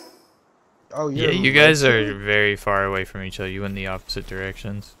 Oh, Yeah, you're you guys are very far away from each other. You in the opposite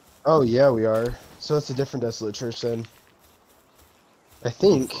directions. Oh yeah, we are. So it's a different desolate church then. I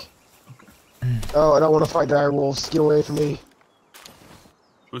think. Oh, I don't want to fight dire wolves. Get away from me.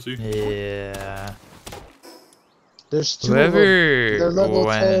 Pussy. Yeah. There's two of them. They're Whoever level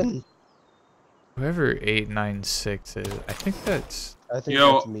went, 10. whoever 896 is, I think that's I think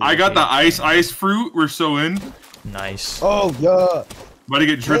Yo, that's me. I got the ice fruit. We're so in. nice. Oh yeah. About to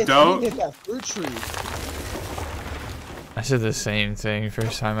get dripped Man, I out. didn't get that fruit tree. I said the same thing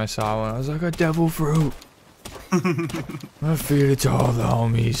first time I saw one. I was like, a devil fruit. I'm gonna feed it to all the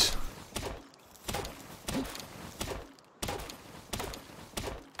homies.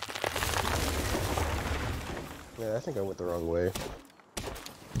 Yeah, I think I went the wrong way.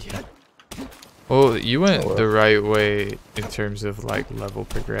 Yeah. Well, you went the right way in terms of like level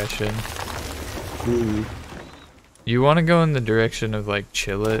progression. You want to go in the direction of like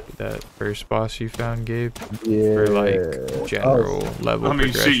Chillet, that first boss you found, Gabe? Yeah. For like general level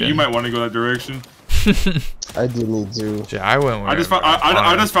progression. Shit, you might want to go that direction. I did need to. Yeah, I went. I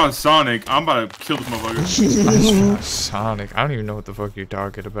just found Sonic. I'm about to kill this motherfucker. I just found Sonic. I don't even know what the fuck you're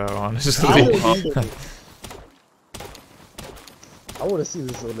talking about, honestly. I want to see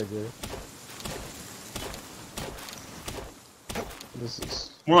this little nigga. This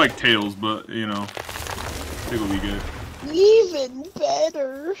is more like Tails, but you know, it'll be good. Even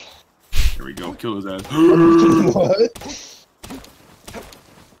better. Here we go. Kill his ass. what?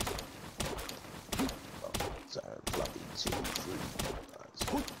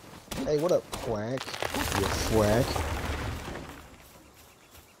 Hey, what up, Quack? You thwack.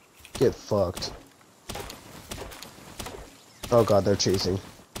 Get fucked. Oh god, they're chasing.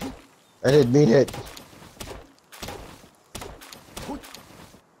 I didn't mean it.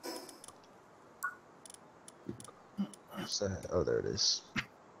 What's that? Oh, there it is.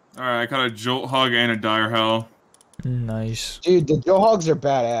 Alright, I got a Jolt Hug and a Dire Hell. Nice. Dude, the Joe Hogs are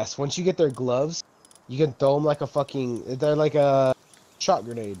badass. Once you get their gloves, you can throw them like a fucking... They're like a shot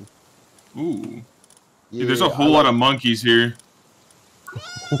grenade. Ooh. Yeah, Dude, there's a whole lot of monkeys here.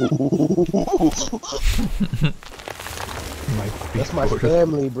 That's my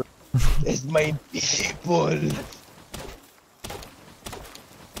family, bro. It's my people.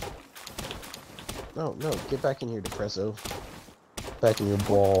 No, get back in here, Depresso. Back in your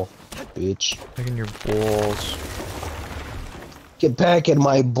ball, bitch. Back in your balls. Get back in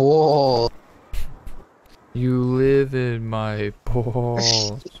my ball. You live in my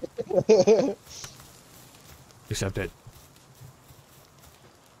balls. Accept it.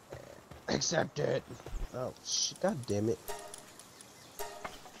 Accept it. Oh, shit, god damn it. Did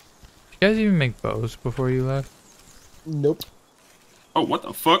you guys even make bows before you left? Nope. Oh, what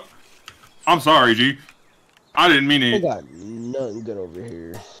the fuck? I'm sorry, G. I didn't mean I it. got nothing good over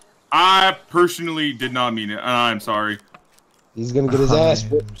here. I personally did not mean it, and I'm sorry. He's gonna get his ass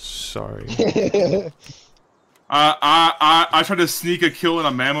whipped. I'm sorry. I tried to sneak a kill in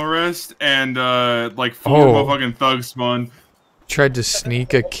a mammal rest, and like 4 motherfucking thugs spawned. Tried to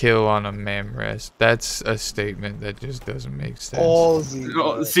sneak a kill on a Mamrest. That's a statement that just doesn't make sense.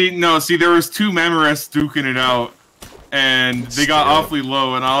 Ballsy, See, there was 2 mammal rests duking it out, and they got awfully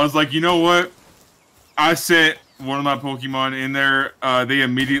low, and I was like, you know what? I sent one of my Pokemon in there. They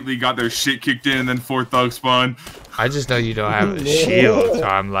immediately got their shit kicked in, and then 4 thugs spawned. I just know you don't have a shield, so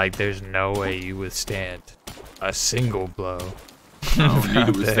I'm like, there's no way you withstand a single blow. I don't need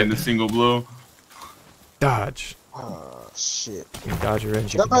to withstand a single blow. Dodge. Oh shit. You can dodge a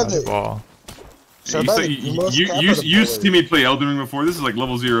wrench, you can dodge a ball. You seen me play Elden Ring before. This is like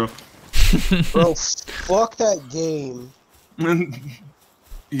level 0. Bro, fuck that game.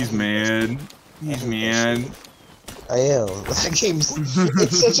 He's mad. He's mad. I am. That game's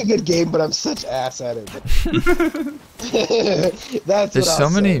it's such a good game, but I'm such ass at it. That's There's what so I'll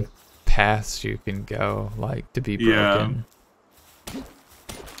many say. paths you can go, like, to be broken.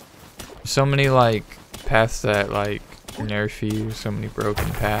 So many, like, paths that, like, nerf you, so many broken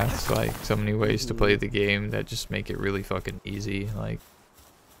paths, like, so many ways to play the game that just make it really fucking easy, like...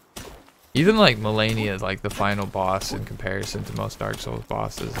 Even, like, Melania, like, the final boss in comparison to most Dark Souls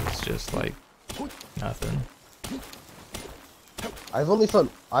bosses is just, like, nothing. I've only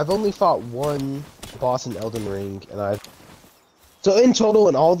fought one boss in Elden Ring, and so in total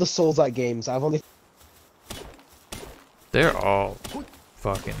in all the Souls-like games, I've only... They're all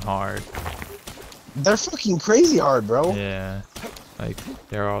fucking hard. They're fucking crazy hard, bro. Yeah, like,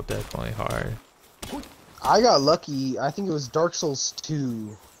 they're all definitely hard. I got lucky. I think it was Dark Souls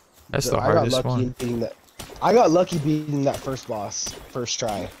 2. That's the hardest I got lucky one. in beating that. I got lucky beating that first boss, first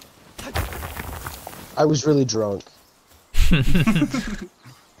try. I was really drunk.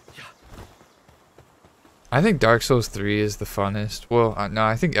 I think Dark Souls 3 is the funnest. Well, no,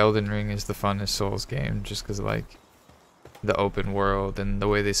 I think Elden Ring is the funnest Souls game, just because, like, the open world and the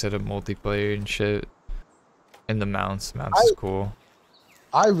way they set up multiplayer and shit. And the mounts. Is cool.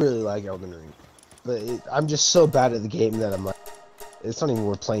 I really like Elden Ring. But I'm just so bad at the game that I'm like, it's not even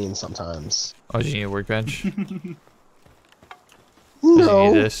worth playing sometimes. Oh, do you need a workbench? No.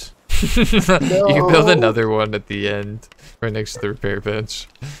 You need this? You can build another one at the end, right next to the repair bench.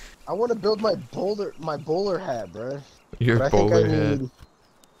 I want to build my bowler hat, bro. Your But I think bowler I head. need.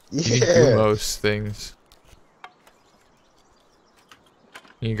 You need Yeah. Gumos things.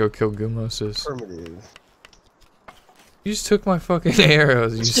 You can go kill Gumoses. Primitive. You just took my fucking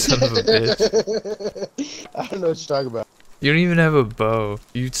arrows, you son of a bitch. I don't know what you're talking about. You don't even have a bow.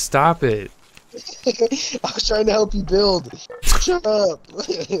 You stop it. I was trying to help you build. Shut up.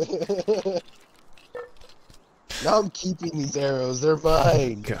 Now I'm keeping these arrows. They're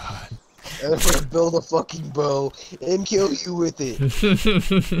mine. God. And I'm gonna build a fucking bow and kill you with it.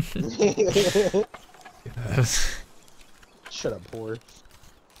 Shut up, whore.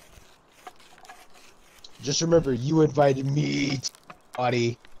 Just remember, you invited me,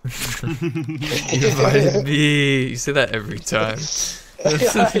 buddy. You invited me. You say that every time.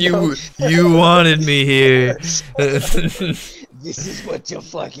 you wanted me here. This is what you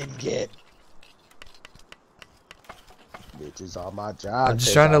fucking get. Bitches on my job. I'm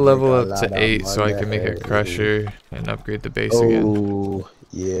just trying to level up to 8 so I can make a crusher and upgrade the base again. Oh,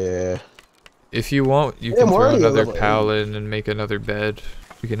 yeah. If you want, you Yeah, can we're throw already at another level pal in and make another bed.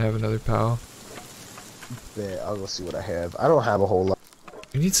 You can have another pal. Yeah, I'll go see what I have. I don't have a whole lot.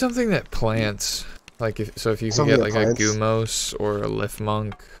 You need something that plants. Like if you can Something get that like a plants? Gumos or a Lift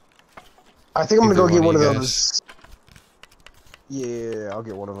Monk. I think I'm gonna go Either get one one of of you those. Yeah, I'll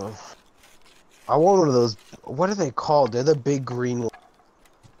get one of them. I want one of those. What are they called? They're the big green ones.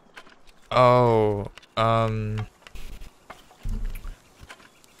 Oh, I know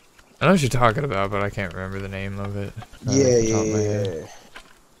what you're talking about, but I can't remember the name of it. Off the top of my head.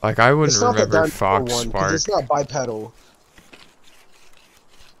 Like I wouldn't It's not the remember dinosaur Fox one, 'cause Spark. it's not bipedal.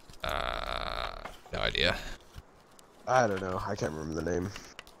 No idea. I don't know. I can't remember the name.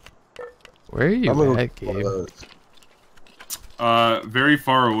 Where are you I'm gonna at, go one of Gabe? those. Very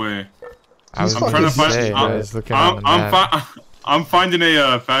far away. I was He's gonna fucking say, dead. I was looking on the map. I'm finding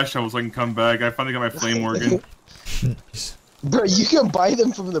a fast travel so I can come back. I finally got my flame organ. Bro, you can buy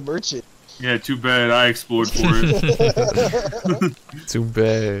them from the merchant. Yeah, too bad I explored for it. Too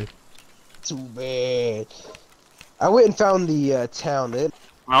bad. Too bad. I went and found the town. Then.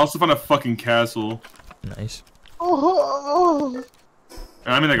 I also found a fucking castle. Nice. Oh,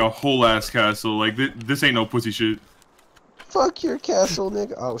 And I mean like a whole ass castle. Like this ain't no pussy shit. fuck your castle,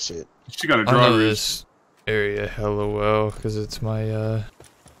 nigga. Oh shit. She got a I know drawbridge. this area hella well because it's my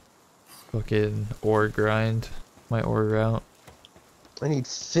fucking ore grind, my ore route. I need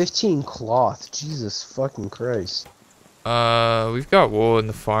 15 cloth. Jesus fucking Christ. We've got wool in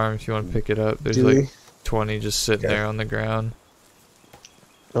the farm if you want to pick it up. There's Do like we? 20 just sitting Okay. there on the ground.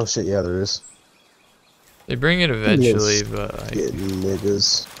 Oh shit, yeah, there is. They bring it eventually, but like, Getting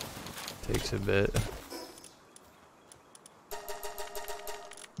niggas. takes a bit.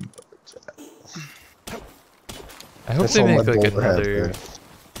 I hope That's they all make my like bowler hat another there.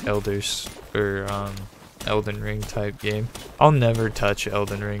 Elders or Elden Ring type game. I'll never touch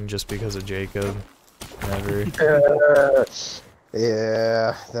Elden Ring just because of Jacob. Never.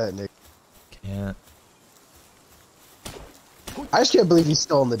 Yeah, that nigga. Can't. I just can't believe he's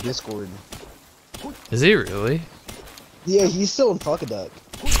still on the Discord. Is he really? Yeah, he's still in Fuckaduck.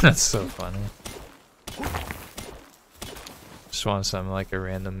 That's so funny. Just want something like a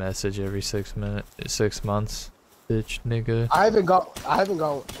random message every 6 months. Bitch, nigga. I haven't got.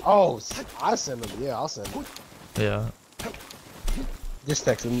 Oh, I send him. Yeah, I'll send him. Yeah. Just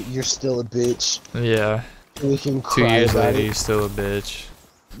text him. You're still a bitch. Yeah. We can 2 cry years about later, it. he's still a bitch.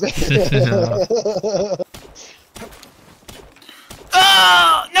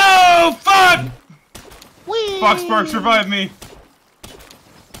 Oh no! Fuck! Fox Sparks, revive me!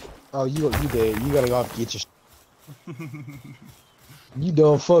 Oh, you dead. You gotta go off and get your. You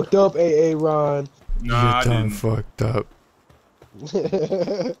done fucked up, AA Ron. Nah, I you done didn't. fucked up.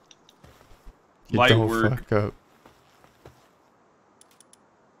 You Light don't work. fuck up.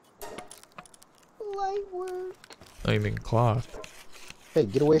 Light work. Oh, you mean cloth? Hey,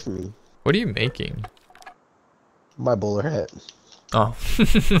 get away from me. What are you making? My bowler hat. Oh.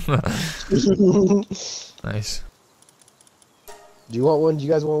 Do Nice. you want one? Do you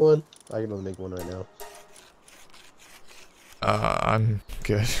guys want one? I can only make one right now. I'm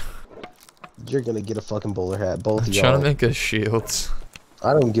good. You're gonna get a fucking bowler hat, both I'm of trying y'all. to make us shields.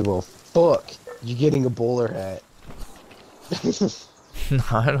 I don't give a fuck. You're getting a bowler hat.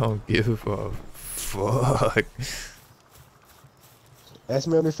 I don't give a fuck. Ask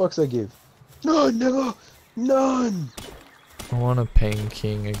me how many fucks I give. None, nigga. None. I want to ping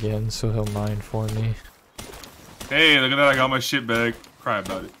King again so he'll mine for me. Hey, look at that! I got my shit back. Cry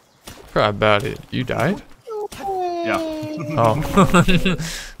about it. Cry about it. You died? Yeah. Oh.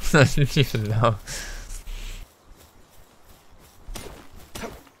 I didn't even know.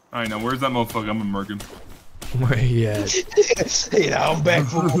 I know. Where's that motherfucker? I'm a merkin. Where he at? Hey, now I'm back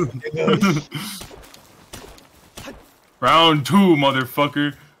for more, nigga. Round 2,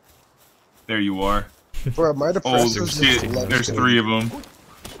 motherfucker. There you are. Bro, my Oh depressor's shit, just there's 3 of them.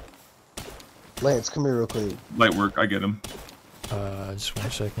 Lance, come here real quick. Light work, I get him. Just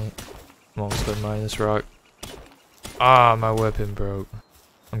 1 second. I'm almost done mining this rock. Ah, my weapon broke.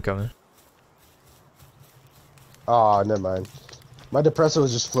 I'm coming. Aw, never mind. My depressor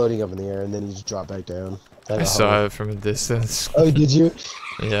was just floating up in the air and then he just dropped back down. I saw it from a distance. Oh, did you?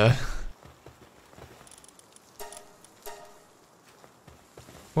 Yeah.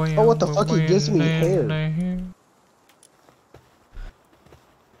 Oh, what the fuck? He gives me hair.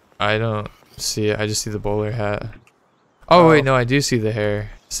 I don't see it. I just see the bowler hat. Oh, wait, no, I do see the hair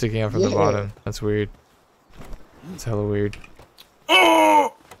sticking out from the bottom. That's weird. It's hella weird.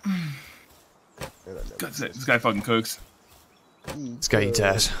 Oh! This guy fucking cooks. This guy eats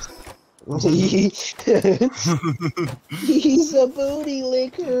ass. He's a booty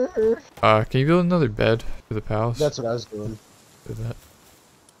licker. Can you build another bed for the palace? That's what I was doing. Do that.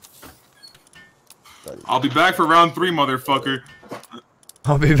 I'll be back for round 3, motherfucker.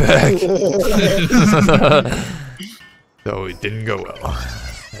 I'll be back. So it didn't go well.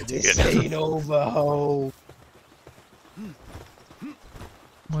 I did This ain't over, ho.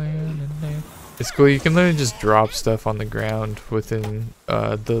 It's cool. You can literally just drop stuff on the ground within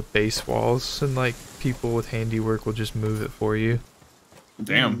the base walls, and like people with handiwork will just move it for you.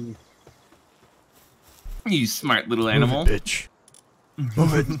 Damn. You smart little animal. Move it, bitch.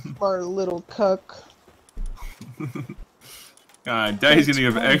 Move it. Smart little cuck. God, Daddy's gonna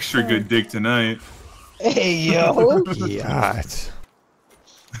give extra good dick tonight. Hey, yo. Yacht.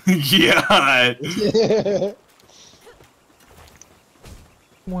 Yeah.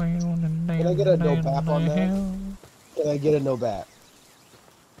 Can I get a no bap on that? Can I get a no bap?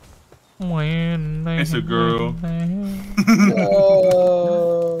 It's a girl.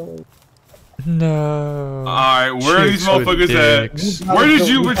 No. No. Alright, where are these motherfuckers at? Where did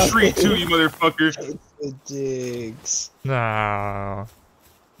you retreat to, you motherfucker? The dicks. No.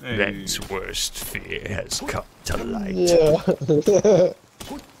 Hey. Ben's worst fear has come to light. Yeah.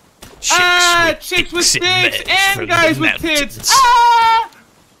 Chicks with dicks and guys with tits.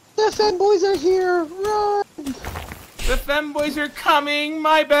 The fanboys are here. Run. The femboys are coming.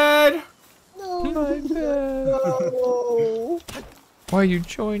 My bad. No, my bad. No. Why are you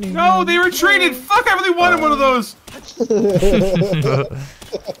joining? No, they retreated. Fuck, I really wanted one of those.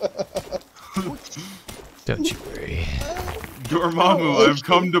 Don't you worry. Dormammu, I've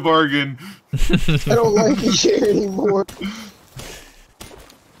come to bargain. I don't like you here anymore.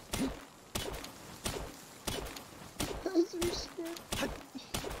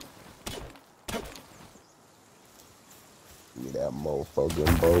 Give me that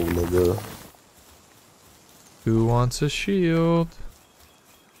motherfucking bow, nigga. Who wants a shield?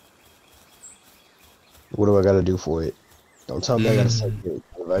 What do I gotta do for it? Don't tell me I gotta suck dick.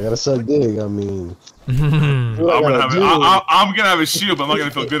 If I gotta suck dick, I mean... I'm gonna have a shield, but I'm not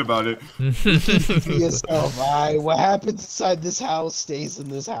gonna feel good about it. Yourself, alright? What happens inside this house stays in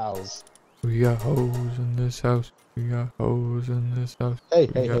this house. We got hoes in this house. We got hoes in this house. Hey,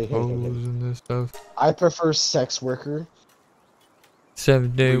 We hey, got hey, hey, hoes hey, hey. in this house. I prefer sex worker.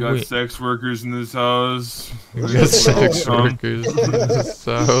 7-day We got week. sex workers in this house. We got sex workers in this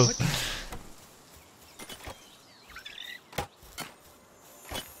house.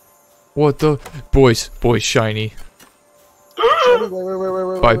 What the? Boys, shiny.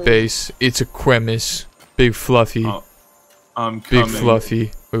 By base. It's a Quemis. Big fluffy. I'm Big coming.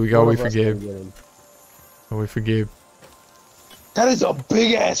 fluffy. Wait, we gotta wait for Gabe. Gabe. Wait for Gabe. That is a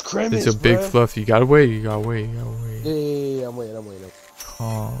big ass cremin. It's a big bruh. fluffy. You gotta wait. You gotta wait. Yeah, I'm waiting.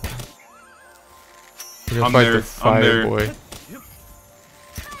 Oh. We're gonna I'm fight there, the I'm fire there. boy.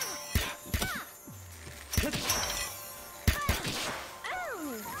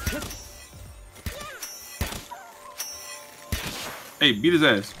 Hey, beat his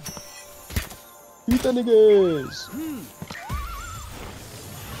ass. Beat that niggas.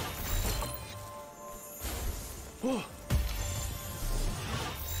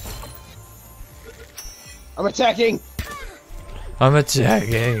 I'm attacking. I'm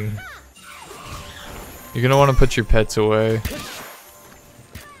attacking. You're gonna want to put your pets away.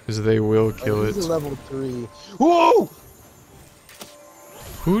 Because they will kill This is it. level 3. Whoa!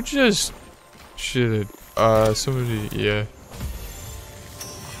 Who just shitted? Somebody, yeah.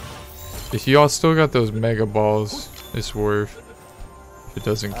 If y'all still got those mega balls, it's worth. If it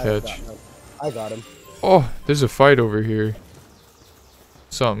doesn't catch. I got him. Oh, there's a fight over here.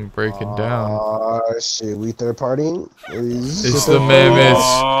 something breaking down. Shit, we third partying? It's the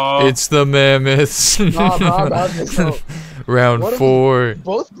mammoths. It's the mammoths. Round 4.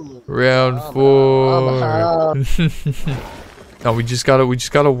 Both blue. Round 4. No, we just gotta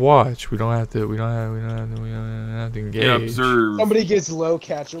watch. We don't have to engage. Yeah, observe. Somebody gets low,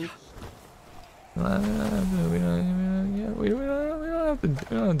 catch him. We don't have to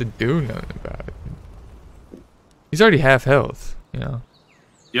do nothing about it. He's already half health, you know.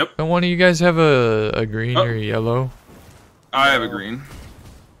 Yep. Don't one of you guys have a green or a yellow? I have a green.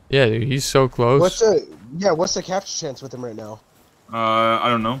 Yeah, dude, he's so close. What's the capture chance with him right now? I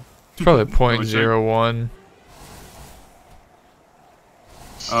don't know. It's probably 0.01.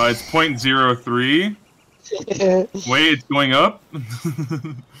 It's 0.03. Wait, it's going up. Bro,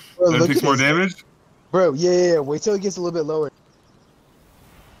 That takes more damage. Bro, yeah. Wait till it gets a little bit lower.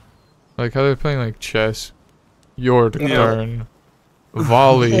 Like how they're playing like chess. Your turn.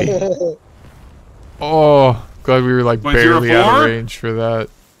 Volley. Oh, glad we were like barely out of range for that.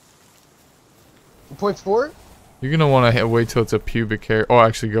 0.4? You're gonna want to wait till it's a pubic hair. Oh,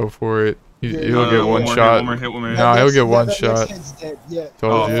 actually go for it. He'll get one shot. One more hit. No, he'll get one shot. Yeah.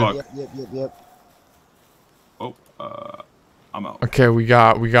 Told you. Fuck. Yep. Oh, I'm out. Okay, we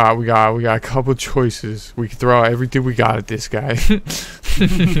got a couple choices. We can throw out everything we got at this guy.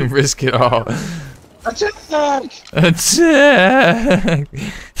 Risk it all. Attack! Attack!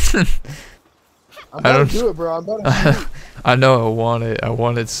 I'm about to do it, bro. I'm about to shoot. I know I want it. I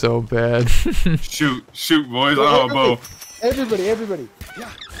want it so bad. Shoot, boys. I don't have a bow. Everybody. I don't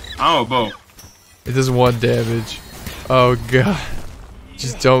have a bow. It does 1 damage. Oh god.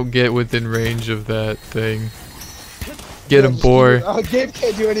 Just don't get within range of that thing. Get him, boar. Gabe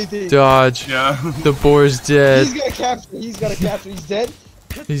can't do anything. Dodge. Yeah. The boar's dead. He's gonna capture. He's dead.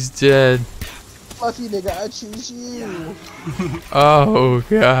 He's dead. Fluffy nigga, I choose you. Oh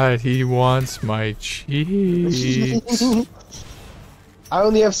god, he wants my cheeks. I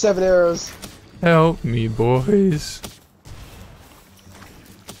only have 7 arrows. Help me, boys.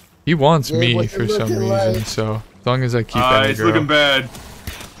 He wants me for some reason, like? so as long as I keep It's looking bad.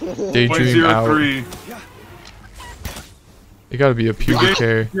 Daydream out. 0.03. It gotta be a pubic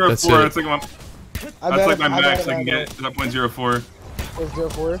hair. That's 0.04. it. That's like my max I can get. Is that 0.04?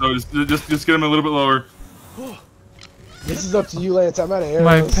 0.04. So just get him a little bit lower. This is up to you, Lance. I'm out of arrows.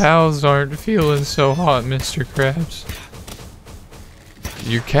 My pals aren't feeling so hot, Mr. Krabs.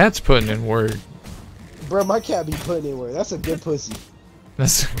 Your cat's putting in work. Bro, my cat be putting in work. That's a good pussy.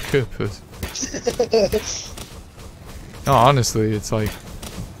 That's a good pussy. No, honestly, it's like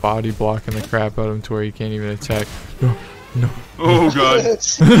body blocking the crap out of him to where he can't even attack. No. Oh god.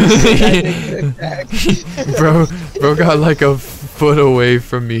 Bro got like a foot away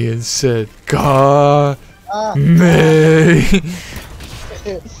from me and said, "God, May."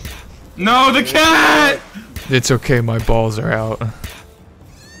 No, the cat! It's okay, my balls are out.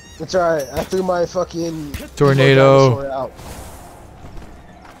 It's alright. I threw my fucking Tornado. out.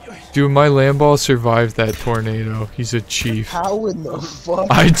 Dude, my land ball survived that tornado. He's a chief. How in the fuck?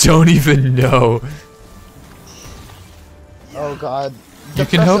 I don't even know. Oh god. You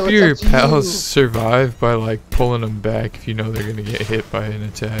can help your pals survive by like pulling them back if you know they're gonna get hit by an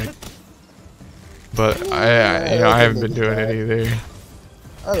attack. But I haven't been doing it either.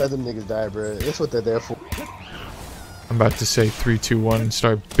 I let them niggas die, bro. That's what they're there for. I'm about to say 3, 2, 1 and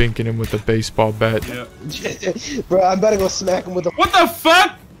start binking him with a baseball bat. Yeah. Bro, I'm about to go smack him with a. What the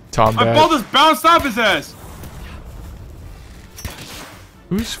fuck? Tom My bat. ball just bounced off his ass.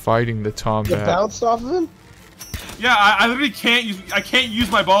 Who's fighting the Tom The bat? bounced off of him? Yeah, I literally can't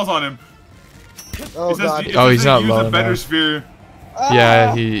use my balls on him. Oh god. Oh, he's not use low a better enough. sphere.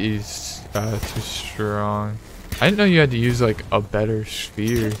 Yeah, he's too strong. I didn't know you had to use like a better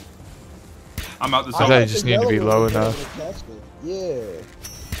sphere. I'm out this I thought hole. you just need to be low enough. Yeah.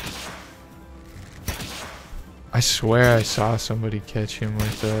 I swear I saw somebody catch him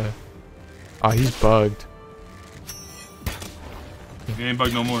with oh, he's bugged. He ain't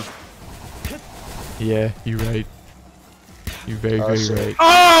bug no more. Yeah, you right. You very right.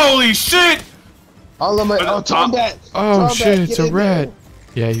 Holy shit! All of my Tom bat. Oh Tom shit, bat, it's get a in rat.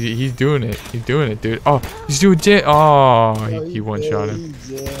 there. Yeah, he's doing it. He's doing it, dude. Oh, he's doing it. Oh, he one shot him.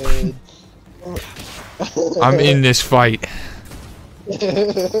 Dead. I'm in this fight.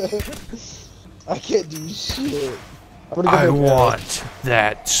 I can't do shit. I want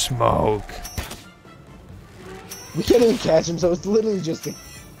that smoke. We can't even catch him, so it's literally just a.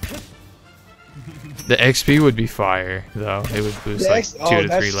 The XP would be fire, though. It would boost like 2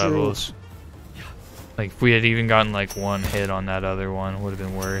 to 3 levels. Like if we had even gotten like 1 hit on that other one, would have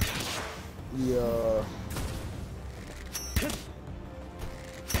been worth. Yeah.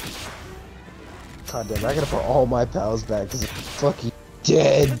 God damn, I gotta put all my pals back because I'm fucking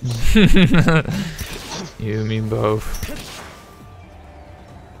dead. You and me both.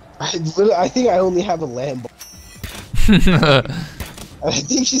 I think I only have a Lambo. I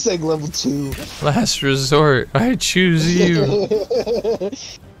think she's like level 2. Last resort, I choose you.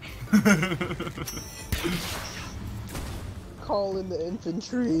 Call in the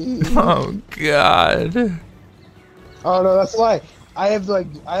infantry. Oh god. Oh no, that's a lie. I have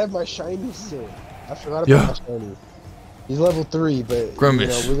my shiny still. I forgot about my shiny. He's level 3, but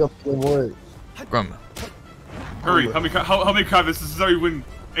Grumbish. you know, we're gonna work. Grum. Hurry, help me cut this. This is how you win,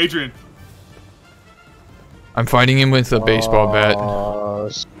 Adrian. I'm fighting him with a baseball bat.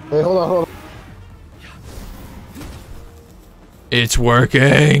 Wait, hold on. It's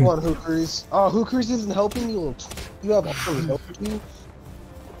working. Come on, Hookers. Oh, Hookers isn't helping you. You have Hookers helping you.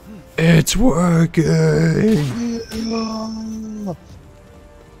 It's working.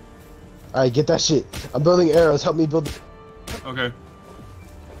 Alright, get that shit. I'm building arrows. Help me build. Okay.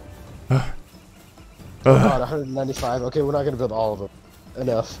 Oh god, 195. Okay, we're not gonna build all of them.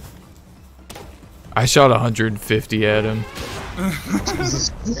 Enough. I shot 150 at him.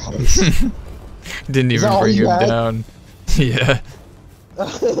 Jesus Christ. Didn't Is that even all bring you him had? down. Yeah.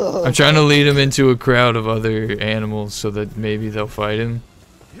 I'm trying to lead him into a crowd of other animals so that maybe they'll fight him.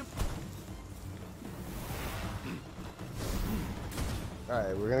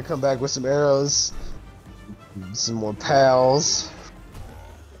 Alright, we're gonna come back with some arrows. Some more pals.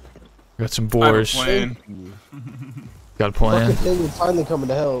 Got some I have a boars. plan. Got a plan. Fucking thing is finally coming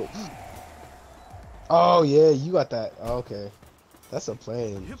to help. Oh yeah, you got that. Oh, okay. That's a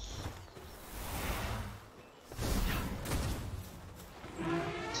plan.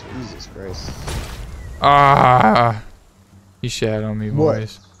 Jesus Christ. Ah! He shat on me, What?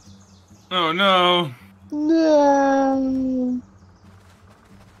 boys. Oh no. No.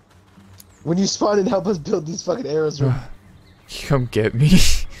 When you spawn and help us build these fucking arrows. Come get me.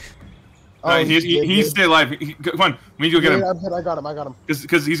 He's still alive. Come on, we need to go get him. I'm good. I got him.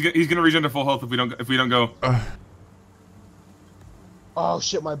 Because he's gonna regen to full health if we don't go. Oh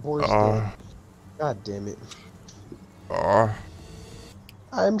shit, my boar's dead. God damn it.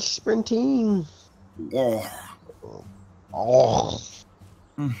 I'm sprinting. Oh.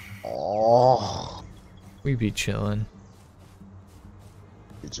 We be chilling.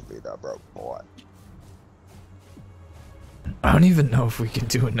 It should be that broke boy. I don't even know if we can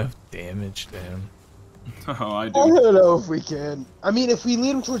do enough damage to him. Oh, I I do. don't know if we can. I mean, if we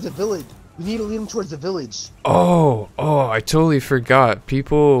lead him towards the village, we need to lead him towards the village. Oh, I totally forgot.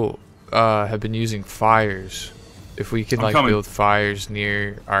 People have been using fires. If we can I'm like coming. build fires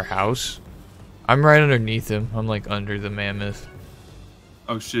near our house. I'm right underneath him. I'm like under the mammoth.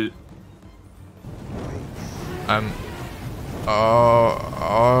 Oh shit. I'm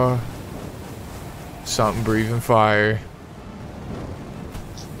something breathing fire.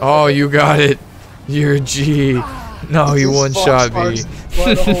 Oh, you got it. You're a G. No, you one-shot me.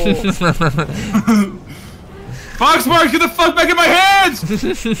 Foxmark, get the fuck back in my hands!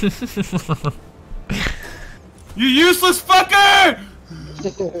 You useless fucker!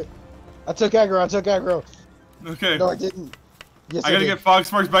 I took aggro. Okay. No, I didn't. Yes, I gotta did. get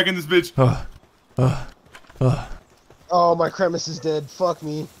Foxmarks back in this bitch. Oh, my Cremis is dead. Fuck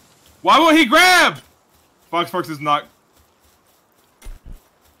me. Why won't he grab? Foxmarks is not.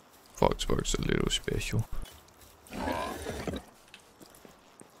 Foxmark's a little special.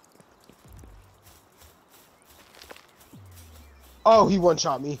 Oh, he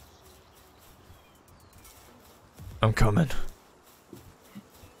one-shot me. I'm coming.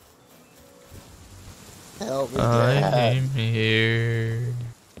 Help me, I'm Dad. here.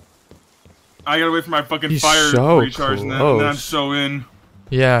 I gotta wait for my fucking He's fire so recharge and then I'm close. so in.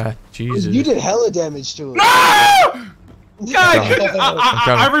 Yeah, Jesus. You did hella damage to him. No! God, I'm coming.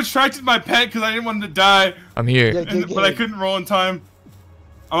 I retracted my pet because I didn't want him to die, I'm here. Yeah. but I couldn't roll in time.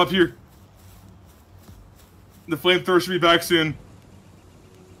 I'm up here. The flamethrower should be back soon.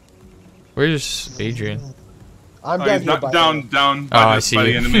 Where's Adrian? I'm Oh, down he's here not by down Oh, I by see the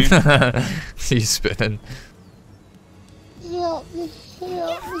you. enemy. He's spinning. Help me.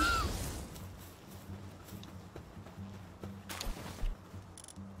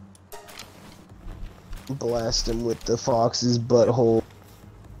 Blast him with the fox's butthole.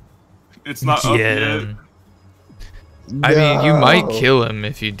 It's not up Get yet. him. I mean, you might No. kill him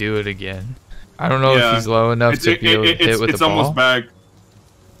if you do it again. I don't know Yeah. if he's low enough to be able to hit with It's the ball. almost back.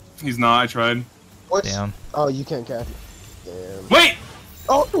 He's not. I tried. What? Damn. Oh, you can't catch it. Damn. Wait!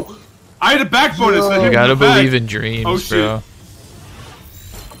 Oh! I had a back bonus. that You hit You me gotta in the back. believe in dreams, Oh, shit. bro.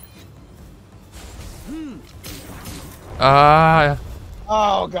 Ah,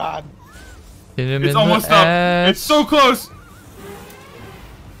 Oh, God. Hit him It's in almost the up. ass. It's so close.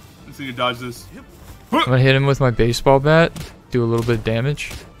 Let's see you dodge this. I'm gonna hit him with my baseball bat. Do a little bit of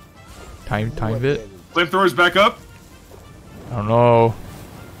damage. Time bit. Flamethrower's back up. I don't know.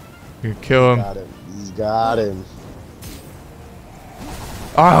 You kill him. Got him. He's got him.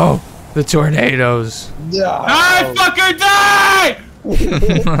 Oh, the tornadoes. No. Die, fucker, die!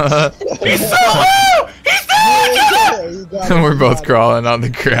 He's so low! He's so low! We're both crawling on the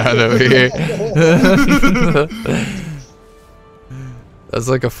ground over here. That's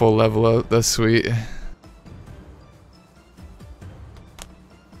like a full level up. That's sweet.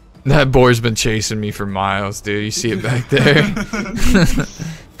 That boar's been chasing me for miles, dude. You see it back there?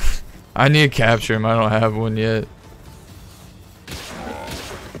 I need to capture him. I don't have one yet.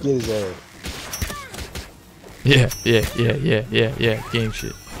 Get his ass. Yeah. Game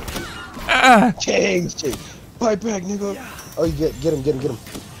shit. Ah! Gang shit. Fight back, nigga. Oh, you get him.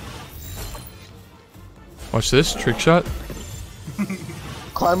 Watch this trick shot.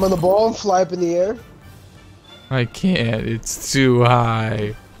 Climb on the ball and fly up in the air. I can't. It's too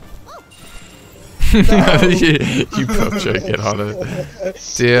high. No. you both try to get on it.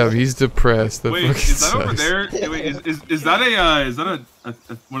 Damn, he's depressed. The Wait, fucking is that over sucks. there? Wait, is that a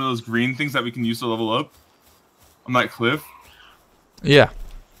one of those green things that we can use to level up? On that cliff? Yeah.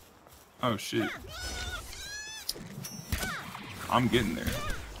 Oh shit. I'm getting there.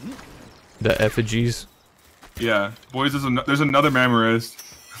 The effigies. Yeah, boys. There's another Mamorist.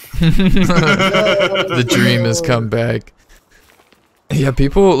 The dream has come back. Yeah,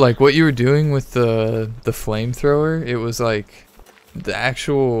 people like what you were doing with the flamethrower. It was like the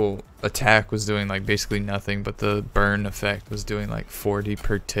actual attack was doing like basically nothing, but the burn effect was doing like 40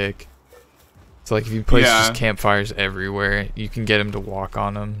 per tick. So like if you place just campfires everywhere, you can get him to walk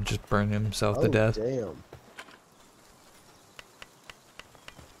on them, just burn himself to death. Damn.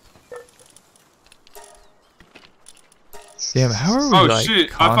 Damn, how are we Oh like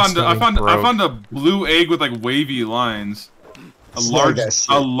shit! I broke? found a blue egg with like wavy lines. Snag that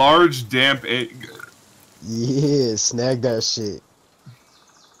shit. A large damp egg. Yeah, snag that shit.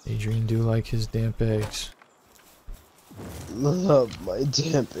 Adrian do like his damp eggs. Love my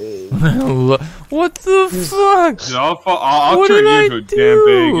damn egg. What the fuck? Dude, I'll What turn did you I into a damp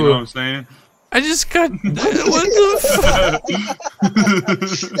egg. You know do? what I'm saying? I just got what the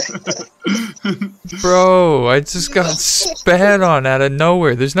fuck? Bro, I just got spat on out of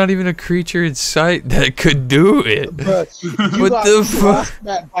nowhere. There's not even a creature in sight that could do it. Bruh, you What got the fuck?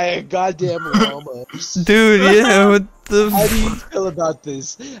 smacked by a goddamn llama. Dude, yeah, what the How do you fuck? feel about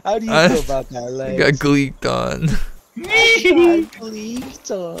this? How do you I- feel about that, I Lex? got gleeked on. I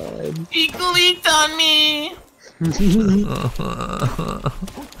leaked on. He leaked on me.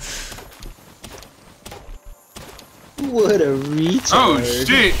 What a retard. Oh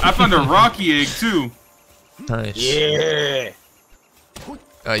shit! I found a rocky egg too. Nice. Yeah.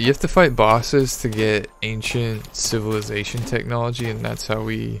 You have to fight bosses to get ancient civilization technology, and that's how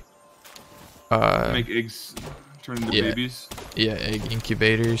we Make eggs turn into yeah. babies. yeah, egg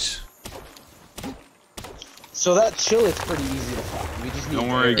incubators. So that chill is pretty easy to find. We just need Don't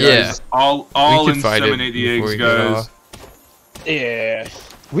worry, guys. Yeah. I'll We can fight it inseminate the before eggs, we get guys. off. Yeah.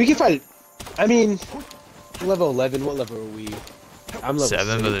 We can fight. I mean, level 11. What level are we? I'm level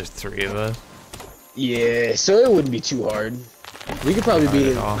 7, but 6. there's 3 of us. Yeah, so it wouldn't be too hard. We could probably Not beat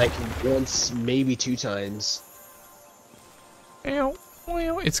at it all. like once, maybe 2 times.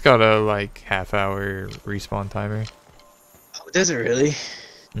 It's got a like half-hour respawn timer. Oh, does it really?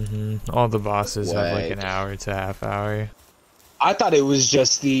 All the bosses have like an What? hour to half hour. I thought it was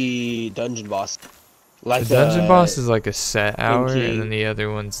just the dungeon boss. Like The dungeon boss is like a set hour, okay. and then the other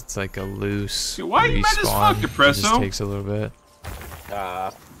ones it's like a loose Dude, why are you mad as fuck, respawn. It Depresso? just takes a little bit.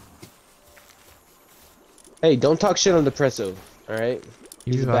 Hey, don't talk shit on Depresso, alright?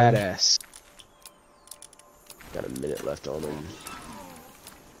 He's He's a fine. badass. Got a minute left on him.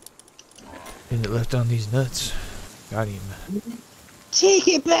 And it left on these nuts. Got him. Take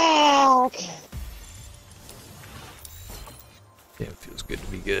it back! Yeah, it feels good to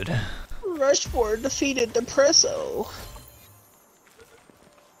be good. Rushmore defeated Depresso.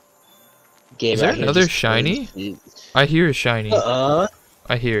 Game Is there out here another just shiny? plain- I hear a shiny. Uh-uh.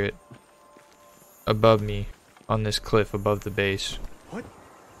 I hear it. Above me. On this cliff above the base. What?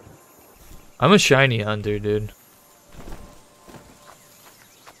 I'm a shiny hunter, dude.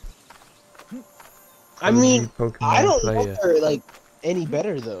 I mean, Pokemon I don't know player. if they're like any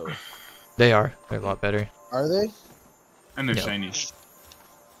better though. They are. They're a lot better. Are they? And they're Yep. shiny.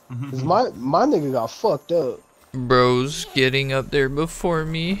 'Cause my nigga got fucked up. Bro's getting up there before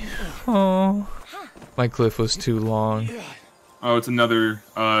me. Oh, my cliff was too long. Oh, it's another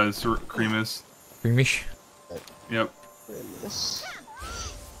Creamus. Creamish. Yep.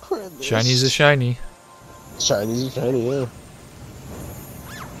 Premise. Shiny's a shiny. Shiny's a shiny, yeah.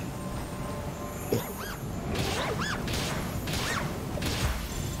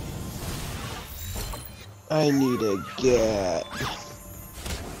 I need a gat.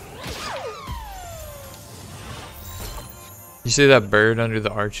 You see that bird under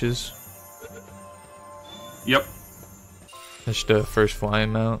the arches? Yep. That's the first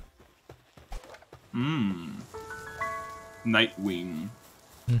flying mount. Mmm. Nightwing.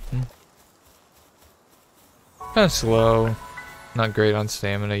 Kind of slow. Not great on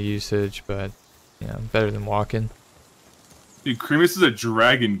stamina usage, but yeah, better than walking. Dude, Creamus is a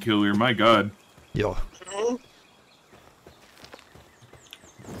dragon killer. My God. Yo.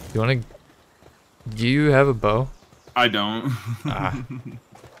 You wanna? Do you have a bow? I don't. Ah.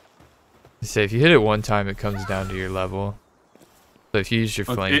 Say if you hit it one time, it comes down to your level. So if you use your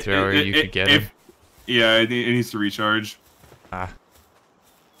flamethrower, you could get it. Yeah, it needs to recharge. Ah.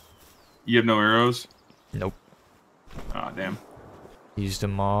 You have no arrows? Nope. Ah, damn. Used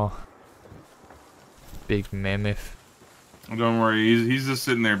them all. Big mammoth. Don't worry, he's just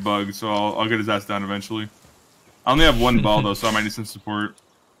sitting there bugged, so I'll get his ass down eventually. I only have one ball though, so I might need some support.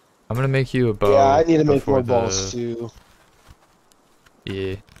 I'm gonna make you a bow. Yeah, I need to make more before balls too.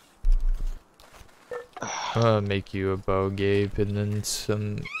 Yeah. I'm gonna make you a bow, Gabe, and then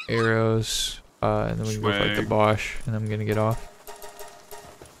some arrows. And then we can go fight the Bosch, and I'm gonna get off.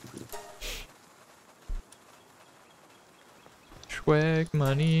 Swag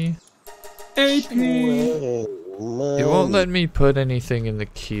money. AP. It won't let me put anything in the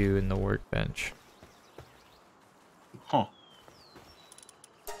queue in the workbench. Huh.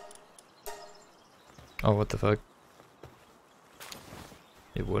 Oh, what the fuck?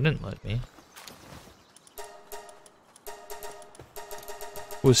 It wouldn't let me.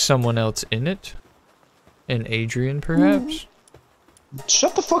 Was someone else in it? An Adrian, perhaps?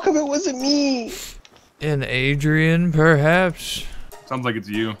 Shut the fuck up, it wasn't me! An Adrian, perhaps? Sounds like it's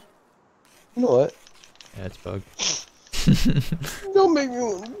you. You know what? Yeah, it's bugged. Don't make me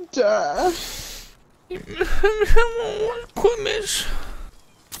want to die. Equipment.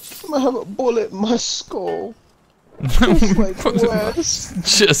 I'm gonna have a bullet in my skull. Just like Wes.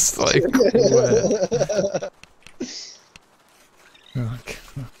 Just like Wes. Okay.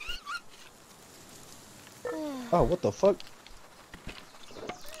 Oh, what the fuck?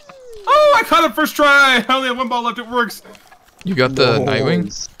 Oh, I caught it first try! I only have one ball left, it works! You got the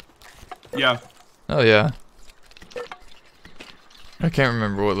Nightwing? Yeah. Oh yeah. I can't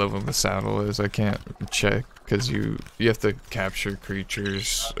remember what level the saddle is. I can't check because you have to capture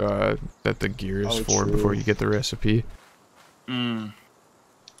creatures that the gear is for true. before you get the recipe. Let me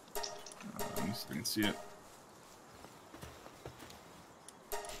see if I can see it.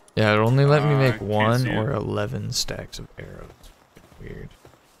 Yeah, it only let me I make can't 1 see or it. 11 stacks of arrows. Weird.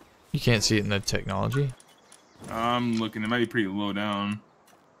 You can't see it in the technology? I'm looking, it might be pretty low down.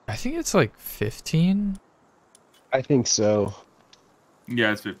 I think it's like 15. I think so.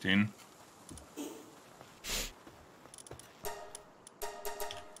 Yeah, it's 15.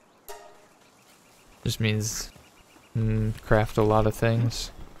 Just means craft a lot of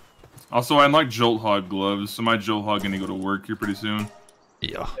things. Also, I unlocked Jolt Hog gloves, so my Jolt Hog gonna go to work here pretty soon.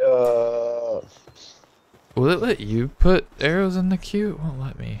 Yeah. Uh, Will it let you put arrows in the queue? It won't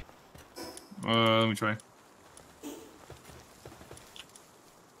let me. Let me try.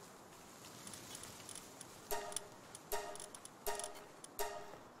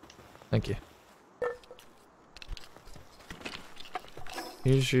 Thank you.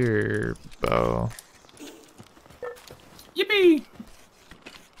 Here's your bow. Yippee!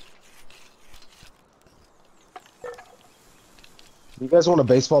 you guys want a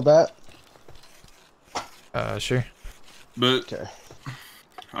baseball bat? Sure. But Okay.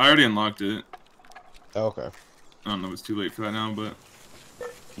 I already unlocked it. Okay. I don't know if it's too late for that now, but...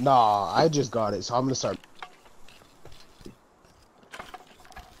 Nah, I just got it, so I'm gonna start.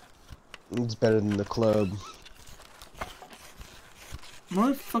 It's better than the club.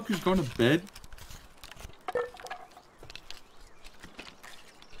 Motherfucker's going to bed?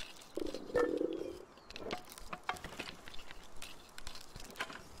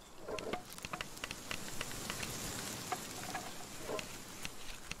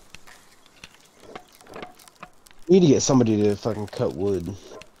 We need to get somebody to fucking cut wood.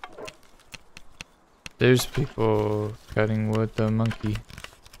 There's people cutting wood, the monkey.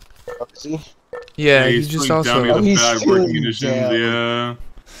 Oh, see? Yeah, he he's just feeling also... down with Oh, the he's bad feeling working conditions, down. yeah.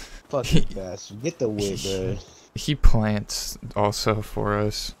 Fucking bastard. Get the wood, bro. He plants also for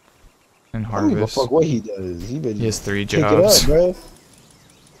us. and I don't give a harvest. fuck what he does. He He has 3 pick it jobs. up, bro.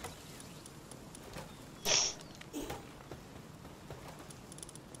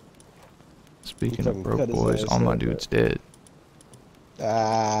 Speaking fucking of broke cut his boys, ass all my up, dudes dead.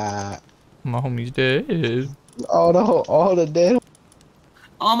 Ah. My homie's dead. All the dead.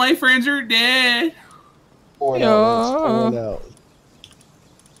 All my friends are dead. Pouring out, man. It's pouring Yeah. out.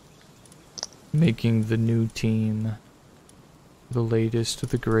 Making the new team. The latest,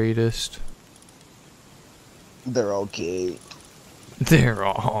 the greatest. They're okay. They're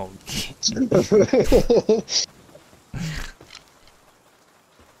all.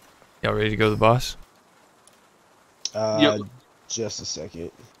 Y'all ready to go to the boss? Yep. Just a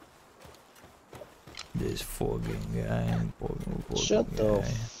second. This fucking guy. Shut the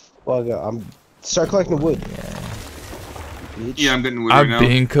fuck up. I'm start collecting wood. Bitch. Yeah, I'm getting wood right I've now.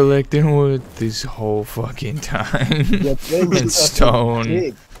 been collecting wood this whole fucking time. You been And sucking stone.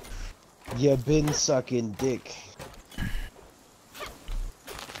 dick. You been sucking dick.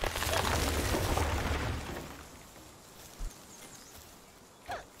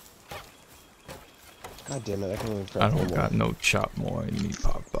 God damn it! I can't even. I don't got no chop more in me,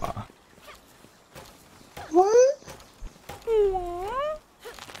 papa. What?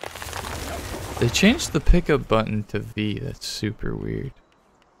 They changed the pickup button to V. That's super weird.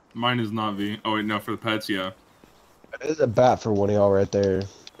 Mine is not V. Oh wait, no, for the pets, yeah. There's a bat for one of y'all right there.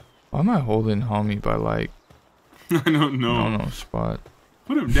 Why am I holding homie by like I don't know. no spot?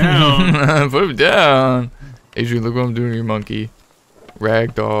 Put him down. Put him down. Adrian, look what I'm doing to your monkey.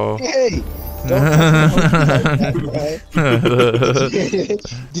 Ragdoll. Hey! Don't touch my monkey like that, bro.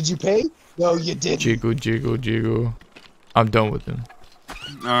 Did you pay? No, you didn't. Jiggle, jiggle, jiggle. I'm done with him.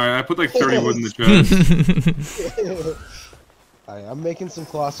 Alright, I put like 30 wood in the chest. Alright, I'm making some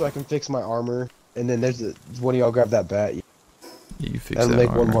cloth so I can fix my armor. And then there's one of y'all grab that bat. You fix And that make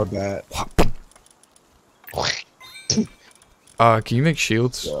armor. one more bat. Can you make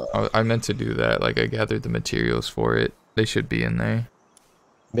shields? I meant to do that. Like, I gathered the materials for it. They should be in there.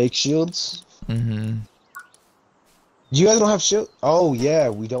 Make shields? Mm-hmm. You guys don't have shield? Oh, yeah,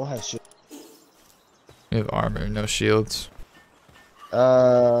 we don't have shield. We have armor, no shields.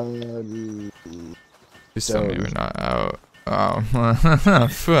 Um, Please tell me so- we're not out. Oh,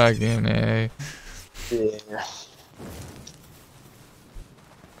 fucking A. yeah.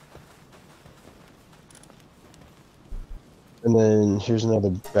 And then here's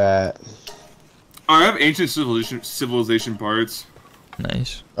another bat. Oh, I have ancient civilization parts.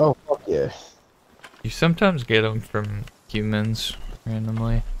 Nice. Oh, fuck yeah. You sometimes get them from humans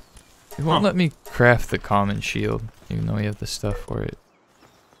randomly. It won't Huh. let me craft the common shield, even though we have the stuff for it.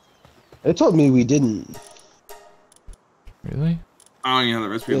 They told me we didn't. Really? I don't even have the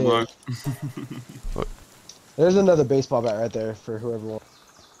recipe Yeah. unlocked. There's another baseball bat right there for whoever wants,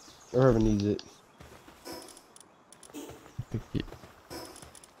 or whoever needs it.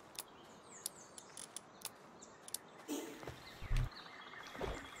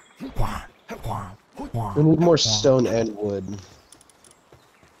 We need more stone and wood.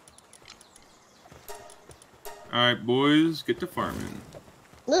 Alright, boys, get to farming.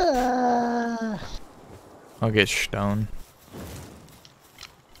 Ah. I'll get stone.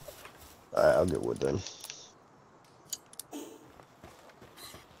 Alright, I'll get wood then.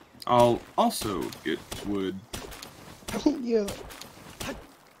 I'll also get wood. Yeah.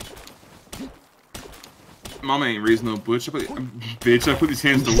 Mama ain't raised no butch. Bitch, I put these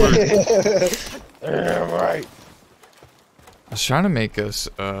hands to work. Yeah, right. I was trying to make us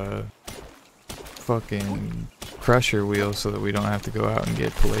fucking crusher wheel so that we don't have to go out and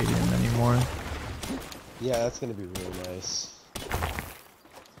get palladium anymore. Yeah, that's gonna be really nice.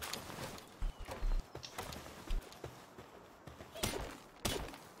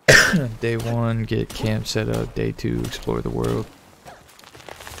 Day 1, get camp set up. Day 2, explore the world.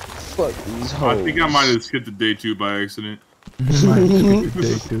 Fuck these hoes. I think I might have skipped the day 2 by accident.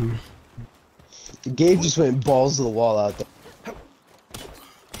 Day 2. Gabe just went balls to the wall out there.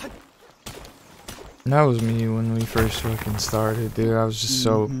 That was me when we first fucking started, dude. I was just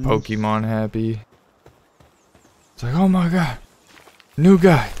so Pokemon happy. It's like, oh my god, new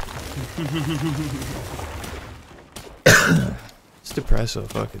guy. This Depresso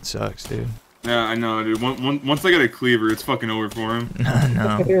fucking sucks, dude. Yeah, I know, dude. Once I get a cleaver, it's fucking over for him. I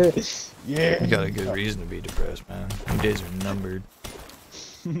know. Yeah. You got a good reason to be depressed, man. Your days are numbered.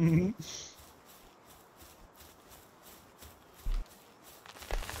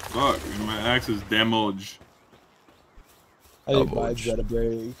 Fuck, my axe is damaged. I think Oh, mine's boy. got a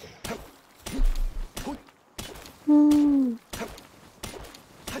break.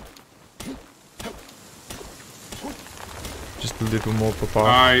 Just little more, papa.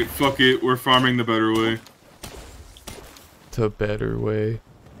 Alright, fuck it. We're farming the better way. The better way.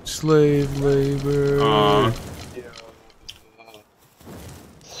 Slave labor.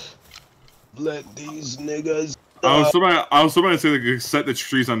 Let these niggas. I was so about to say like set the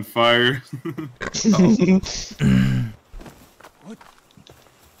trees on fire. Let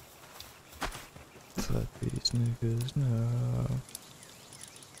these niggas know.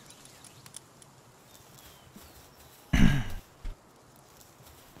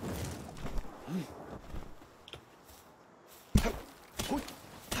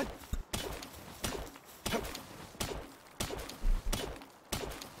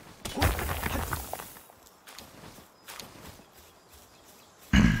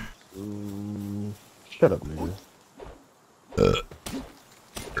 Shut up, nigga.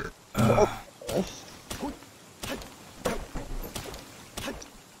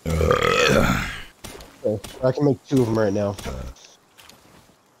 I can make 2 of them right now.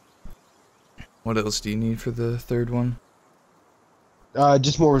 What else do you need for the third one?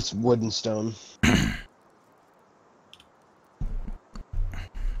 Just more wood and stone.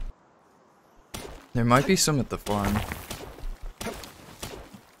 There might be some at the farm.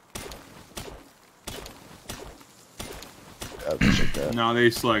 Nah, they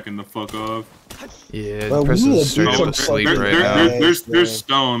slacking the fuck off. Yeah, Well, the person's we straight need up to asleep fucking- right now. There's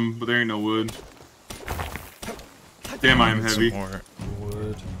stone, but there ain't no wood. Damn, I am Need some heavy. more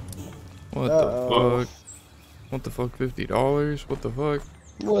wood. What Uh-oh. the fuck? What the fuck? $50? What the fuck?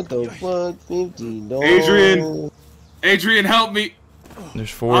 What the fuck? $50. Adrian! Adrian, help me! There's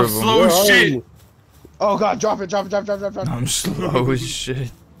 4 I'm of them. slow Where as are shit! you? Oh god, drop it, drop it, drop it, drop it, drop it. I'm slow as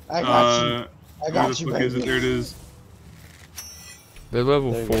shit. I got you. I Where got the you, fuck is it? baby. There it is. They're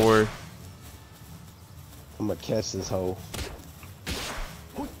level There you go. 4. I'm gonna catch this hoe.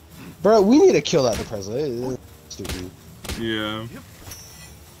 Bro, we need to kill that depressor. It is stupid. Yeah.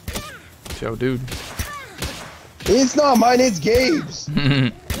 Yo, dude. It's not mine, it's Gabe's.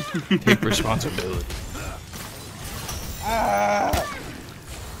 Take responsibility. Ah.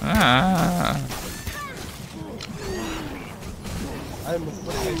 Ah. I'm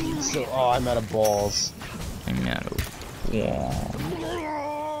afraid. So, oh, I'm out of balls. I'm out of wall.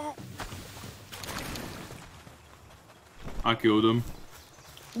 I killed him.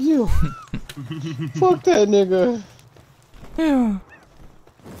 You. Fuck that nigga. Yeah.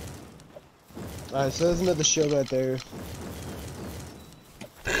 Alright, so there's another show right there.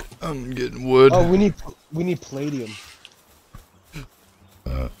 I'm getting wood. Oh, we need palladium.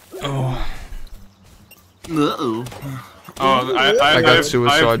 Oh. Uh-oh. Oh, I got have,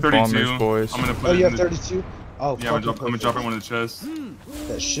 suicide I have 32. bombers, boys. I'm gonna put Oh, it you in have the, 32? Oh, yeah, I'm fucking gonna drop it in one of the chests.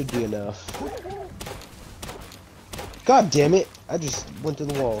 That should be enough. God damn it! I just went to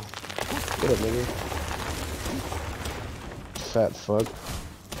the wall. What up, nigga? Fat fuck.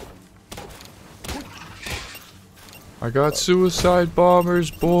 I got suicide bombers,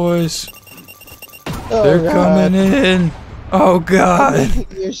 boys. Oh, They're God. coming in. Oh god.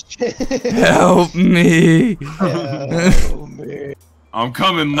 Your shit. Help me. Oh, man. I'm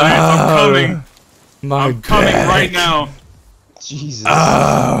coming, Lance. I'm coming. My I'm coming back. right now. Jesus.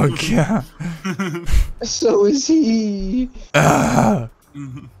 Oh god. So is he. Ah.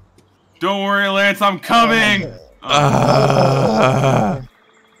 Don't worry, Lance. I'm coming. Ah.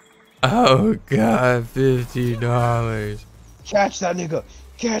 Oh god, $50. Catch that nigga.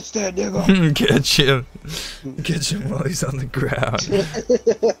 Catch that nigga. Catch him. Catch him while he's on the ground.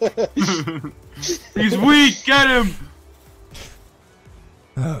 He's weak. Get him.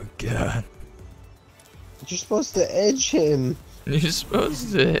 Oh god. You're supposed to edge him. You're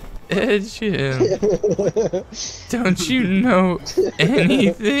supposed to edge him. Don't you know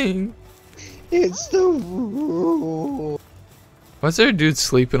anything? It's the rule. Why's there a dude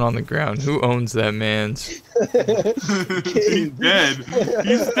sleeping on the ground? Who owns that man's? He's dead.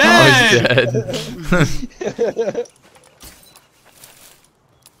 He's Oh, dead. he's dead.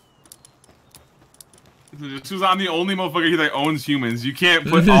 Because I'm the only motherfucker here that owns humans. You can't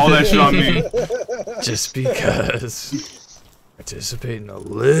put all that shit on me. Just because. Participate in a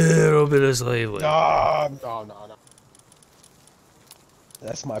little bit of slave labor. No.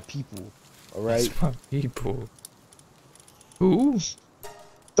 That's my people. Alright? That's my people. Who?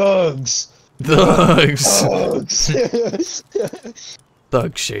 Thugs. Thugs. Thugs.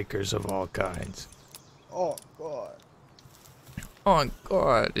 Thug shakers of all kinds. Oh, God. Oh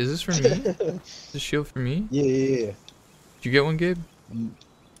god, is this for me? Is this shield for me? Yeah. Did you get one, Gabe?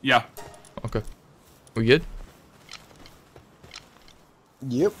 Yeah. Okay. We good?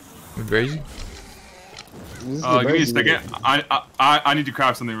 Yep. We crazy? This is Give me a crazy. second. I need to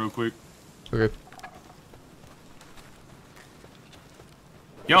craft something real quick. Okay.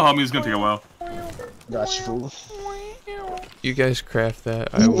 Y'all help me. It's gonna take a while. Got you, fool. You guys craft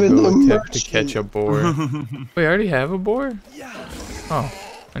that. I will Even go the attempt to catch a boar. Wait, I already have a boar? Oh,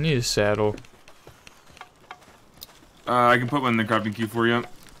 I need a saddle. I can put one in the crafting queue for you.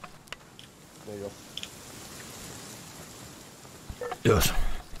 There you go. Yes.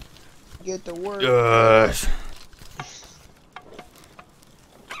 Get to work. Yes.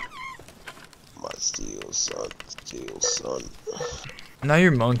 My steel son. Now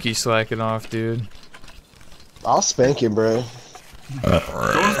your monkey slacking off, dude. I'll spank him, bro.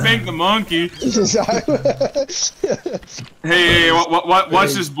 Don't spank the monkey. Hey,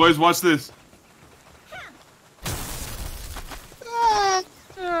 watch this, boys. Watch this. I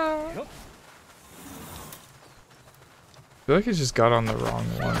feel like I just got on the wrong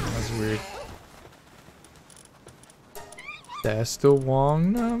one. That's weird. That's the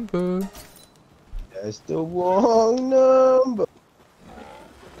wrong number. That's the wrong number.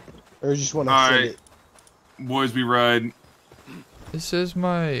 Or just want to All say right. it. Boys, we ride. It says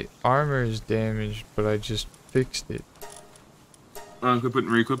my armor is damaged, but I just fixed it. Unclip it and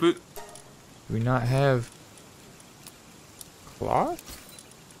re-clip it. Do we not have cloth?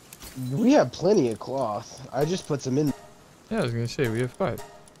 We have plenty of cloth. I just put some in. Yeah, I was gonna say we have 5.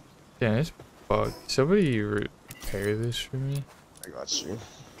 Damn, it's bugged. Somebody repair this for me. I got you.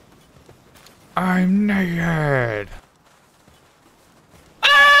 I'm naked.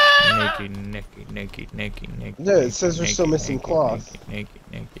 Naked. Yeah, it says we're still missing cloth. Naked.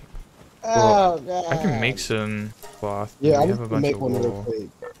 Oh, Well, I can make some cloth. Yeah, We I'm have a gonna bunch make of one real wool. quick.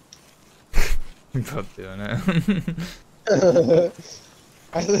 We're both doing it.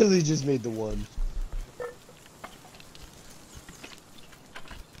 I literally just made the one.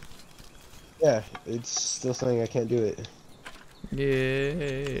 Yeah, it's still saying I can't do it.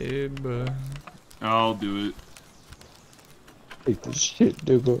 Yeah, but I'll do it. Take this shit,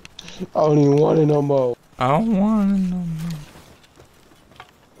 nigga. I don't even want it no more. I don't want it no more.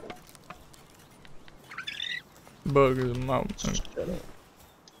 Buggers mountain. Shut up.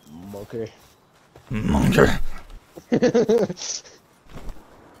 Okay. Monkey. Okay,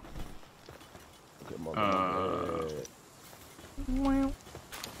 monkey.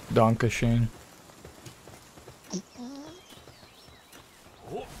 Donkashane.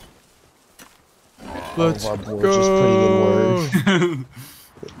 Let's All of our boys just putting in go. work.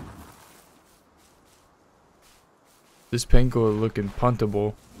 This penguin looking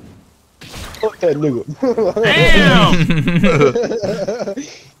puntable. Fuck that nigga. Damn!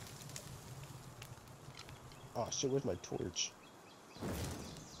 Oh shit, where's my torch?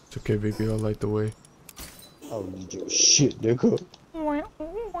 It's okay, baby. I'll light the way. I don't need your shit, nigga.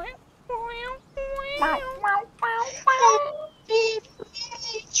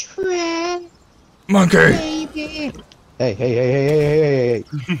 Monkey. Hey, hey. There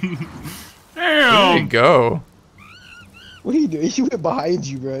you Damn! go. What are you doing? He went behind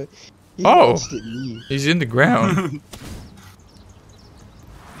you, bro. He Oh. launched at me. He's in the ground.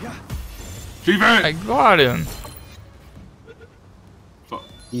 Chief I got him. Fuck.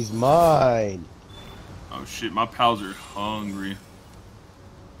 He's mine. Oh shit, my pals are hungry.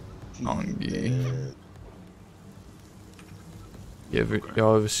 Hungry.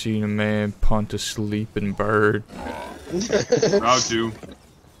 Y'all ever seen a man punt a sleeping bird? Proud to.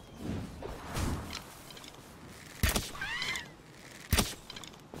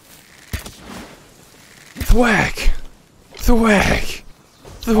 Thwack! Thwack!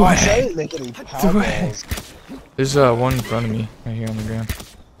 Oh, I Thwack! didn't make any power balls. There's one in front of me, right here on the ground.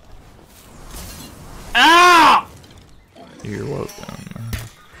 Ow! You're welcome.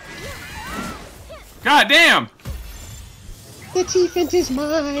 God damn! The teeth is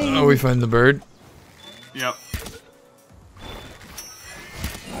mine. Oh, we find the bird. Yep.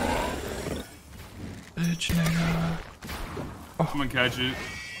 Bitch, nigga. Someone catch it.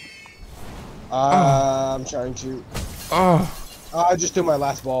 I'm trying to. Oh, I just threw my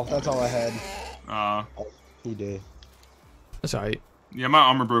last ball. That's all I had. He did. that's alright. Yeah, my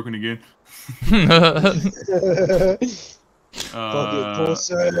armor broken again. Fuck it,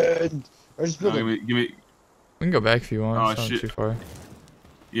 Paulson. Or just build give a... me. We can go back if you want. Oh, It's not shit. too far.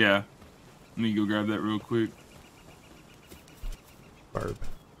 Yeah. Let me go grab that real quick. Barb.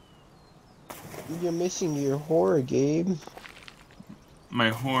 You're missing your whore, Gabe. My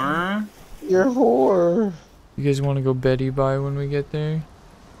horror? Your whore. You guys want to go Betty by when we get there?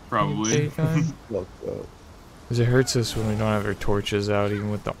 Probably. Daytime? Look up. Because it hurts us when we don't have our torches out,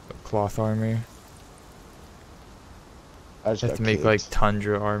 even with the cloth armor. I just Have got to make kicked. like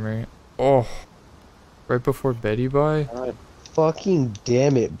tundra armor. Oh, right before Betty by. God fucking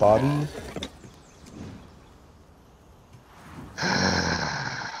damn it, Bobby.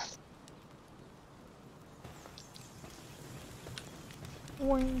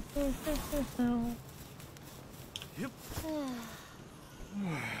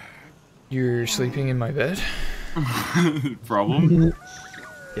 You're sleeping in my bed? Problem?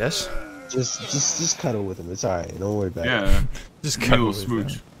 Yes. Just cuddle with him. It's alright. Don't worry about it. Yeah. Just Give me a cuddle little with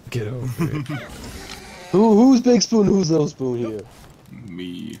smooch. him. Get over it. Who's big spoon? Who's little spoon here?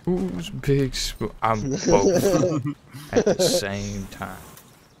 Me. Who's big spoon? I'm both at the same time.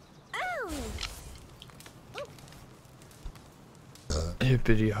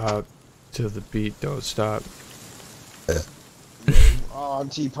 Hippity hop till the beat don't stop. Oh, I'm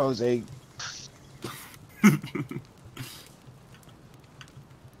T-posing.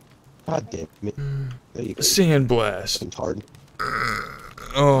 God damn it. There you go. Sandblast. It's hard.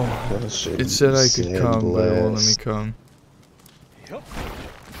 Oh, Oh, shit. it said I could come, but it won't let me come.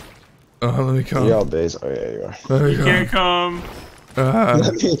 Oh, let me come. Yeah, on base. Oh, yeah, you are. Let me You can't come. come.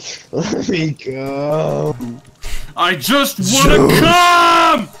 Let me go. I just wanna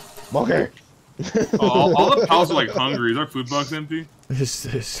come! Okay. Oh, all the pals are like hungry. Is our food box empty? Is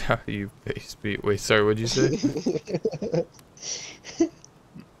this how you base beat? Wait, sorry, what'd you say?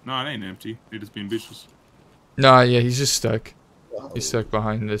 No, it ain't empty. They're just being vicious. Nah, yeah, he's just stuck. He's stuck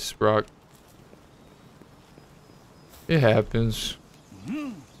behind this rock. It happens.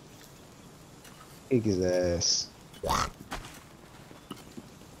 Kick his ass.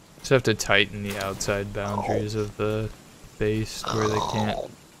 Just have to tighten the outside boundaries of the base where they can't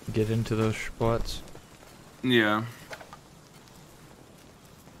get into those spots. Yeah.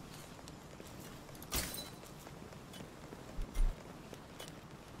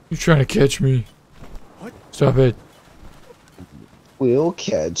 You're trying to catch me. What? Stop it. We'll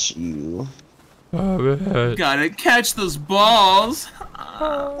catch you. Stop it. Gotta catch those balls.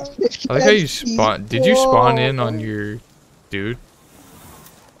 I like how you spawn. Did you spawn in on your dude?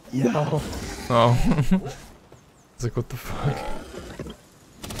 No. Oh. It's like, what the fuck?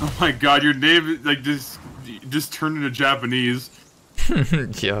 Oh my god, your name is like just turned into Japanese.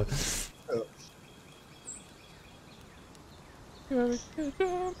 Yeah.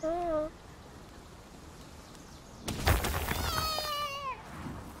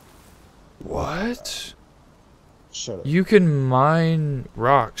 What? Shut up. You can mine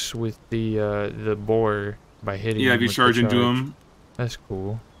rocks with the boar by hitting. Yeah, them if you with the charge into charge. him. That's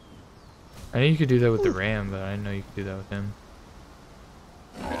cool. I knew you could do that with the ram, but I didn't know you could do that with him.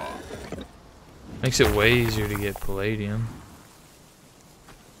 Makes it way easier to get palladium.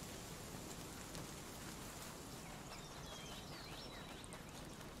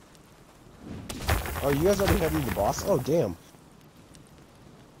 Oh, you guys already have me the boss? Oh, damn.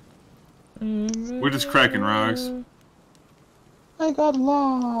 We're just cracking rocks. I got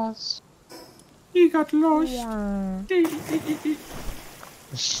lost. He got lost.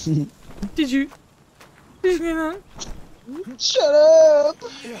 Did you? Shut up.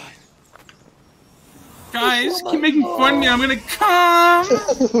 Guys, keep making fun of me. I'm gonna come.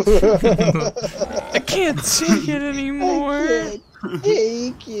 I can't take it anymore.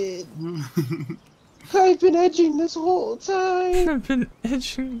 Take it. I've been edging this whole time. I've been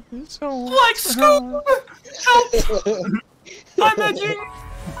edging this whole Like Scoop. I'm edging.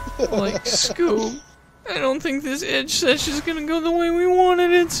 Like Scoob. I don't think this edge session is gonna go the way we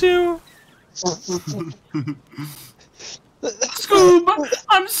wanted it to. Scoob,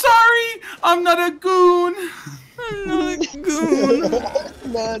 I'm sorry. I'm not a goon. I'm not a goon.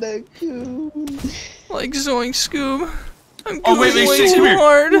 Not a goon. Like Zoink Scoob. I'm Oh wait, going way Lance, too come here.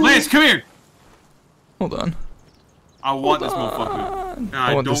 hard. Lance, come here. Hold on. I want this Hold motherfucker. on. And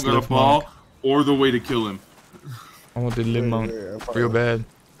I I want don't this got a live ball monk. or the way to kill him. I want the limon real bad.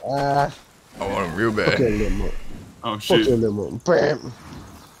 Ah, I want him real bad. okay, lemon. Oh shit. Okay, lemon. Bam.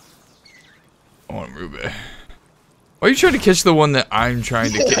 I want him real bad. Why are you trying to catch the one that I'm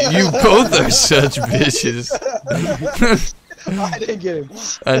trying to catch? You both are such bitches. I didn't get him.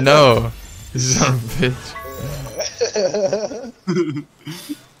 I know. Son of a bitch.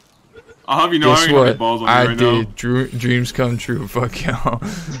 I'll have you know Guess I ain't got what? balls on I you right did. Dreams come true. Fuck y'all.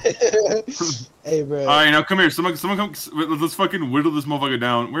 Hey, bro. now. Alright, now come here. Someone come. Let's fucking whittle this motherfucker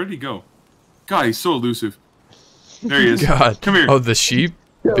down. Where did he go? God, he's so elusive. There he is. God. Come here. Oh, the sheep?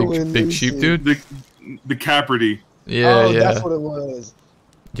 Big sheep dude? The Capridy. Yeah, Oh, yeah. that's what it was.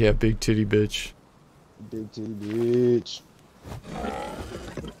 Yeah, big titty bitch. Big titty bitch.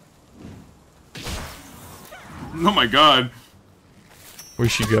 Oh my god.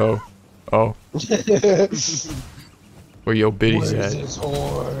 Where'd she go? Oh. Where your biddy's Where's at? this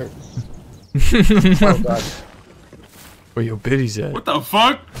whore? Oh, God. Where your biddy's at? What the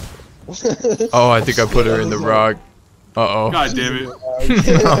fuck? Oh, I think I put her in the rock. Uh-oh. God damn it.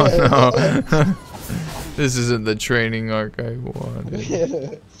 Oh, no. This isn't the training arc I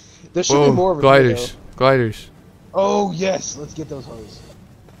wanted. There should be more of it. Gliders. Gliders. Oh, yes. Let's get those hoes.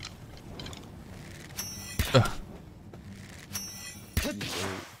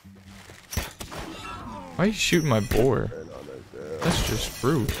 Why are you shooting my boar? That's just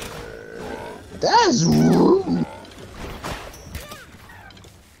rude. That's rude.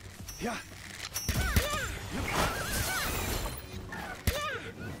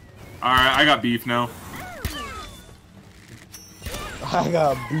 Alright, I got beef now. I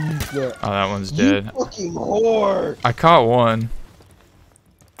got beef there. Oh, that one's You dead. fucking whore. I caught one.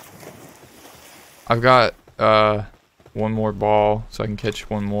 I've got one more ball, so I can catch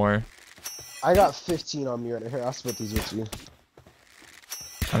one more. I got 15 on me right here. I'll split these with you.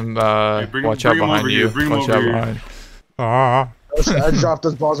 I'm bring watch out him over behind here, you. bring him Watch over out here. behind. Ah. I dropped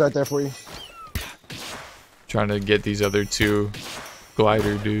those balls right there for you. Trying to get these other two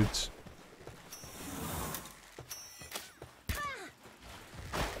glider dudes.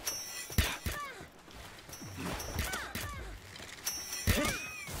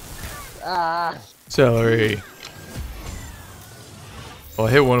 Ah. Celery. Well,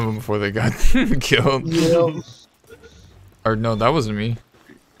 I hit one of them before they got killed. Yeah. Or no, that wasn't me.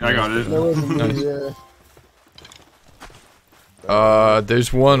 I got it. That wasn't Nice. me, yeah.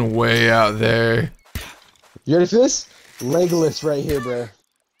 There's one way out there. You ready for this? Legolas right here, bro.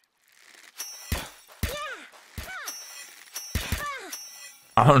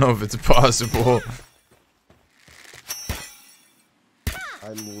 I don't know if it's possible.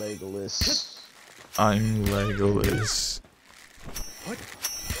 I'm Legolas. I'm Legolas.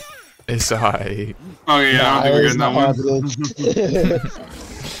 It's I. Oh yeah, I don't think we're getting that one.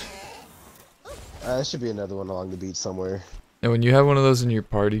 There should be another one along the beach somewhere. And when you have one of those in your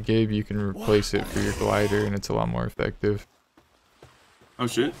party, Gabe, you can replace it for your glider, and it's a lot more effective. Oh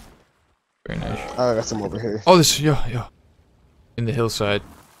shit. Very nice. Oh, I got some over here. Oh, this, yeah. In the hillside.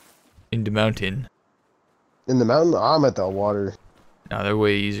 In the mountain. In the mountain? I'm at the water. No, they're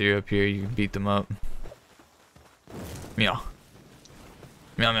way easier up here. You can beat them up. Meow.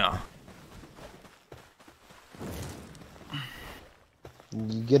 Meow, meow.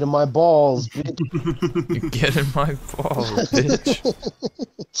 You get in my balls, bitch. You get in my balls, bitch.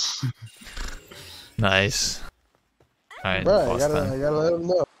 Nice. Alright, Bro, I boss gotta time. let them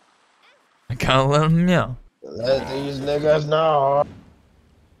know. I gotta let them know. Let these niggas know.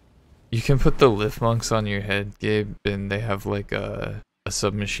 You can put the lift monks on your head, Gabe, and they have like a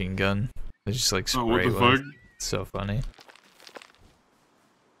submachine gun. They just like spray Oh, what the with. fuck? It's so funny.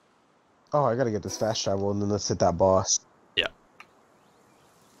 Oh, I gotta get this fast travel and then let's hit that boss. Yeah.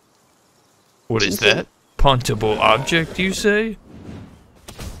 What is that? Puntable object, you say?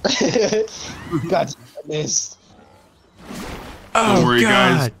 God, I missed. Oh worry,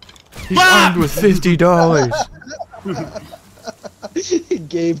 God! guys. He's armed with $50.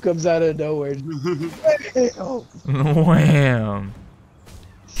 Gabe comes out of nowhere. Oh, Wham!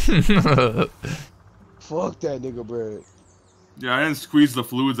 fuck that nigga, bro. Yeah, I didn't squeeze the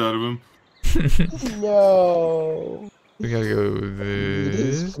fluids out of him. No. We gotta go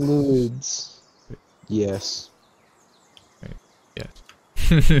These this. fluids. Yes. Yes.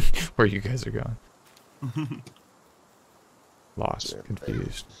 Where you guys are going. Lost,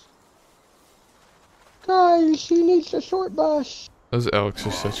 confused. Guys, she needs a short bus. Those elks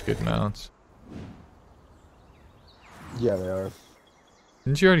are such good mounts. Yeah, they are.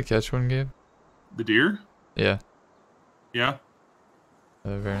 Didn't you already catch one, Gabe? The deer? Yeah. Yeah.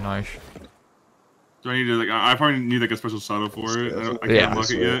 They're very nice. Do I need to like? I probably need like a special saddle for it. I can't Yeah.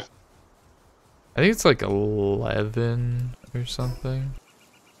 unlock it yet. I think it's like 11 or something.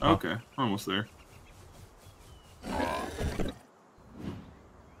 Okay, we're almost there.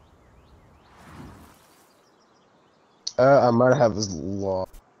 I might have his law.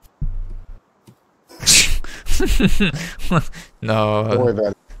 No. Don't worry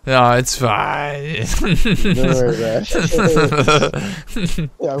about it. No, it's fine. Don't worry about it.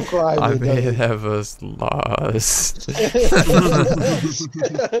 Yeah, I'm crying. I with may that. have us lost.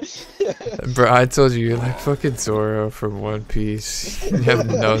 Bro, I told you, you're like fucking Zoro from One Piece. You have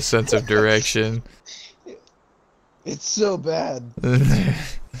no sense of direction. It's so bad. I'm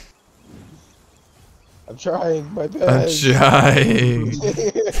I'm trying my best. trying. I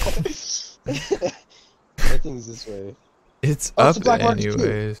think it's this way. It's Oh, it's up a black market too.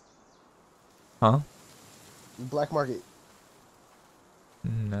 anyways. Huh? Black market.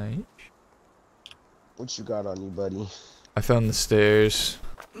 Nice. What you got on you, buddy? I found the stairs.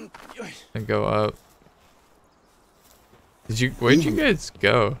 And go up. Where'd you guys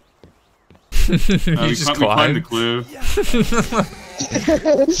go? You We just climbed the climbed? cliff.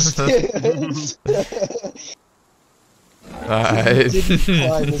 Alright. Didn't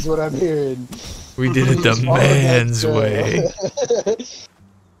climb is what I'm hearing. We did it the man's way.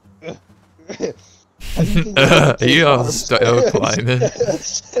 Are you all still climbing?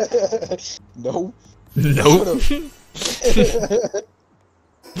 No. Nope.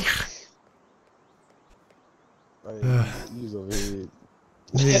 He's over here.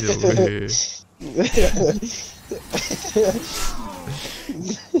 He's over here.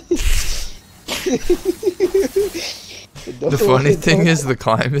 The funny thing is the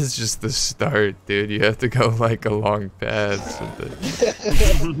climb is just the start, dude. You have to go like along paths.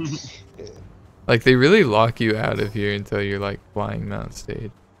 Like they really lock you out of here until you're like flying Mount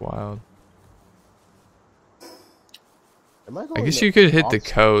Stage. Wild. I guess you could hit the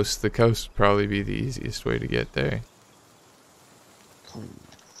coast. The coast would probably be the easiest way to get there.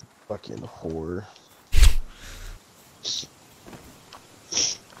 Fucking whore.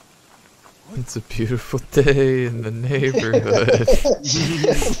 It's a beautiful day in the neighborhood.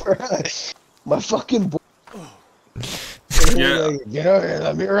 My fucking boy. Yeah. Get over here,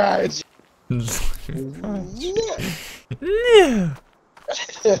 let me ride. Yeah.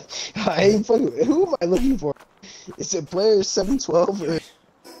 I ain't fucking. Who am I looking for? Is it player 712 or?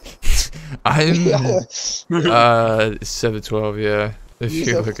 I'm 712, yeah. If He's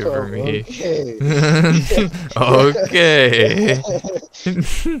you're up looking for 12, me. Okay. Okay.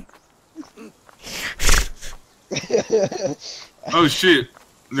 Oh shit!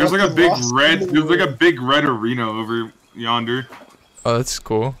 There's like a big red. There's like a big red arena over yonder. Oh, that's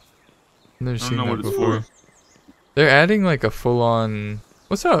cool. I've never I seen don't know that what it's before. for. They're adding like a full-on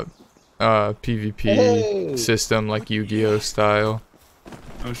what's up? PvP Hey. system like Yu-Gi-Oh style.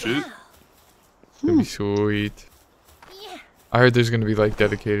 Oh shit! That'd be sweet. I heard there's gonna be like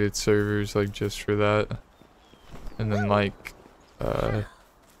dedicated servers like just for that, and then like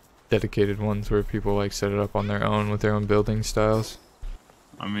dedicated ones where people like set it up on their own with their own building styles.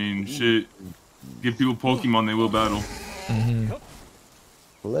 I mean, shit. Give people Pokemon, they will battle.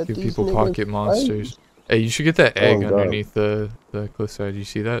 Let Give these people niggas pocket monsters. Hey, you should get that egg God. underneath the cliffside. You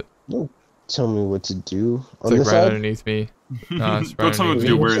see that? Don't tell me what to do. It's On like this right side? underneath me. No, it's Don't right tell me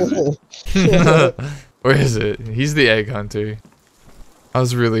what to underneath do. me. Where is it? Where is it? He's the egg hunter. I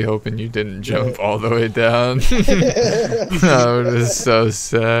was really hoping you didn't jump all the way down. That was so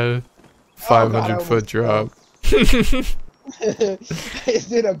sad. 500-foot drop. Dude,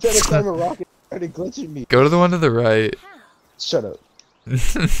 I'm trying to climb a rock and it started glitching me. Go to the one to the right. Shut up.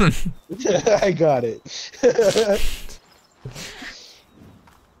 I got it.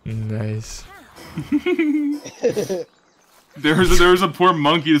 Nice. There was a poor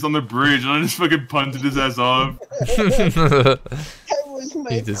monkey that's on the bridge, and I just fucking punted his ass off. That was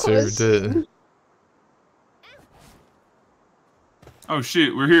my He deserved it. Oh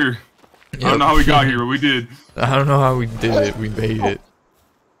shit, we're here. I Yep. don't know how we got here, but we did. I don't know how we did it. We made it.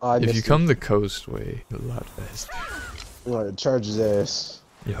 I If you missed come the coast way, a lot faster. it. I'm gonna charge his ass.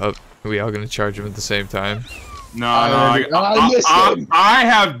 Yup. Are we all gonna charge him at the same time? No, I missed him. I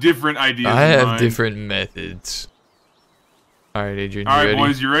have different ideas. I in have mind. different methods. Alright, Adrian, you All right, ready?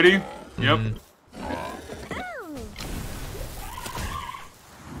 boys, you ready? Yep. Mhm.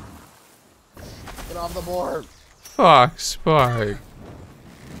 Get off the board. Fuck, Spark.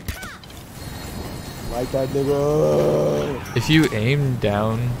 Like that nigga. If you aim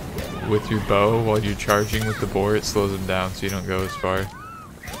down with your bow while you're charging with the boar, it slows him down so you don't go as far.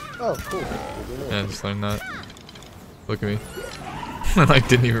 Oh, cool. Yeah, just learn that. Look at me. I like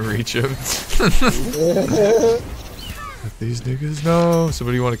didn't even reach him. Let these niggas know.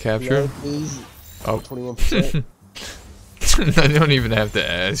 Somebody want to capture him? Oh. 21%. I don't even have to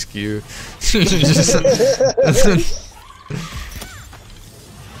ask you. You just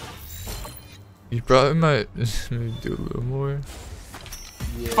you probably might maybe do a little more.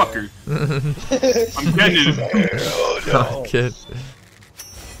 Yeah. Fucker. I'm getting it. Oh, kid.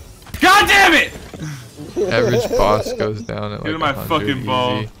 God damn it! Average boss goes down at Give like me my 100 fucking easy.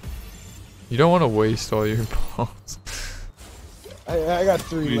 ball. You don't want to waste all your balls. I got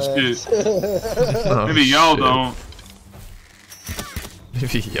 3 Holy left. shit. Oh, Maybe y'all shit. don't.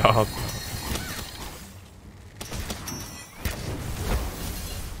 Maybe y'all.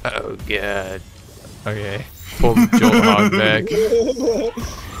 Oh god. Okay. Pull the Jolt Hog back.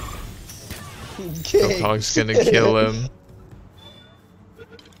 Jolt Hog's gonna kill him.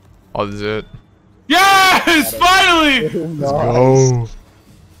 Oh, this is it. Yes! Finally! Let's go.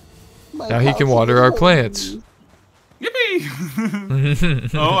 Now he can water our plants. Yippee!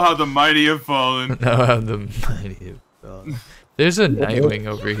 Oh, how the mighty have fallen. Now the mighty. There's a Nightwing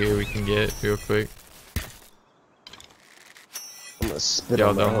over here we can get real quick. I'm gonna spit Y'all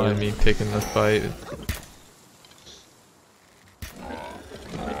on my don't mind hand. me picking the fight.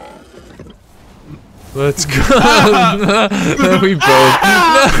 Let's go. We both.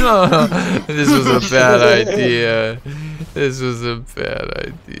 No, this was a bad idea. This was a bad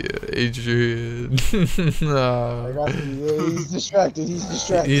idea, Adrian. I No. got you. Yeah, he's distracted. He's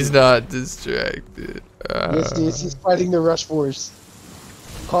distracted. He's not distracted. Yes, he is. He's fighting the rush force.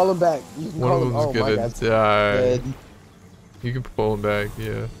 Call him back. You can One call of him. them's Oh my gonna God. die. Dead. You can pull him back,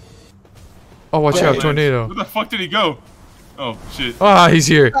 yeah. Oh, watch Wait. out, tornado. Where the fuck did he go? Oh shit. Ah, he's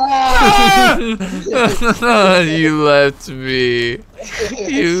here. Ah! You left me.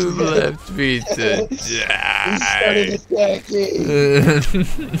 You left me to He started die. attacking.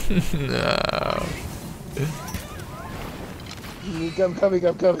 No. I'm coming.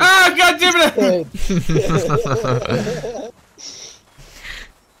 Ah, god damn it!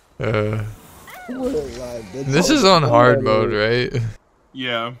 This is on hard mode, right?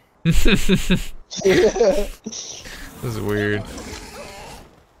 Yeah. This is weird.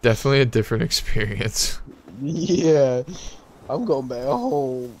 Definitely a different experience. Yeah, I'm going back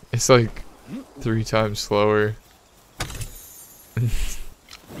home. It's like 3 times slower.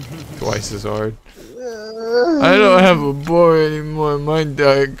 Twice as hard. I don't have a boy anymore. Mine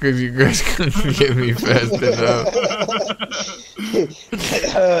died because you guys couldn't get me fast enough.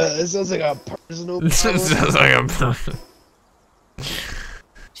 It sounds like a personal problem. Sounds like a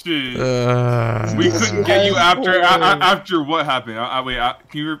Shit. We couldn't get you after what happened. Wait,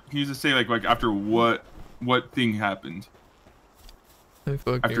 can you just say like after what thing happened?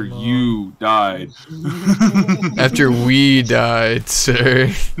 After you died. After we died, sir.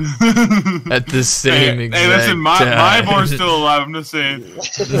 At the same exact Hey, listen, my time. boy's still alive. I'm just saying.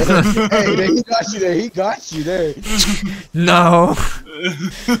 Hey, he got you there. He got you there. No.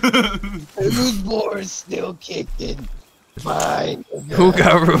 Whose board still kicking? Fine. Who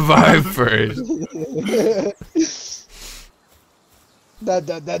got revived first? That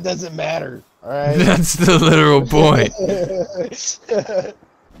doesn't matter. All right. That's the literal point.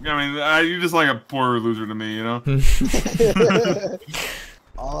 I mean, you're just like a poor loser to me, you know?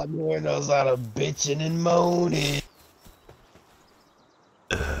 All I'm hearing is a lot of bitching and moaning.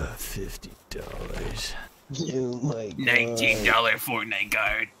 $50. Oh my God. $19 Fortnite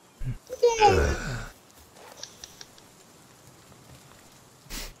card.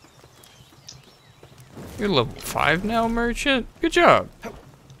 You're level 5 now, merchant? Good job.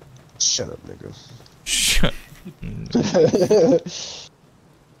 Shut up, nigga. Shut.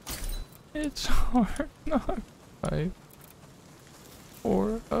 It's hard not fight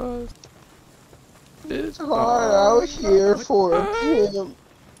for us. It's Hard out here for a pimp.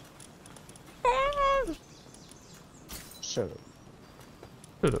 Shut up.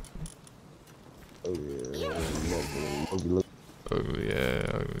 Shut up. Oh yeah. Monkey, Oh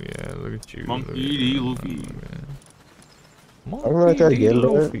yeah, look at you. Monkey look D. at you. Luffy. Monkey I'm gonna try to D. get it,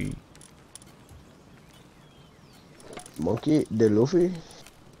 man. Luffy. Monkey the Luffy.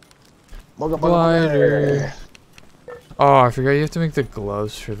 Glider. Oh, I forgot you have to make the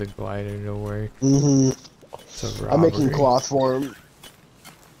gloves for the glider to work. It's a robbery. I'm making cloth for him.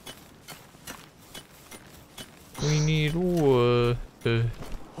 We need wood.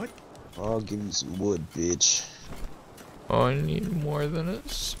 I'll give you some wood, bitch. Oh, I need more than a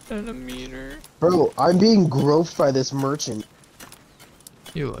centimeter. Bro, I'm being groped by this merchant.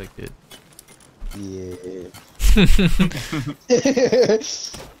 You like it. Yeah.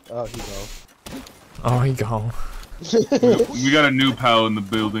 Oh, he go. Oh, he gone. We got a new pal in the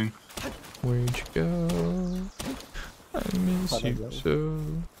building. Where'd you go? I miss How'd I you go? so.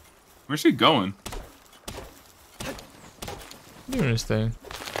 Where's she going? Doing his thing.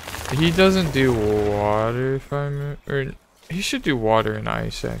 He doesn't do water, if I'm or he should do water and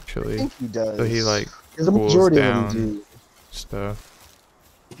ice I actually. think he does. So he like Because the cools majority down of them do. stuff.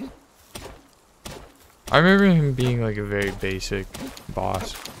 I remember him being like a very basic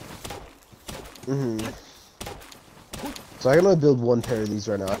boss. So I'm gonna build one pair of these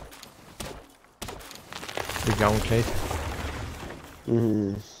right now. The gauntlet.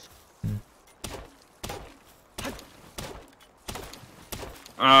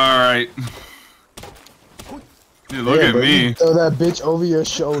 Alright. Dude, look at bro, me. you throw that bitch over your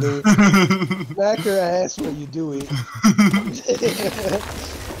shoulder. Smack her ass when you do it.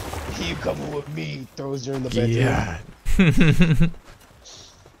 You coming with me? Throws her in the bedroom. Yeah.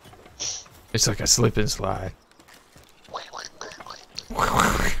 It's like a slip and slide.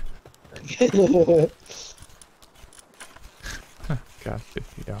 Got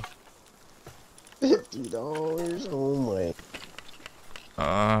 $50. $50. Oh my.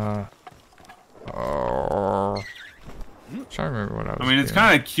 Oh. I'm trying to remember what I was I mean, it's doing.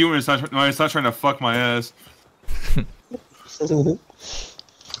 kind of cute when it's not trying to fuck my ass.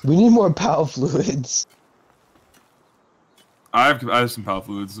 We need more power fluids. I have some power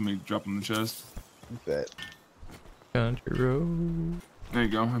fluids. Let me drop them in the chest. Bet. Country road. There you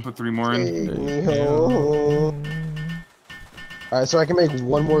go. I put 3 more in. Take me home. Alright, so I can make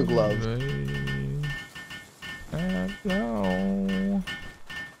one more glove. No.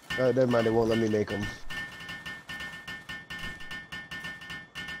 Never mind, it won't let me make them.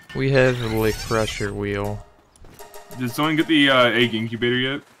 We have the crusher wheel. Did someone get the egg incubator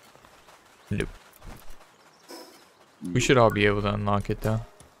yet? Nope. We should all be able to unlock it though.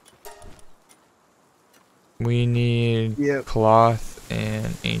 We need cloth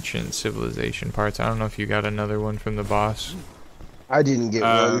and ancient civilization parts. I don't know if you got another one from the boss. I didn't get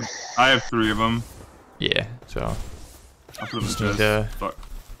one. I have 3 of them. Yeah, so I'll put them in just the need chest. to Fuck.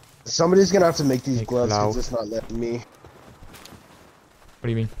 Somebody's gonna have to make these Make gloves because clout. it's not letting me. What do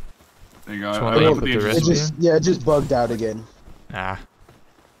you mean? There you go. Just I wanna put put the the rest It just it just bugged out again. Nah.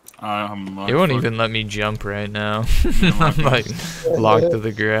 I'm It won't even let me jump right now. I'm like locked to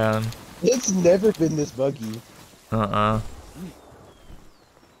the ground. It's never been this buggy.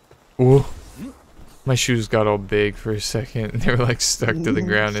 Ooh. My shoes got all big for a second. They were like stuck to the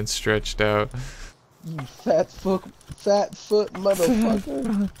ground and stretched out. You fat foot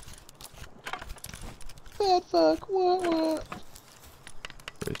motherfucker. Fat fuck, what?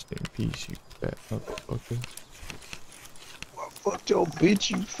 Rest in peace, you fat motherfucker. Fuck your bitch,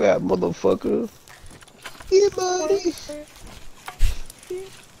 you fat motherfucker. Yeah, buddy.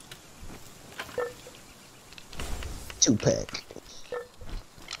 Two-pack.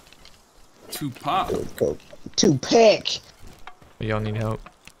 Tupac. Two-pack. Y'all need help?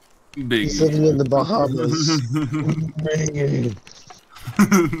 Big. He's living in the Bahamas.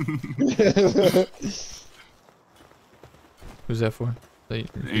 Who's that for?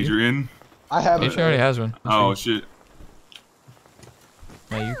 Adrian. I have Adrian already has one. Oh shit.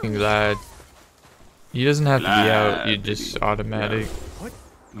 Now you can glide. He doesn't have to be out. You just automatic. Let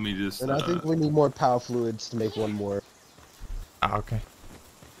me just. And I think we need more power fluids to make one more. Ah, okay.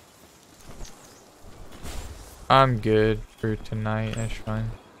 I'm good for tonight. That's fine.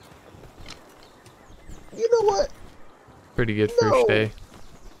 You know what? Pretty good first day.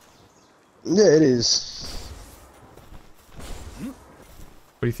 Yeah, it is. What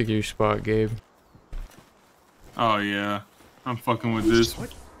do you think of your spot, Gabe? Oh yeah. I'm fucking with this.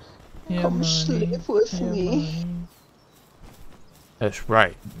 Yeah, Come sleep with me. That's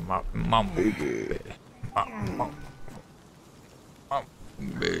right, mom. Baby. Mom.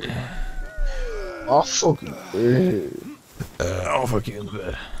 Baby. Oh, fucking bed. I'll fuck you in the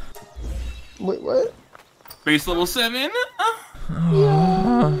bed. Wait, what? Base level 7.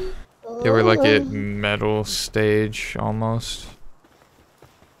 Yeah, we're like at metal stage almost.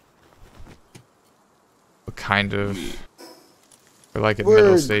 Kind of. We're like at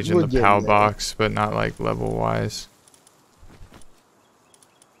middle stage in the PAL box, but not like level wise.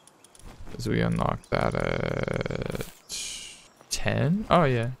 As we unlock that at 10? Oh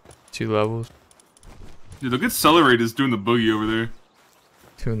yeah, 2 levels. Dude, look at Accelerator's doing the boogie over there.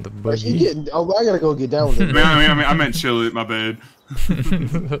 Doing the He boogie. getting, oh, I gotta go get down with it. I meant chill it. My bad.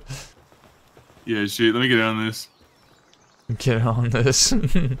 Yeah, shit. Let me get on this. Get on this.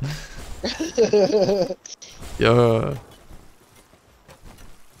 Yeah.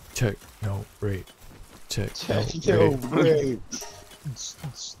 Techno rape. Techno rape.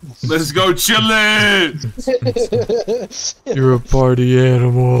 Let's go chill it. You're a party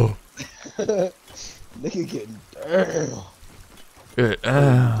animal. Nigga getting down. Get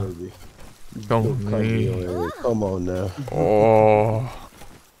Baby. Come on, me. Come on now. Oh.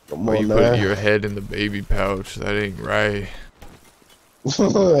 Come Why on you now. put your head in the baby pouch? That ain't right.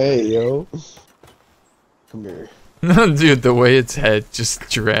 Hey, yo. Come here. Dude, the way its head just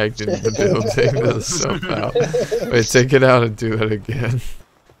dragged into the building, that was so foul. Wait, take it out and do that again.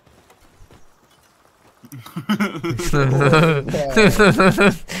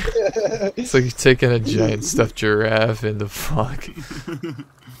 It's like you're taking a giant stuffed giraffe in the fuck.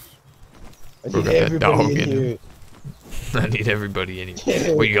 I We're need gonna everybody dog in in here. I need everybody in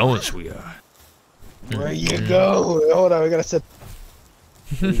here. What going, sweetheart? Where you go? Hold on, we gotta set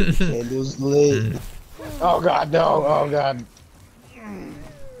candles lit. Oh god, no! Oh god.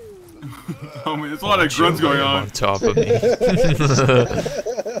 Oh man, there's a lot of grunts going on. Top of me.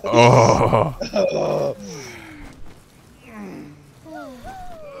 Oh. Oh.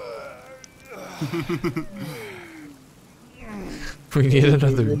 We need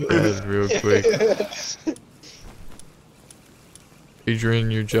another bed real quick. Adrian,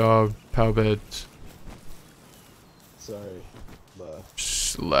 your job, PAL beds. Sorry.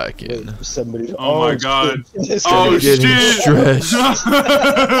 Slacking. Wait, somebody. Oh my god. Shit. Oh Getting shit! stressed.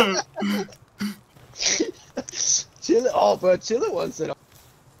 Chill it. Oh, bro, Chill it once it.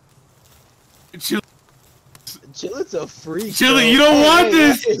 Chill. Chill it's a freak. Chill it, bro. you don't want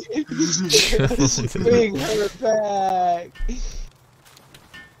this. Bring her back.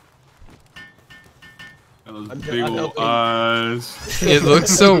 Those I'm big ol' helping. eyes. It looks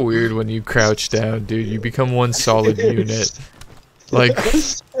so weird when you crouch down, dude. You become one solid unit. Like, Hey,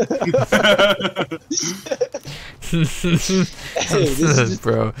 this is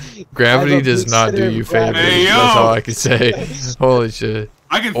bro, gravity I'm a does big not do sinner you of gravity. favors. Hey, yo. That's all I can say. Holy shit.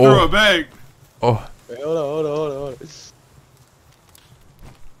 I can throw it back. Oh, Wait, hold on.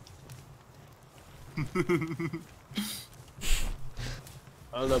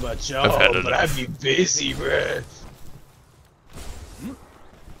 I don't know about I've had y'all, but enough. I'd be busy, bruh.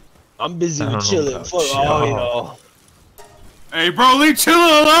 I'm busy I with don't know chilling. about Fuck all y'all. y'all. Hey, bro, leave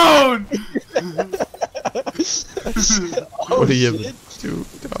Chilla alone. Oh, what do you shit. ever do,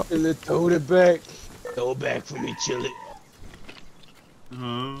 dog? Throw it back. Throw it back for me, chill it.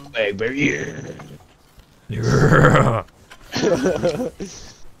 Back, baby. Yeah.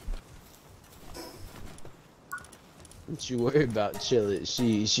 Don't you worry about chill it.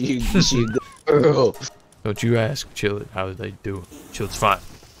 She a good girl. Don't you ask Chillet how they do. Chillet's fine.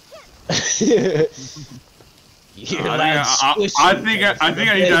 You're I loud think squishing I in need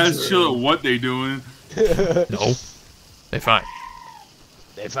to the ask bedroom. Chilla what they doing. No, they fine.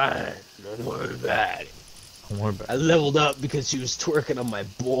 They fine. Don't worry about it. Don't worry about I leveled up because she was twerking on my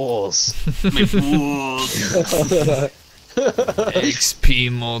balls. My balls. it. XP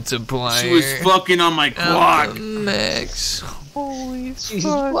multiplier. She was fucking on my clock. Max. Holy She's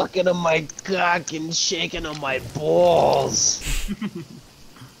fuck. fucking on my cock and shaking on my balls.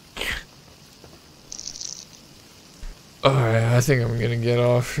 Alright, I think I'm gonna get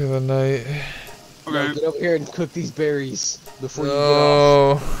off for the night. No, Okay. get over here and cook these berries before you get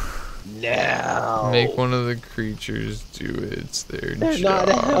off. No. Now. Make one of the creatures do it. It's their They're job.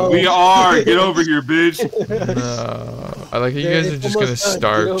 not help. We are. Get over here, bitch. No. I like how you Man, guys are it's just gonna almost done.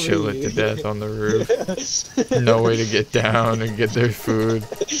 starve Get over Chillet here. to death on the roof. No way to get down and get their food.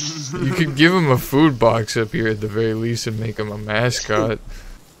 You could give them a food box up here at the very least and make them a mascot.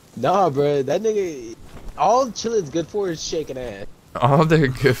 Nah, bro, that nigga. All Chillin's good for is shaking ass. All they're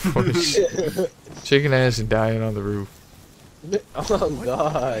good for is shaking ass and dying on the roof. Oh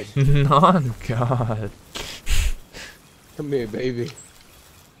god. Non God. Come here, baby.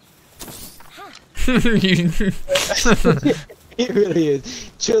 You- It really is.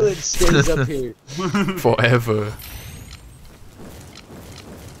 Chillin stays up here. Forever.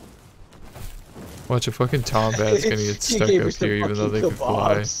 Watch a fucking tombat's gonna get She stuck gave up her some here even though they fucking can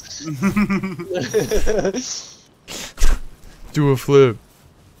fly. kebabs. Do a flip.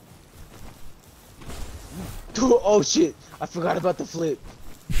 Oh shit! I forgot about the flip.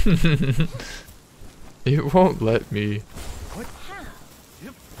 It won't let me.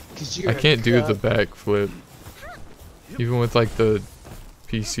 'Cause you're I can't do a the back flip. Even with like the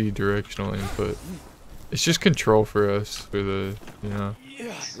PC directional input. It's just control for us for the, you know.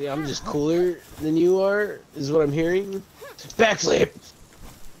 See, I'm just cooler than you are, is what I'm hearing. Backflip!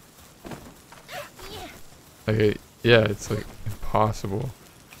 Okay, yeah, it's like impossible.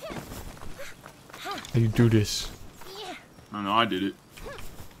 How do you do this? I know I did it.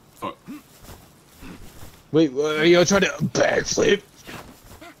 Fuck. Wait, are you trying to backflip?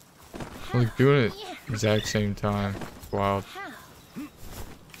 I'm like doing it exact same time. It's wild.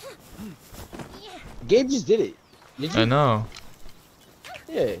 Gabe just did it. Did you? I know.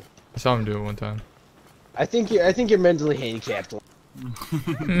 Yeah. I saw him do it one time. I think you're mentally handicapped.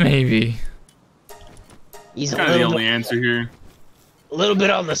 Maybe. He's a Kind of the little, only answer here. a little bit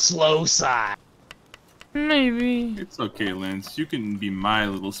on the slow side. Maybe. It's okay, Lance. You can be my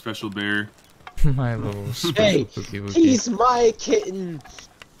little special bear. My little special Hey, cookie wookie. he's my kitten.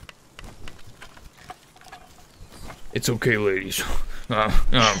 It's okay, ladies. I'm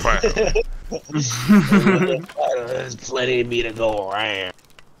fine. There's plenty of me to go around.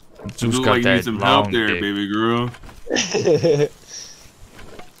 Zeus Look got like you that need some help long there, dick. baby girl.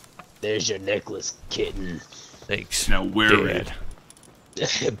 There's your necklace, kitten. Thanks. Now wear it.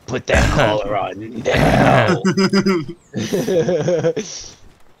 Dad. Put that collar on now.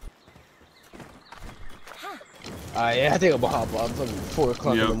 Yeah, I think I'm gonna hop on. Fucking 4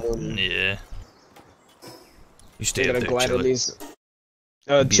 o'clock in the morning. Yeah. You stay I'm up gonna there, glide on Chilla. these.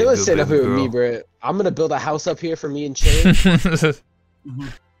 Be a Chilla good stayed up baby here with me, girl. bro. I'm gonna build a house up here for me and Chilla.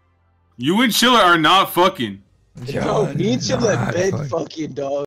 You and Chilla are not fucking. Yo, me and Chilla Nah, been fuck. fucking dog.